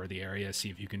scour the area, see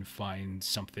if you can find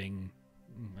something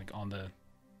on the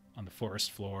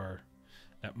forest floor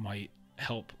that might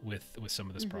help with some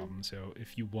of this problem. So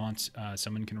if you want,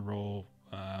 someone can roll,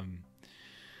 I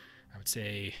would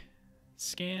say,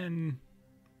 scan,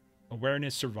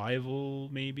 awareness, survival,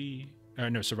 maybe.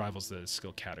 No, survival's the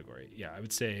skill category. Yeah, I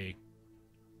would say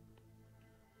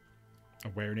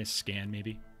awareness, scan,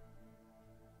 maybe.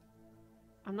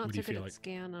 I'm not What do so you good feel at like?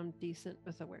 scan. I'm decent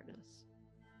with awareness.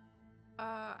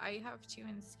 I have 2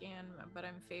 in scan, but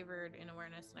I'm favored in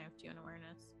awareness, and I have 2 in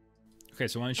awareness. Okay,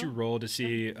 so why don't you roll to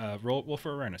see, roll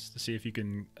for awareness to see if you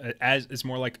can, as it's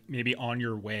more like maybe on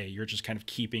your way, you're just kind of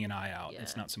keeping an eye out.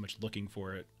 It's Yeah. not so much looking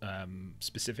for it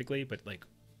specifically, but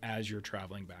as you're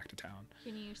traveling back to town.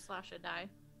 Can you slash a die?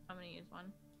 I'm gonna use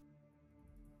one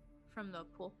from the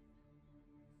pool.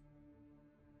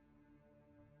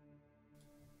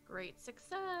 Great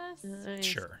success. Nice.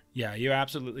 Sure. Yeah, you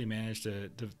absolutely managed to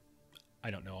I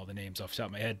don't know all the names off the top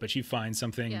of my head, but you find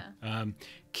something, Yeah.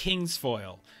 King's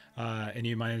foil, and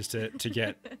you managed to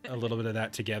get a little bit of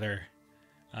that together.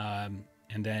 And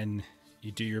then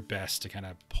you do your best to kind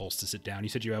of poultice it down. You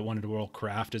said you wanted to roll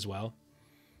craft as well?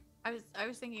 I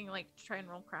was thinking try and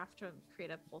roll craft to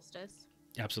create a poultice.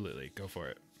 Absolutely. Go for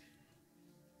it.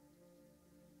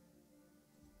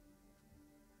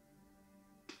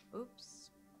 Oops.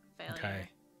 Failure. Okay.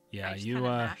 Yeah, I just you kinda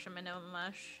mash them into a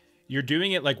mush. you're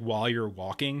doing it while you're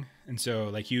walking, and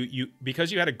so you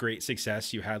because you had a great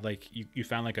success, you had you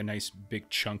found a nice big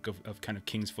chunk of kind of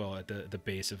kingsfoil at the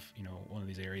base of one of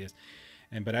these areas.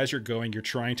 But as you're going, you're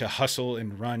trying to hustle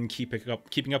and run,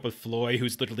 keeping up with Floy,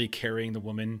 who's literally carrying the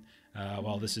woman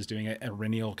while this is doing a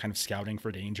Erennial kind of scouting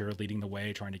for danger, leading the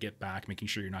way, trying to get back, making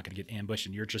sure you're not going to get ambushed.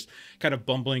 And you're just kind of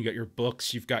bumbling. You got your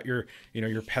books, you've got your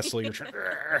your pestle, you're trying,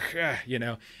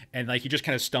 and you just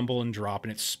kind of stumble and drop,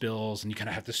 and it spills, and you kind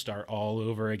of have to start all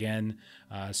over again.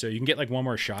 So you can get one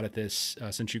more shot at this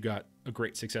since you got a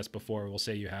great success before. We'll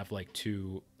say you have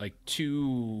two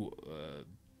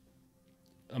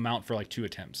amount for 2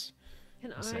 attempts.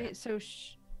 Can Let's say. I? So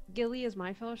Gilly is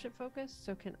my fellowship focus.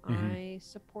 So can I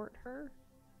support her?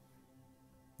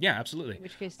 Yeah, absolutely. In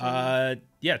which case, then,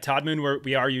 Yeah, Todd Moon,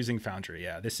 we are using Foundry.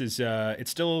 Yeah, this is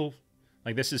it's still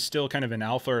this is still kind of an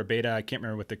alpha or beta. I can't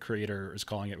remember what the creator is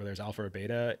calling it, whether it's alpha or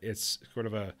beta. It's sort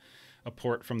of a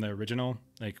port from the original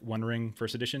One Ring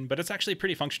first edition, but it's actually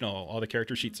pretty functional. All the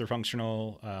character sheets are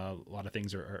functional. A lot of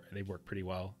things they work pretty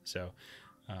well, so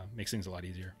makes things a lot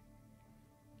easier.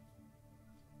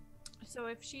 So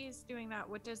if she's doing that,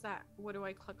 what do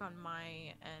I click on my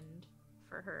end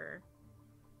for her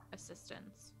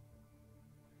assistance?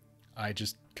 I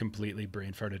just completely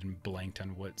brain farted and blanked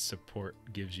on what support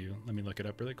gives you. Let me look it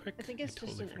up really quick. I think it's just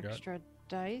totally an forgot. extra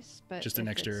dice, but Just an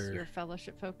if it's extra- your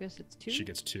fellowship focus, it's 2. She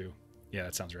gets 2. Yeah,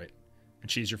 that sounds right.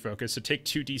 And she's your focus. So take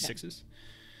 2 d6s.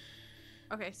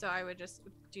 Okay, so I would just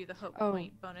do the hope Oh,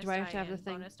 point bonus do I have die to have the and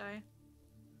thing? bonus die.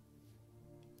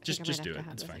 I Just think I might do have it. to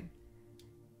have It's the fine. thing.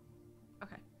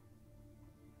 Okay.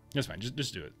 That's fine.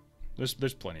 Just do it.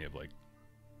 There's plenty of like.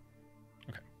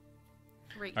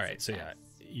 Great. All right, so yeah,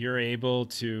 success. you're able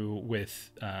to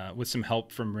with some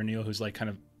help from Renil, who's like kind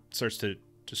of starts to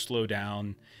slow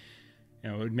down. You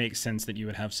know, it would make sense that you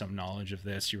would have some knowledge of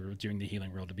this. You were doing the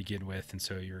healing roll to begin with, and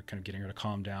so you're kind of getting her to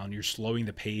calm down. You're slowing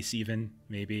the pace even,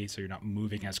 maybe, so you're not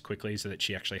moving as quickly so that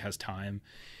she actually has time.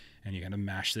 And you kind of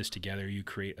mash this together. You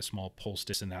create a small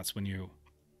poultice, and that's when you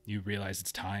realize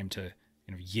it's time to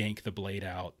yank the blade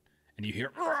out, and you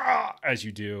hear "Rah!" as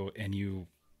you do, and you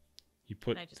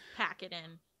put And I just pack it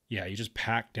in. yeah, you just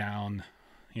pack down,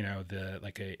 the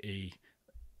like a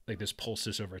like this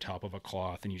poultice over top of a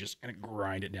cloth, and you just kind of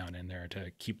grind it down in there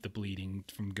to keep the bleeding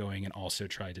from going, and also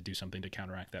try to do something to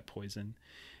counteract that poison.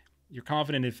 You're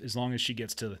confident if as long as she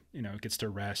gets to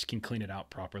rest, can clean it out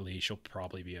properly, she'll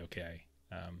probably be okay.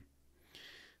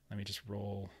 Let me just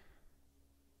roll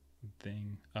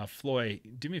thing. Floy,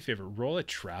 do me a favor, roll a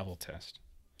travel test.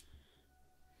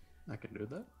 I can do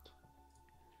that.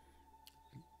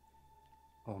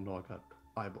 Oh no, I got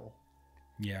eyeball.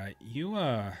 Yeah,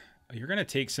 you're gonna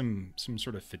take some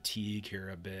sort of fatigue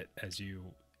here a bit as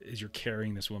you're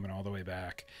carrying this woman all the way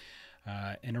back.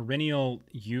 And Aurenial,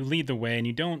 you lead the way, and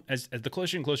you don't as the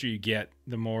closer and closer you get,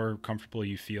 the more comfortable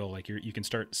you feel. Like you can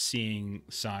start seeing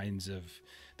signs of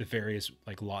the various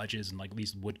like lodges and like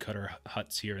these woodcutter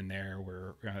huts here and there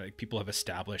where like, people have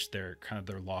established their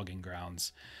logging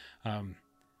grounds.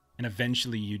 And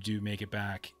eventually you do make it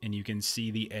back, and you can see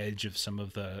the edge of some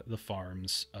of the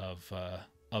farms of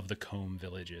the Combe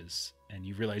villages, and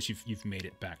you realize you've made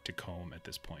it back to Combe at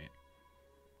this point.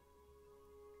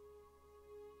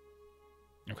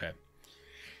 Okay.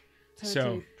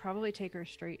 So to probably take her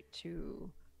straight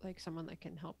to like someone that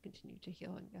can help continue to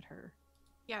heal and get her.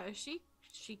 Yeah, is she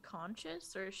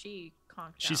conscious or is she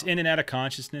conked She's out? in and out of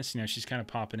consciousness. She's kind of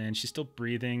popping in. She's still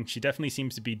breathing. She definitely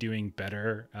seems to be doing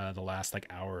better the last like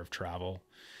hour of travel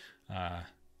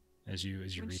as you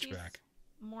When reach she's back.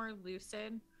 more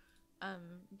lucid,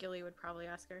 Gilly would probably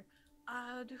ask her,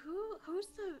 who's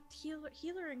the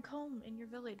healer in Combe in your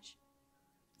village?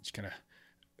 She's kind of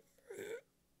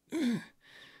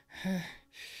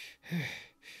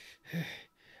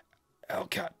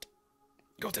Alcott.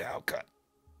 Go to Alcott.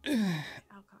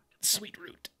 Alcock. Sweet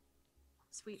root.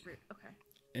 Sweet root. Okay.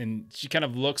 And she kind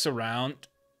of looks around,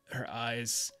 her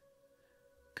eyes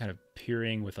kind of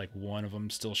peering with like one of them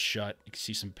still shut. You can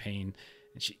see some pain,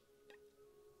 and she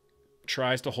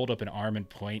tries to hold up an arm and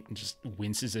point and just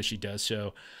winces as she does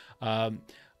so.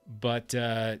 But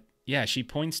she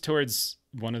points towards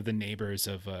one of the neighbors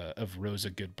of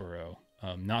Rosa Goodborough.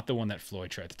 Not the one that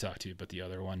Floyd tried to talk to, but the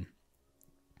other one.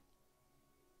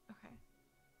 Okay.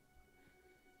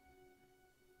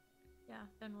 Yeah,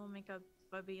 then we'll make a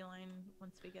beeline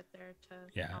once we get there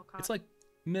to Alcott. It's like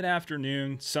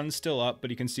mid-afternoon. Sun's still up, but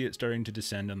you can see it starting to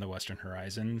descend on the western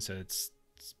horizon. So it's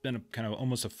been a kind of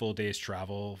almost a full day's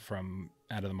travel from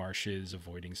out of the marshes,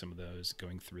 avoiding some of those,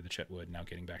 going through the Chetwood, now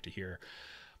getting back to here.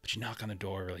 But you knock on the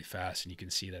door really fast, and you can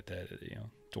see that the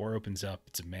door opens up.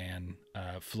 It's a man.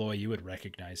 Floy, you would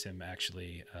recognize him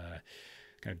actually.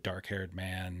 Kind of dark-haired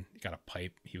man, got a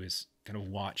pipe. He was kind of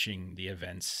watching the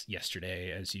events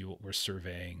yesterday as you were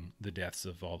surveying the deaths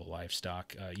of all the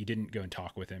livestock. You didn't go and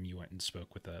talk with him. You went and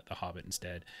spoke with the hobbit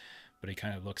instead. But he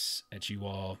kind of looks at you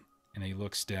all, and he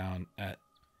looks down at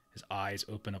his eyes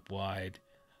open up wide.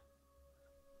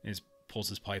 He pulls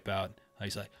his pipe out.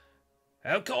 He's like,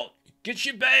 Alcott, get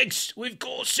your bags. We've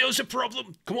got ourselves a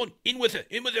problem. Come on, in with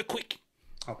it, quick.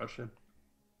 I'll rush in.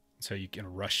 So you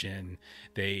can rush in.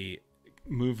 They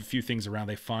move a few things around.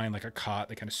 They find like a cot.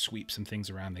 They kind of sweep some things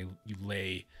around. You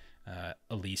lay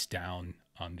Elise down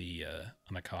on the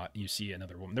cot. You see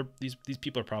another woman. These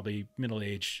people are probably middle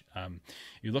aged.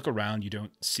 You look around. You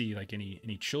don't see like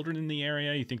any children in the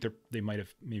area. You think they might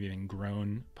have maybe been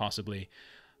grown, possibly.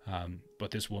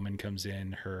 But this woman comes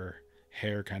in. Her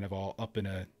hair kind of all up in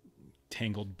a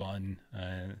tangled bun.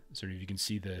 Sort of you can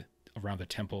see around the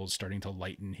temples starting to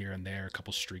lighten here and there, a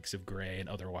couple streaks of gray, and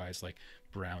otherwise like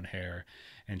brown hair.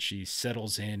 And she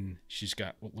settles in. She's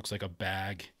got what looks like a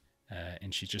bag,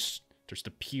 and she just starts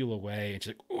to peel away, and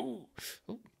she's like, ooh.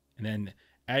 And then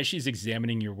as she's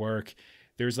examining your work,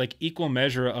 there's like equal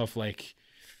measure of like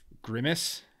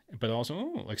grimace, but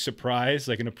also like surprise,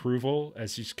 like an approval,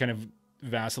 as she's kind of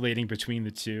vacillating between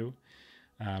the two.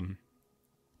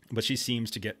 But she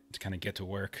seems to get to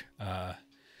work.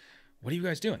 What are you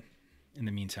guys doing in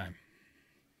the meantime?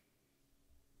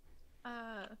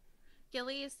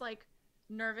 Gilly is like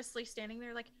nervously standing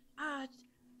there like,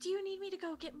 do you need me to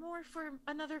go get more for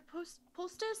another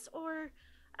poultice or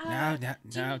No, do you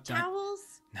no, need don't.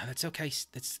 towels? No, that's okay.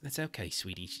 That's okay,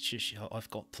 sweetie. I've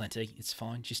got plenty. It's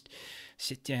fine. Just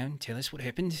sit down. Tell us what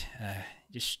happened.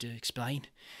 Just explain.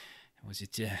 Was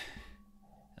it?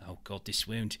 Oh God, this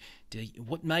wound.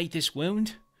 What made this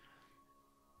wound?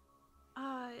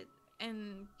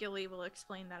 And Gilly will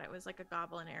explain that it was like a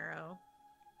goblin arrow.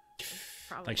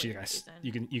 Probably Like she, the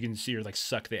reason. you can see her like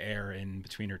suck the air in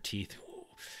between her teeth,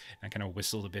 and kind of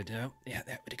whistle a bit. Oh, yeah,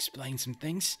 that would explain some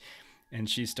things. And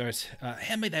she starts,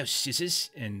 hand me those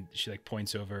scissors. And she like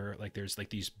points over, like there's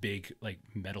like these big like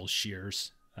metal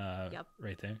shears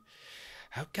right there.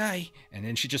 Okay. And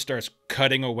then she just starts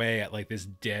cutting away at like this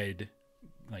dead,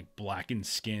 like blackened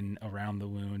skin around the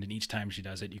wound. And each time she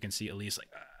does it, you can see Elise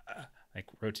like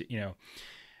rotate,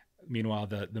 meanwhile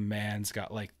the man's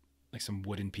got like some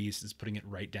wooden pieces, putting it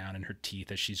right down in her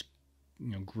teeth as she's,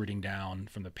 gritting down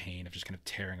from the pain of just kind of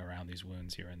tearing around these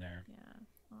wounds here and there. Yeah.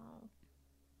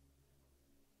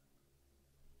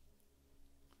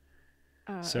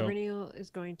 Oh. So Aurelial is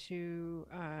going to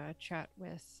chat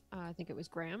with, I think it was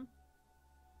Graham.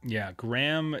 Yeah,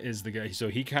 Graham is the guy. So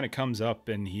he kind of comes up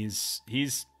and he's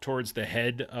towards the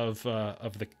head of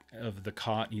the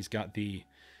cot. He's got the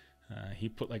he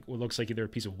put like what looks like either a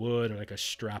piece of wood or like a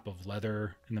strap of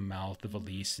leather in the mouth of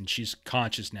Elise, and she's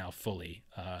conscious now fully,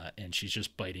 and she's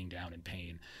just biting down in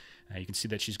pain. You can see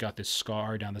that she's got this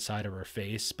scar down the side of her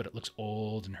face, but it looks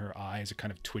old, and her eyes are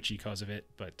kind of twitchy because of it.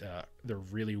 But they're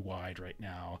really wide right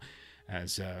now,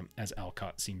 as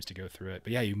Alcott seems to go through it.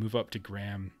 But yeah, you move up to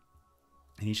Graham,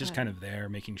 and he's just kind of there,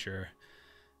 making sure.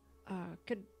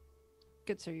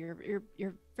 Good sir,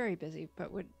 you're very busy, but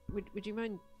would you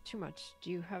mind too much?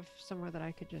 Do you have somewhere that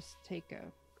I could just take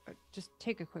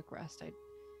a quick rest? I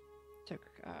took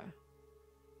a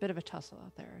bit of a tussle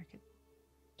out there. I could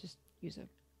just use a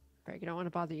break. I don't want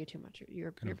to bother you too much.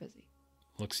 You're busy.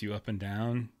 Looks you up and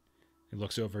down. He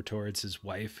looks over towards his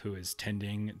wife, who is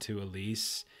tending to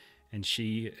Elise, and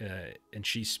she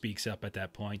speaks up at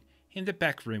that point. In the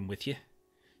back room with you,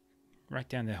 right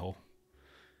down the hall.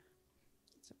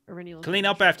 Clean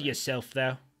up after yourself,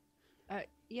 though.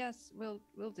 Yes, we'll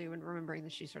do. And remembering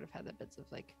that she sort of had the bits of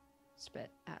like spit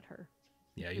at her.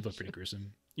 Yeah, you look pretty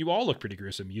gruesome. You all look pretty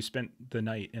gruesome. You spent the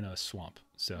night in a swamp,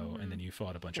 and then you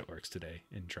fought a bunch of orcs today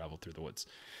and traveled through the woods.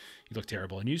 You look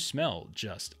terrible, and you smell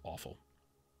just awful.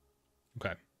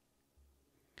 Okay.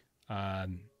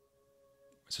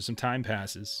 So some time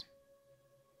passes,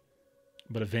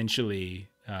 but eventually,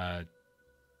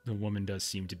 the woman does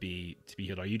seem to be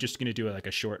healed. Are you just going to do like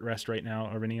a short rest right now,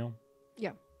 Aurelial?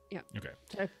 Yeah. Okay.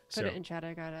 I put it in chat.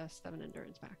 I got a 7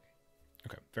 endurance back.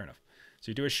 Okay, fair enough. So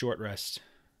you do a short rest.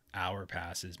 Hour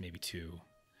passes, maybe 2.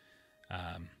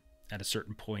 At a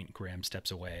certain point, Graham steps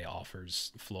away,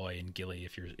 offers Floy and Gilly,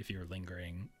 if you're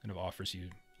lingering, kind of offers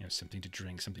you something to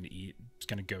drink, something to eat. Just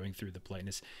kind of going through the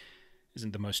politeness.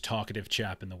 Isn't the most talkative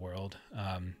chap in the world.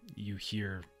 You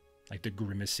hear like the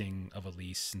grimacing of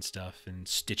Elise and stuff, and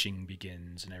stitching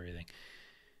begins and everything.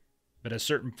 But at a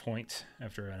certain point,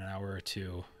 after an hour or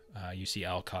 2, you see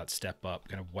Alcott step up,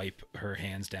 kind of wipe her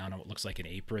hands down on what looks like an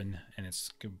apron, and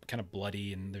it's kind of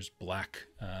bloody, and there's black,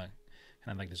 kind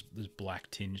of like this black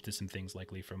tinge to some things,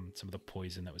 likely from some of the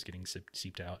poison that was getting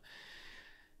seeped out.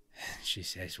 She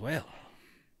says, well,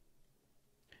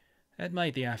 that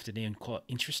made the afternoon quite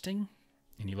interesting.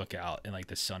 And you look out, and like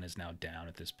the sun is now down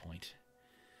at this point.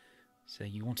 So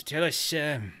you want to tell us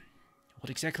what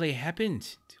exactly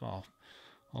happened to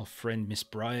our friend Miss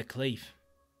Briarcleave?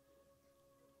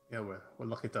 Yeah, we're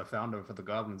lucky to have found her for the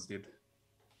goblins did.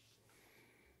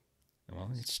 Well,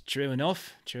 it's true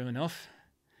enough.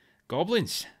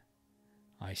 Goblins.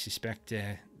 I suspect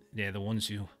they're the ones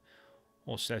who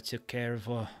also took care of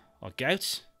our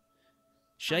goats.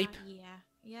 Sheep.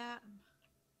 Yeah.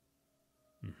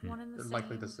 Mm-hmm. One and the They're same.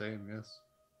 likely the same, yes.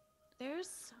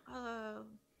 There's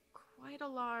quite a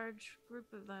large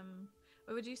group of them.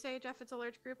 What would you say, Jeff? It's a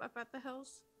large group up at the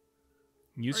hills?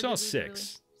 You Or saw did we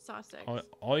 6. Saw 6.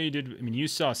 All you did, you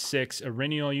saw 6.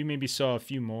 Aurelial, you maybe saw a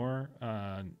few more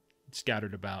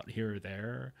scattered about here or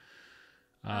there.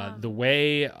 The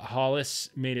way Hollis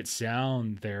made it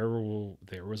sound, there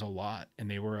was a lot,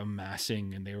 and they were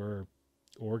amassing, and they were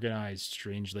organized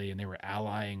strangely, and they were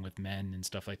allying with men and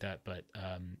stuff like that. But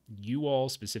you all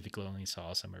specifically only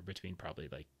saw somewhere between probably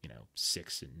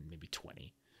 6 and maybe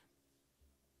 20.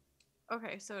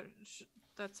 Okay, so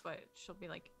that's what she'll be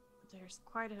like. There's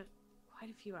quite a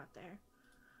few out there.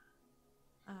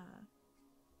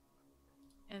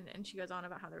 And she goes on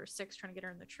about how there were 6 trying to get her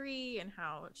in the tree, and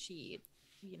how she,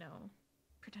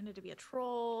 pretended to be a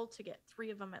troll to get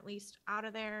 3 of them at least out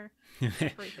of there.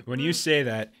 When you say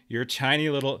that, your tiny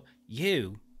little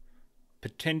you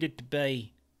pretended to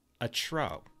be a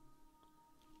troll,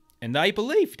 and they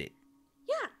believed it.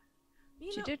 Yeah,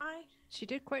 She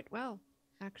did quite well,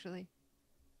 actually.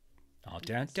 I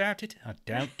don't doubt it. I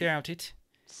don't doubt it.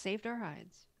 Saved our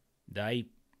hides. They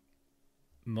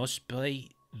must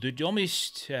be the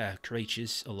dumbest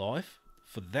creatures alive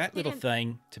for that little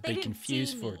thing to be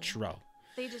confused for a troll.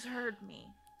 They just heard me.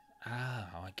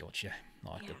 Ah, I gotcha.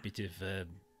 Like Yeah. a bit of,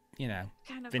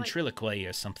 Kind of ventriloquy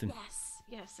or something. Like,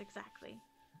 yes, exactly.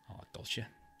 Oh, I gotcha.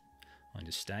 I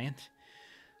understand.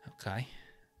 Okay.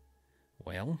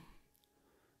 Well,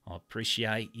 I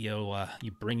appreciate you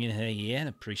bringing her here and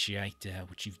appreciate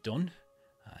what you've done.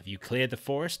 Have you cleared the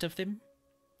forest of them?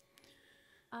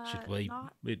 Should we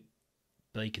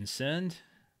be concerned?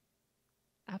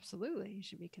 Absolutely, you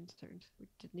should be concerned. We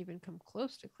didn't even come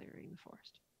close to clearing the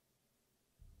forest.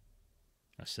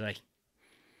 I see.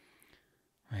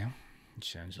 Well, it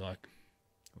sounds like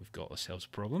we've got ourselves a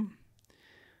problem.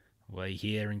 We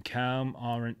here in Calm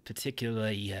aren't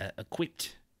particularly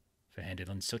equipped for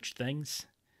handling such things.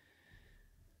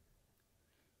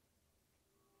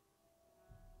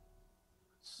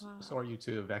 So are you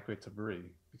to evacuate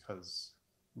debris because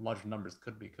large numbers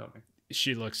could be coming?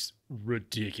 She looks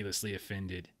ridiculously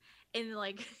offended. And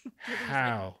like,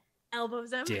 How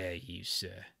elbows him. dare you,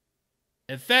 sir?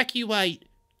 Evacuate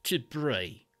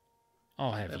debris.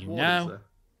 I'll have you know.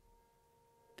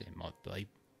 There might be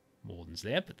wardens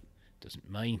there, but it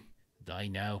doesn't mean they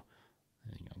know,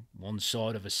 one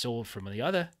side of a sword from the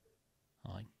other.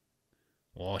 Like,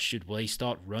 why should we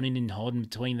start running and hiding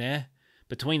between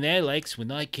their legs when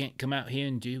they can't come out here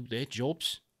and do their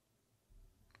jobs?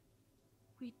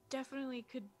 We definitely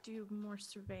could do more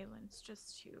surveillance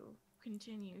just to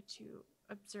continue to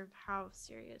observe how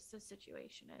serious the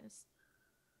situation is.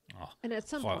 Oh, And at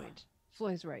some point,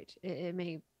 Floyd's right. It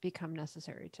may become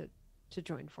necessary to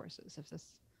join forces if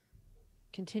this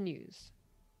continues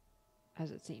as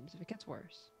it seems, if it gets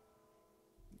worse.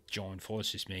 join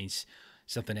forces means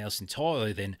something else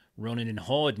entirely than running and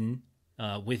hiding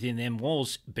within them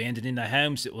walls, abandoning the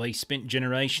homes that we spent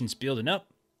generations building up.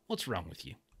 What's wrong with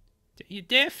you? Are you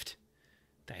daft?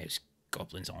 Those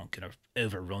goblins aren't going to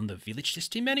overrun the village. There's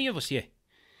too many of us here.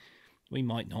 We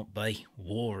might not be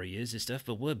warriors and stuff,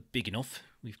 but we're big enough.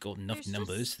 We've got enough There's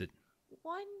numbers that...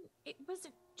 One, it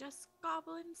wasn't just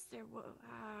goblins. There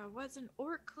was an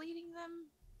orc leading them.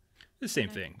 The same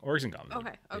thing. Orcs and goblins.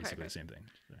 Okay, Basically the same thing.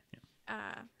 So,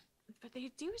 yeah. But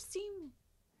they do seem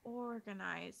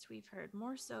organized. We've heard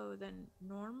more so than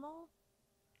normal.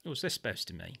 Oh, so they're supposed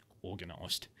to be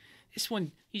organised. This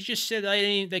one, you just said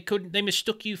they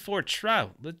mistook you for a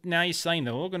troll. Now you're saying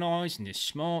they're organised and they're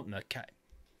smart and they're cat.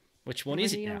 Which one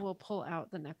is it now? Will pull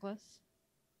out the necklace.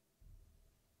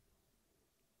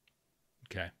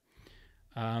 Okay.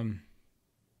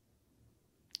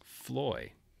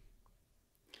 Floy.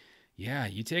 Yeah,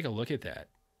 you take a look at that.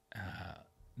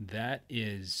 That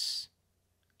is...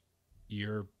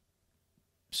 You're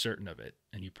certain of it,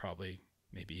 and you probably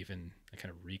maybe even kind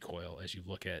of recoil as you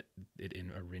look at it in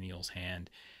Ariniel's hand.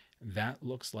 That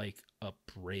looks like a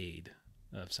braid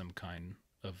of some kind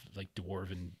of like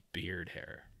dwarven beard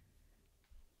hair.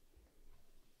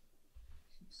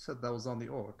 You said that was on the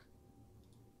orc.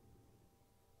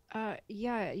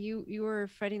 Yeah, you were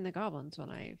fighting the goblins when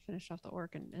I finished off the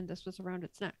orc, and this was around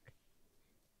its neck.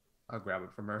 I'll grab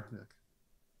it from her. Like,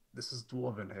 this is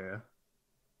dwarven hair.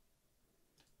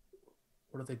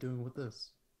 What are they doing with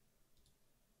this?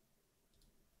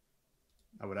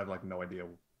 I would have like no idea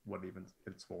what even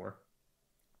it's for.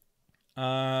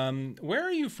 Where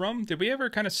are you from? Did we ever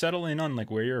kind of settle in on like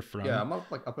where you're from? Yeah, I'm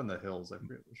up in the hills. I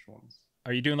forget which ones.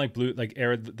 Are you doing like the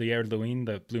Arid Luin,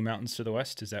 the Blue Mountains to the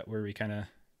west? Is that where we kind of?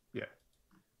 Yeah.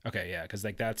 Okay, yeah, because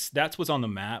like that's what's on the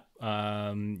map.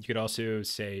 You could also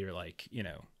say you're like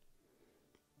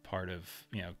part of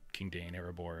King Dane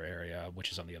Erebor area,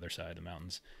 which is on the other side of the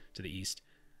mountains to the east.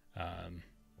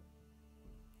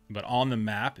 But on the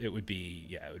map, it would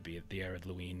be the Arid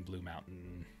Luin, Blue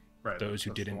Mountain. Right. Those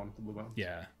who didn't,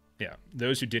 yeah,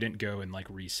 those who didn't go and like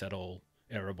resettle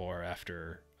Erebor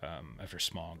after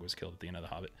Smaug was killed at the end of the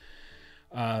Hobbit.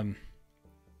 I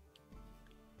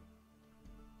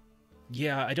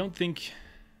don't think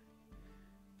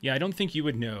you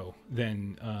would know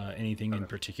then anything in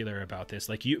particular about this.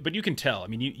 But you can tell. I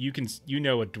mean, you can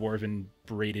a dwarven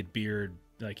braided beard.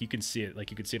 Like you can see it. Like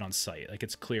you can see it on sight. Like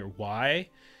it's clear why.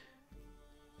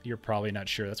 You're probably not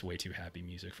sure. That's way too happy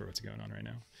music for what's going on right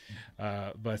now.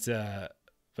 But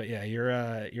yeah,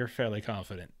 you're fairly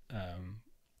confident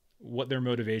what their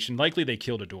motivation. Likely they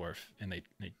killed a dwarf and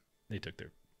they took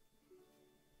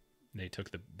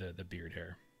the beard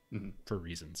hair for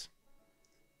reasons.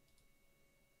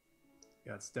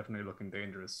 Yeah, it's definitely looking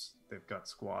dangerous. They've got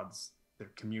squads.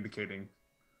 They're communicating,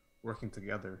 working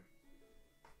together.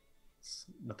 It's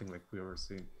nothing like we've ever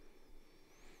seen.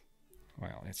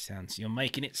 Well, you're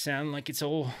making it sound like it's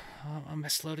all a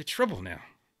mess load of trouble now.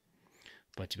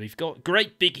 But we've got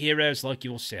great big heroes like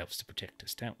yourselves to protect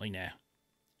us, don't we now?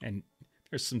 And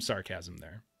there's some sarcasm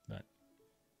there, but...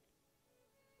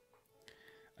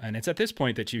 And it's at this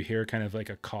point that you hear kind of like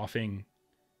a coughing,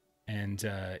 and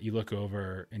you look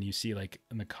over and you see like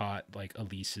in the cot, like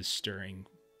Elise is stirring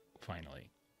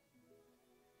finally.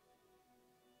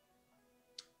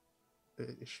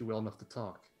 Is she well enough to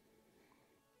talk?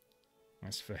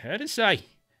 That's for her to say.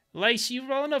 Elise, you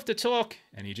well enough to talk?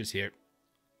 And you just hear,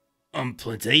 I'm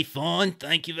plenty fine,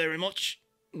 thank you very much.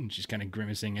 And she's kind of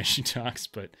grimacing as she talks,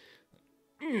 but...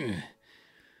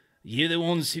 You're the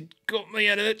ones who got me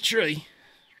out of that tree.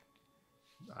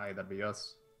 Aye, that'd be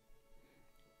us.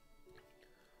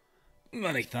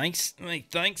 Many thanks, many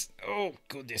thanks. Oh,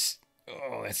 goodness.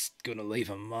 Oh, that's gonna leave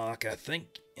a mark, I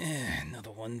think.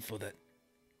 Another one for the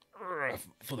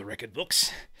record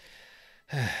books.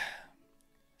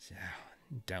 So,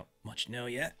 don't much know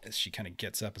yet. As she kind of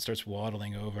gets up and starts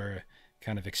waddling over,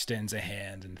 kind of extends a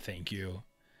hand and thank you.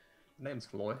 Name's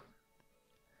Floyd.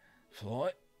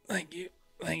 Floyd, thank you.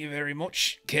 Thank you very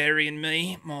much. Carrying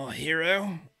me, my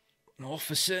hero, an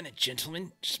officer and a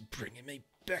gentleman, just bringing me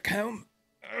back home.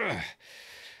 Ugh.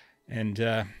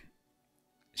 And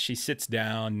she sits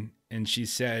down and she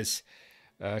says,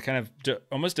 kind of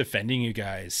almost defending you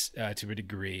guys to a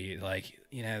degree, like,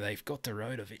 you know, they've got the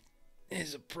road of it.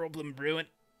 There's a problem brewing.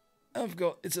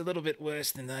 It's a little bit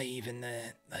worse than they even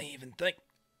think.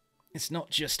 It's not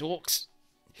just orcs,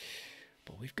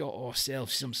 but we've got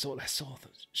ourselves some sort of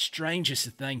strangest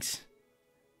of things.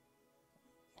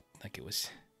 I think it was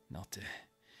not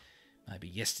maybe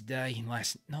yesterday,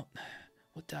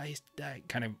 what day is today?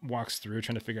 Kind of walks through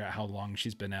trying to figure out how long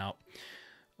she's been out.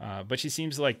 But she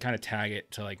seems to like kind of tag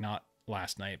it to like not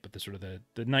last night, but the sort of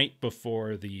the night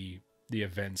before the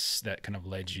events that kind of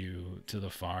led you to the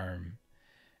farm.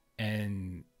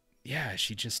 And yeah,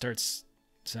 she just starts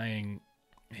saying,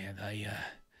 man,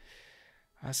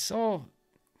 I saw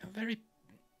a very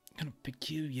kind of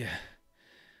peculiar,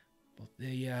 but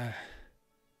them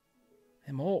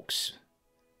orcs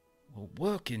were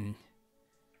working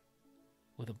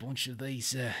with a bunch of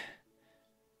these,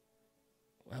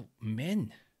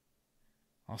 men.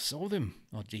 I saw them,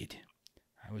 I did.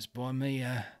 I was by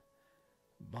my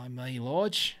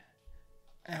lodge,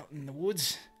 out in the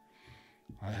woods.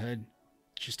 I heard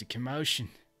just a commotion.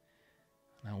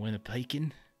 I went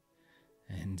a-peeking,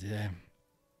 and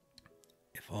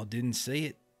if I didn't see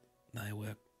it, they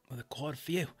were quite a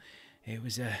few. It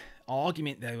was a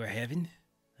argument they were having,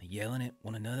 yelling at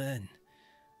one another,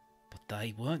 but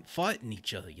they weren't fighting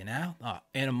each other, you know?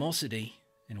 Animosity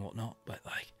and whatnot, but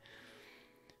like,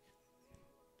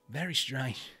 very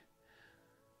strange.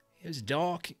 It was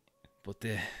dark, but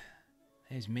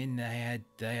those men, they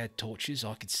had torches,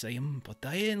 I could see them, but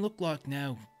they didn't look like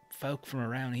no folk from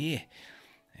around here.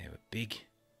 They were big,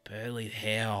 burly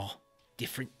hair,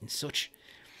 different and such.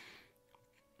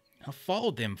 I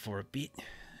followed them for a bit,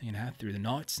 you know, through the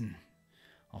nights, and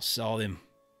I saw them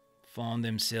find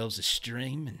themselves a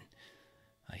stream, and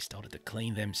they started to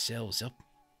clean themselves up,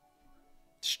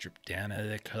 stripped down out of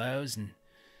their clothes, and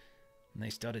they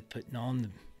started putting on the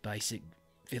basic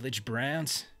village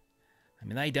browns. I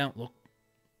mean, they don't look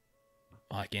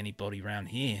like anybody around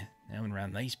here. Now and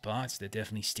around these parts, they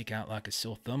definitely stick out like a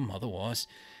sore thumb otherwise.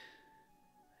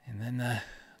 And then the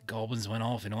goblins went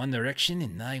off in one direction,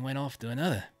 and they went off to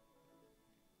another.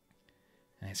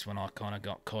 And that's when I kind of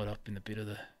got caught up in the bit of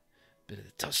the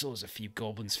tussle, as a few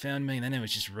goblins found me, and then I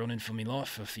was just running for my life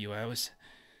for a few hours.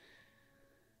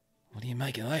 What do you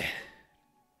make of that?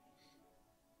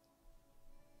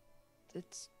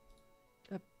 It's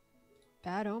a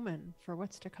bad omen for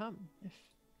what's to come if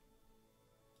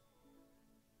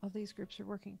all these groups are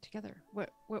working together.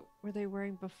 What were they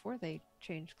wearing before they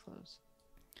changed clothes?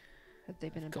 Had they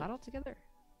been in battle together?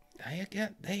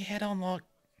 They had on like,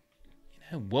 you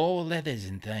know, war leathers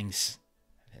and things.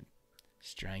 And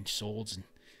strange swords and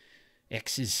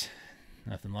axes.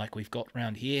 Nothing like we've got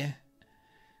round here.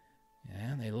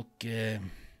 Yeah, they look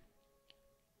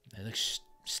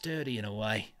sturdy in a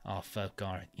way, our folk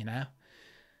are, you know.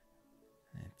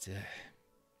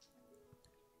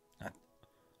 I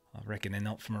reckon they're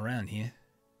not from around here,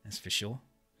 that's for sure.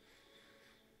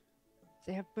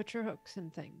 They have butcher hooks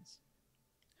and things.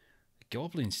 The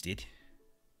goblins did.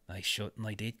 They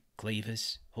certainly did.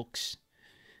 cleavers, hooks,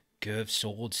 curved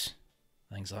swords,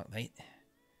 things like that.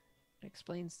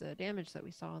 Explains the damage that we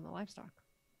saw on the livestock.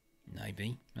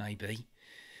 Maybe.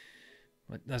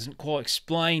 But doesn't quite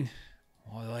explain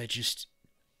why they just...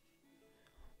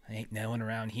 Ain't no one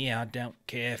around here I don't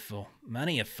care for.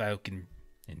 Many of folk in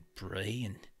Bree,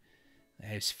 and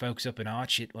there's folks up in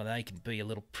Archit, well, they can be a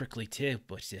little prickly too,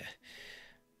 but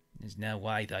there's no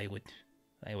way they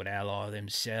would ally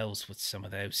themselves with some of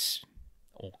those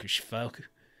orcish folk.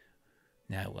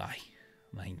 No way.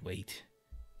 I mean,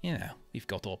 we've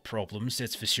got our problems,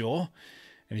 that's for sure.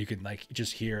 And you can like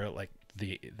just hear like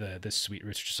the sweet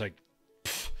roots just like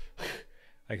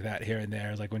like that here and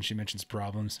there, like when she mentions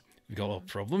problems. We've got our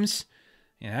problems,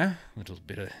 a little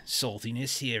bit of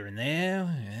saltiness here and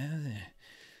there,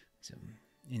 some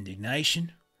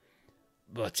indignation.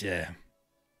 But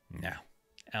no,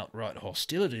 outright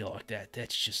hostility like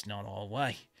that's just not our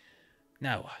way.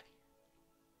 No way.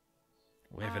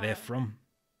 Wherever they're from,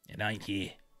 it ain't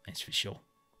here, that's for sure.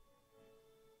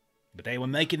 But they were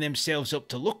making themselves up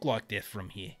to look like they're from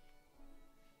here.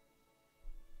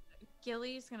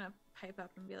 Gilly's gonna pipe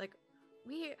up and be like,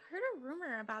 we heard a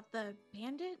rumor about the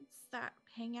bandits that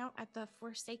hang out at the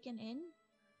Forsaken Inn.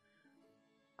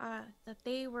 That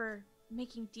they were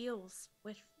making deals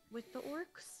with the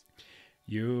orcs.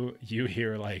 You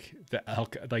hear like the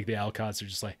Alcots are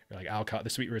just like, or like Alcott,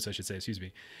 the Sweet Roots I should say, excuse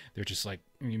me. They're just like,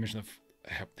 you mentioned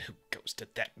who goes to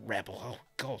that rebel? Oh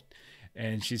God.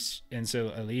 And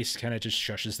so Elise kind of just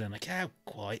shushes them like, oh,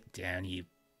 quiet down, you.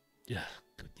 Ugh,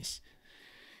 goodness.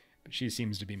 But she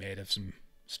seems to be made of some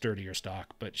sturdier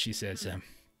stock. But she says,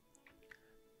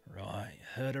 right,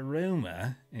 heard a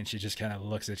rumor, and she just kind of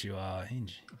looks at you all.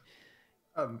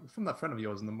 From that friend of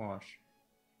yours in the marsh.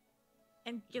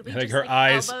 And Gilly Like just her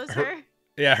eyes, elbows her.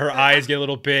 Yeah, her eyes get a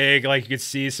little big. Like you could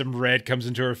see some red comes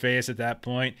into her face at that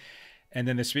point. And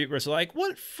then the Sweet Roots are like,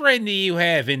 what friend do you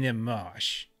have in the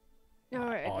marsh? No,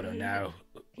 I don't know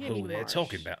who they're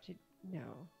talking about.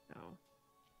 No.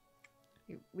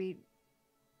 We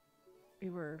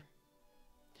were...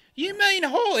 You mean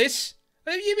Hollis?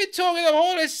 Have you been talking to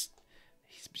Hollis?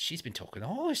 She's been talking to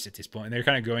Hollis at this point, and they're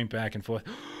kind of going back and forth.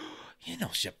 You're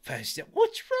not supposed to.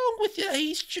 What's wrong with you?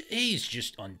 He's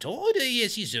just untied. He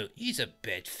is. He's a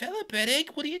bad fella, bad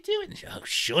egg. What are you doing? Oh,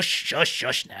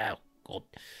 shush now. God.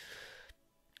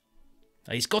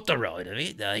 He's got the right of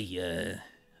it.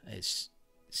 There's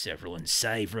several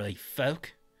unsavoury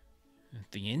folk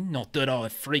at the inn. Not that I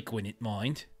frequent it,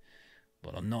 mind,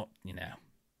 but I'm not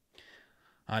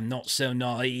so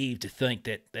naive to think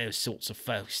that those sorts of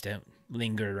folks don't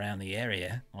linger around the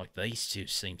area like these two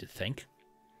seem to think.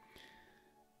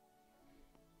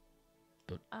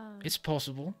 But it's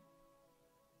possible.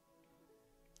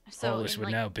 So Hollis would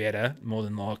know better. More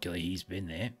than likely, he's been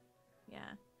there.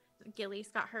 Yeah. Gilly's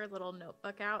got her little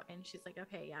notebook out, and she's like,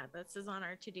 okay, yeah, this is on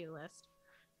our to-do list.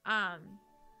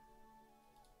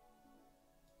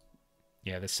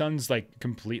 Yeah, the sun's like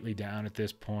completely down at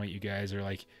this point. You guys are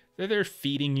like, they're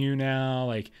feeding you now.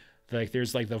 Like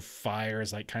there's like the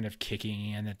fires like kind of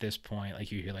kicking in at this point.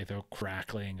 Like you hear like the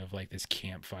crackling of like this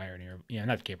campfire near,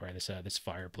 not the campfire, this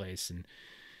fireplace, and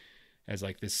as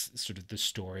like this sort of the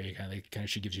story kind of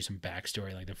she gives you some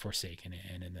backstory, like the Forsaken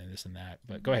Inn and then this and that.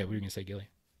 But go ahead, what were you gonna say, Gilly?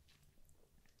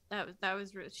 That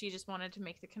was she just wanted to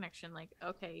make the connection, like,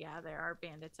 okay, yeah, there are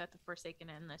bandits at the Forsaken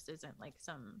Inn. This isn't like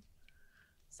some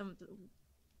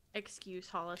excuse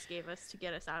Hollis gave us to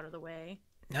get us out of the way.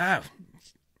 No,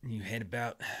 you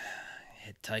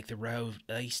take the road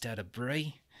east out of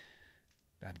Bree,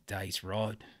 about a day's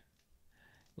ride.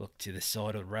 Look to the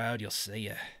side of the road, you'll see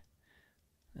it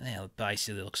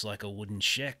basically looks like a wooden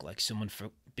shack, like someone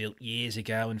built years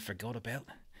ago and forgot about.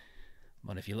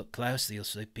 But if you look closely, you'll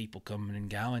see people coming and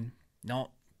going.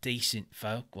 Not decent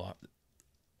folk like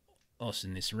us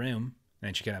in this room.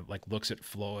 And she kind of like looks at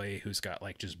Floy, who's got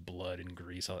like just blood and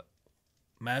grease on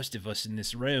most of us in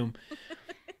this room.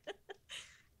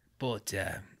 But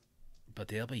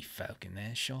there'll be folk in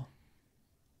there, sure.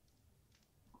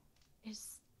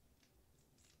 Is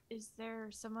there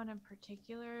someone in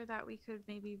particular that we could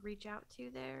maybe reach out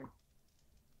to there?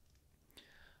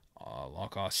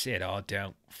 Like I said, I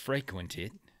don't frequent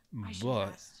it,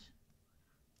 but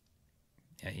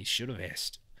yeah, he should have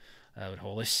asked.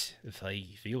 Hollis,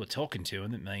 if you were talking to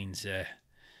him, it means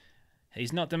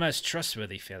he's not the most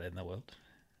trustworthy fella in the world,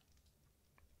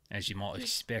 as you might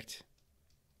expect.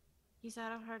 He's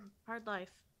had a hard life.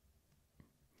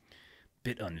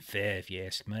 Bit unfair, if you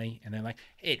ask me. And they're like,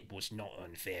 it was not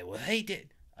unfair. Well, he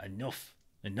did enough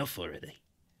already.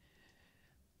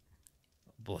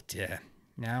 But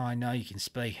now I know you can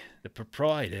speak. The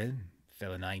proprietor, a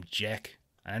fella named Jack,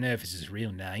 I don't know if it's his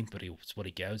real name, but it's what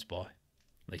he goes by.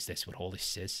 At least that's what Hollis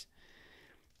says.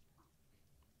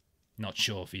 Not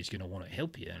sure if he's going to want to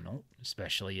help you or not,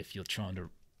 especially if you're trying to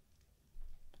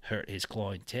hurt his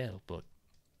clientele, but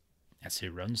that's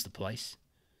who runs the place.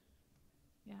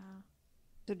 Yeah.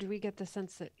 So do we get the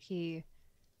sense that he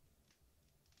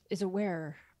is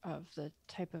aware of the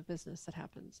type of business that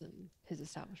happens in his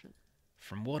establishment?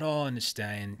 From what I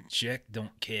understand, Jack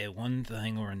don't care one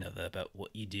thing or another about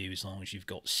what you do as long as you've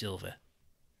got silver.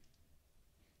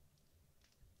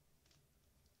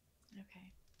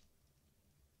 Okay.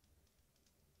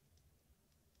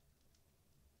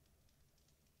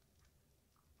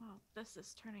 Well, this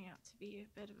is turning out to be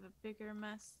a bit of a bigger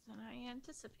mess than I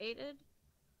anticipated.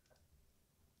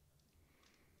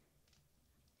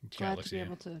 Glad to be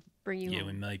able to bring you You home.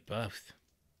 and me both.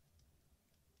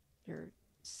 Your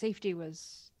safety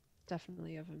was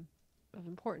definitely of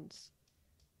importance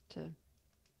to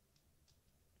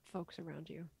folks around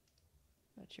you,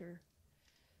 but your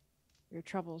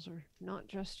troubles are not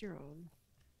just your own.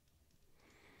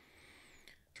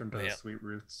 Turn to Yeah. Sweet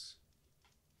Roots.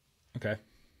 Okay.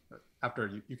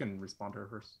 After you can respond to her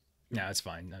first. No, it's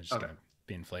fine. I was just Okay. going to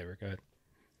be in flavor. Go ahead.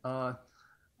 I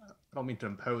don't mean to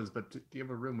impose, but do you have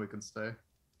a room we can stay?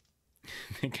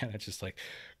 They kind of just like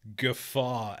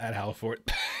guffaw at Halford.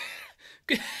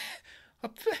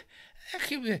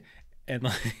 And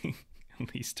like,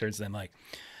 Elise turns to them like,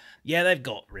 yeah, they've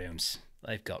got rooms.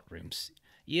 They've got rooms.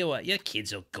 You what? Your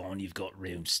kids are gone. You've got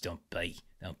rooms. Don't be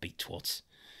twats.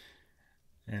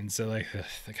 And so like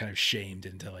they're kind of shamed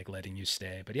into like letting you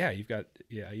stay. But yeah, you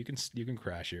can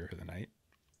crash here for the night.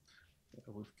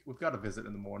 Yeah, we've got a visit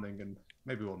in the morning, and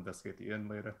maybe we'll investigate the inn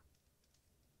later.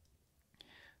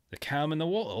 The Calm and the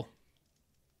Wall.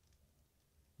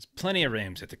 There's plenty of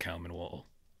rooms at the Calm and Wall.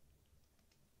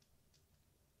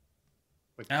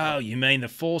 Wait, Oh, you mean the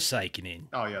Forsaken Inn?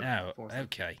 Oh yeah. Oh, Forsaken.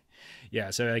 okay. Yeah,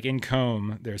 so like in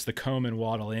Combe, there's the Combe and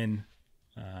Wattle Inn,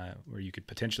 where you could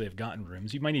potentially have gotten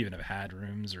rooms. You might even have had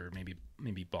rooms, or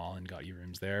maybe Ballin got you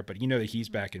rooms there. But you know that he's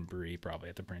back in Bree, probably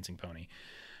at the Prancing Pony.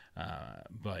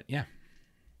 But yeah.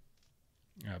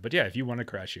 But yeah, if you want to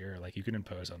crash here, like you can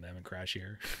impose on them and crash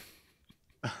here.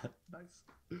 Nice.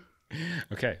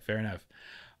 Okay, fair enough.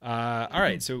 All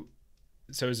right, so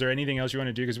is there anything else you want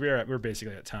to do? Because we're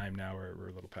basically at time now. We're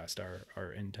a little past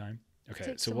our end time. Okay,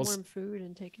 Take so some we'll warm food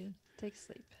and take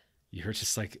sleep. You're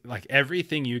just like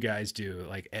everything you guys do,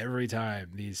 like every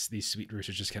time these Sweet Roots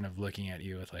are just kind of looking at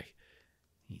you with like,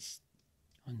 he's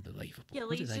unbelievable. Yeah,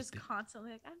 What did Lee's I just do?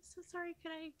 constantly like, I'm so sorry,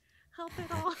 can I help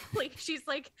at all? Like she's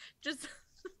like just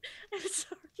I'm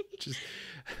sorry. Just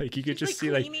like you could She's, just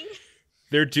see like cleaning.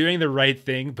 they're doing the right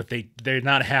thing, but they're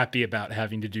not happy about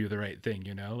having to do the right thing,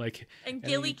 you know? Like And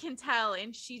Gilly can tell,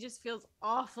 and she just feels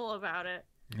awful about it.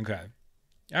 Okay.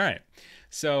 All right.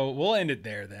 So we'll end it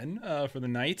there then for the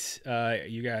night.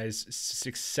 You guys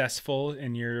successful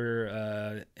in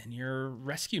your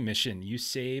rescue mission. You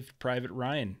saved Private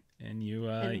Ryan, and you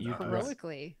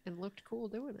heroically and looked cool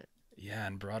doing it. Yeah,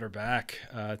 and brought her back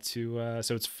to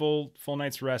so it's full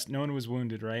night's rest. No one was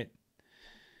wounded, right?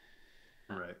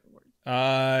 Right.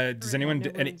 Does Right, anyone no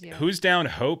wounds yet. who's down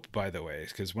hope, by the way?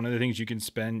 Because one of the things you can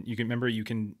spend, you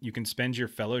can spend your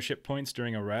fellowship points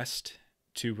during a rest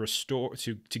to restore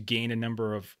to gain a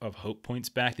number of hope points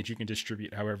back that you can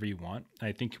distribute however you want.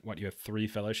 I think you have 3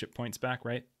 fellowship points back,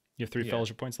 right? You have 3 Yeah.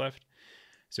 fellowship points left.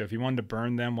 So if you wanted to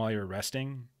burn them while you're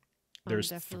resting,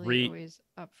 there's I'm definitely 3. always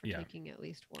up for yeah. taking at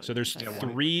least one. So there's but I Yeah,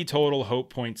 got 3 total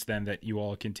hope points then that you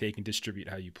all can take and distribute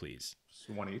how you please. Just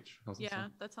one each. How's that Yeah,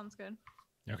 sound? that sounds good.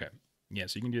 Okay. Yeah,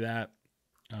 so you can do that.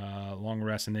 Long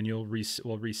rest, and then we'll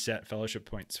reset fellowship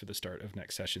points for the start of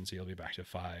next session, so you'll be back to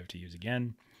 5 to use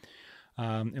again.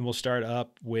 And we'll start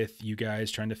up with you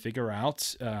guys trying to figure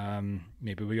out,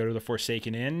 maybe we go to the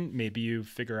Forsaken Inn, maybe you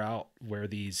figure out where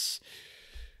these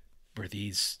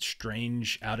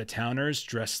strange out-of-towners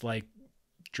dressed like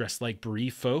Bree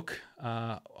folk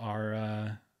are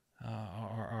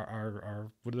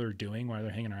what they're doing while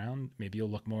they're hanging around. Maybe you'll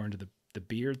look more into the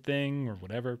beard thing or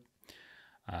whatever.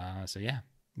 So yeah,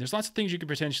 there's lots of things you could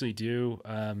potentially do.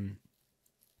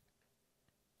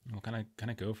 We'll kind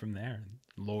of go from there.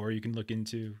 Lore you can look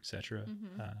into, etc.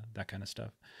 That kind of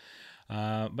stuff.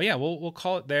 But yeah, we'll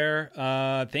call it there.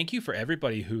 Thank you for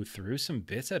everybody who threw some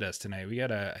bits at us tonight. We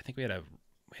had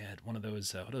one of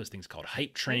those what are those things called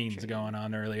hype trains going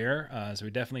on earlier. So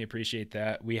we definitely appreciate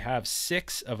that. We have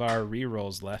 6 of our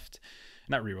rerolls left.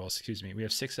 Not rerolls, excuse me. We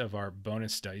have 6 of our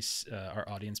bonus dice, our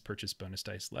audience purchase bonus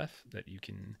dice left that you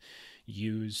can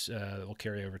use. We'll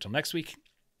carry over till next week.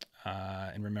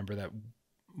 And remember that,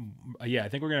 I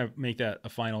think we're going to make that a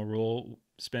final rule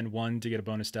spend 1 to get a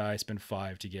bonus die, spend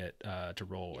 5 to get to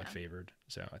roll Yeah. at favored.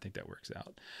 So I think that works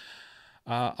out.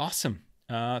 Awesome.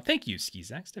 Thank you,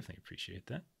 Skizax. Definitely appreciate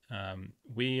that. I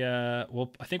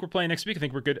think we're playing next week. I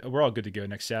think we're good. We're all good to go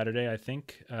next Saturday. I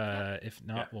think. If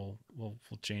not, we'll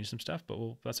change some stuff. But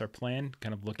that's our plan.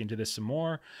 Kind of look into this some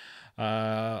more.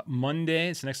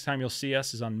 Monday. So next time you'll see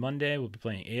us is on Monday. We'll be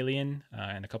playing Alien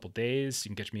in a couple days. You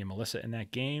can catch me and Melissa in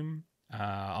that game.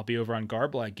 I'll be over on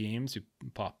Garblag Games, who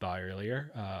popped by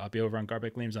earlier. I'll be over on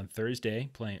Garblag Games on Thursday,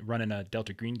 running a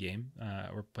Delta Green game.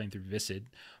 We're playing through Viscid.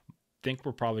 Think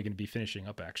we're probably going to be finishing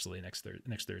up actually next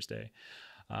Thursday.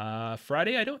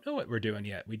 Friday, I don't know what we're doing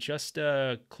yet. We just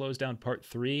closed down part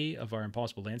 3 of our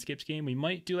Impossible Landscapes game. We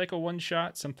might do like a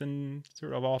one-shot, something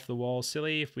sort of off the wall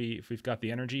silly if we've got the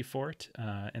energy for it.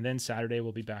 And then Saturday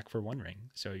we'll be back for One Ring,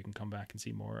 so you can come back and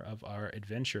see more of our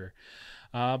adventure.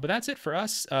 But that's it for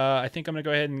us. I think I'm gonna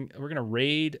go ahead and we're gonna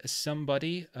raid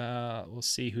somebody. We'll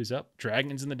see who's up.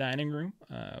 Dragons in the dining room.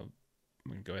 I'm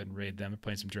gonna go ahead and raid them and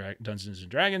play some Dungeons and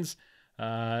Dragons.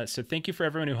 So thank you for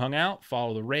everyone who hung out.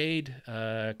 Follow the raid.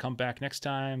 Come back next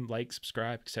time. Like,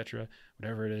 subscribe, etc.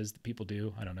 Whatever it is that people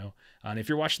do, I don't know. And if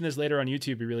you're watching this later on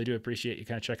YouTube, we really do appreciate you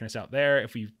kind of checking us out there.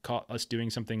 If we caught us doing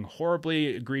something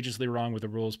horribly, egregiously wrong with the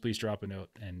rules, please drop a note,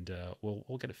 and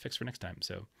we'll get it fixed for next time.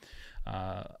 So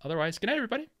otherwise, good night,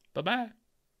 everybody. Bye bye.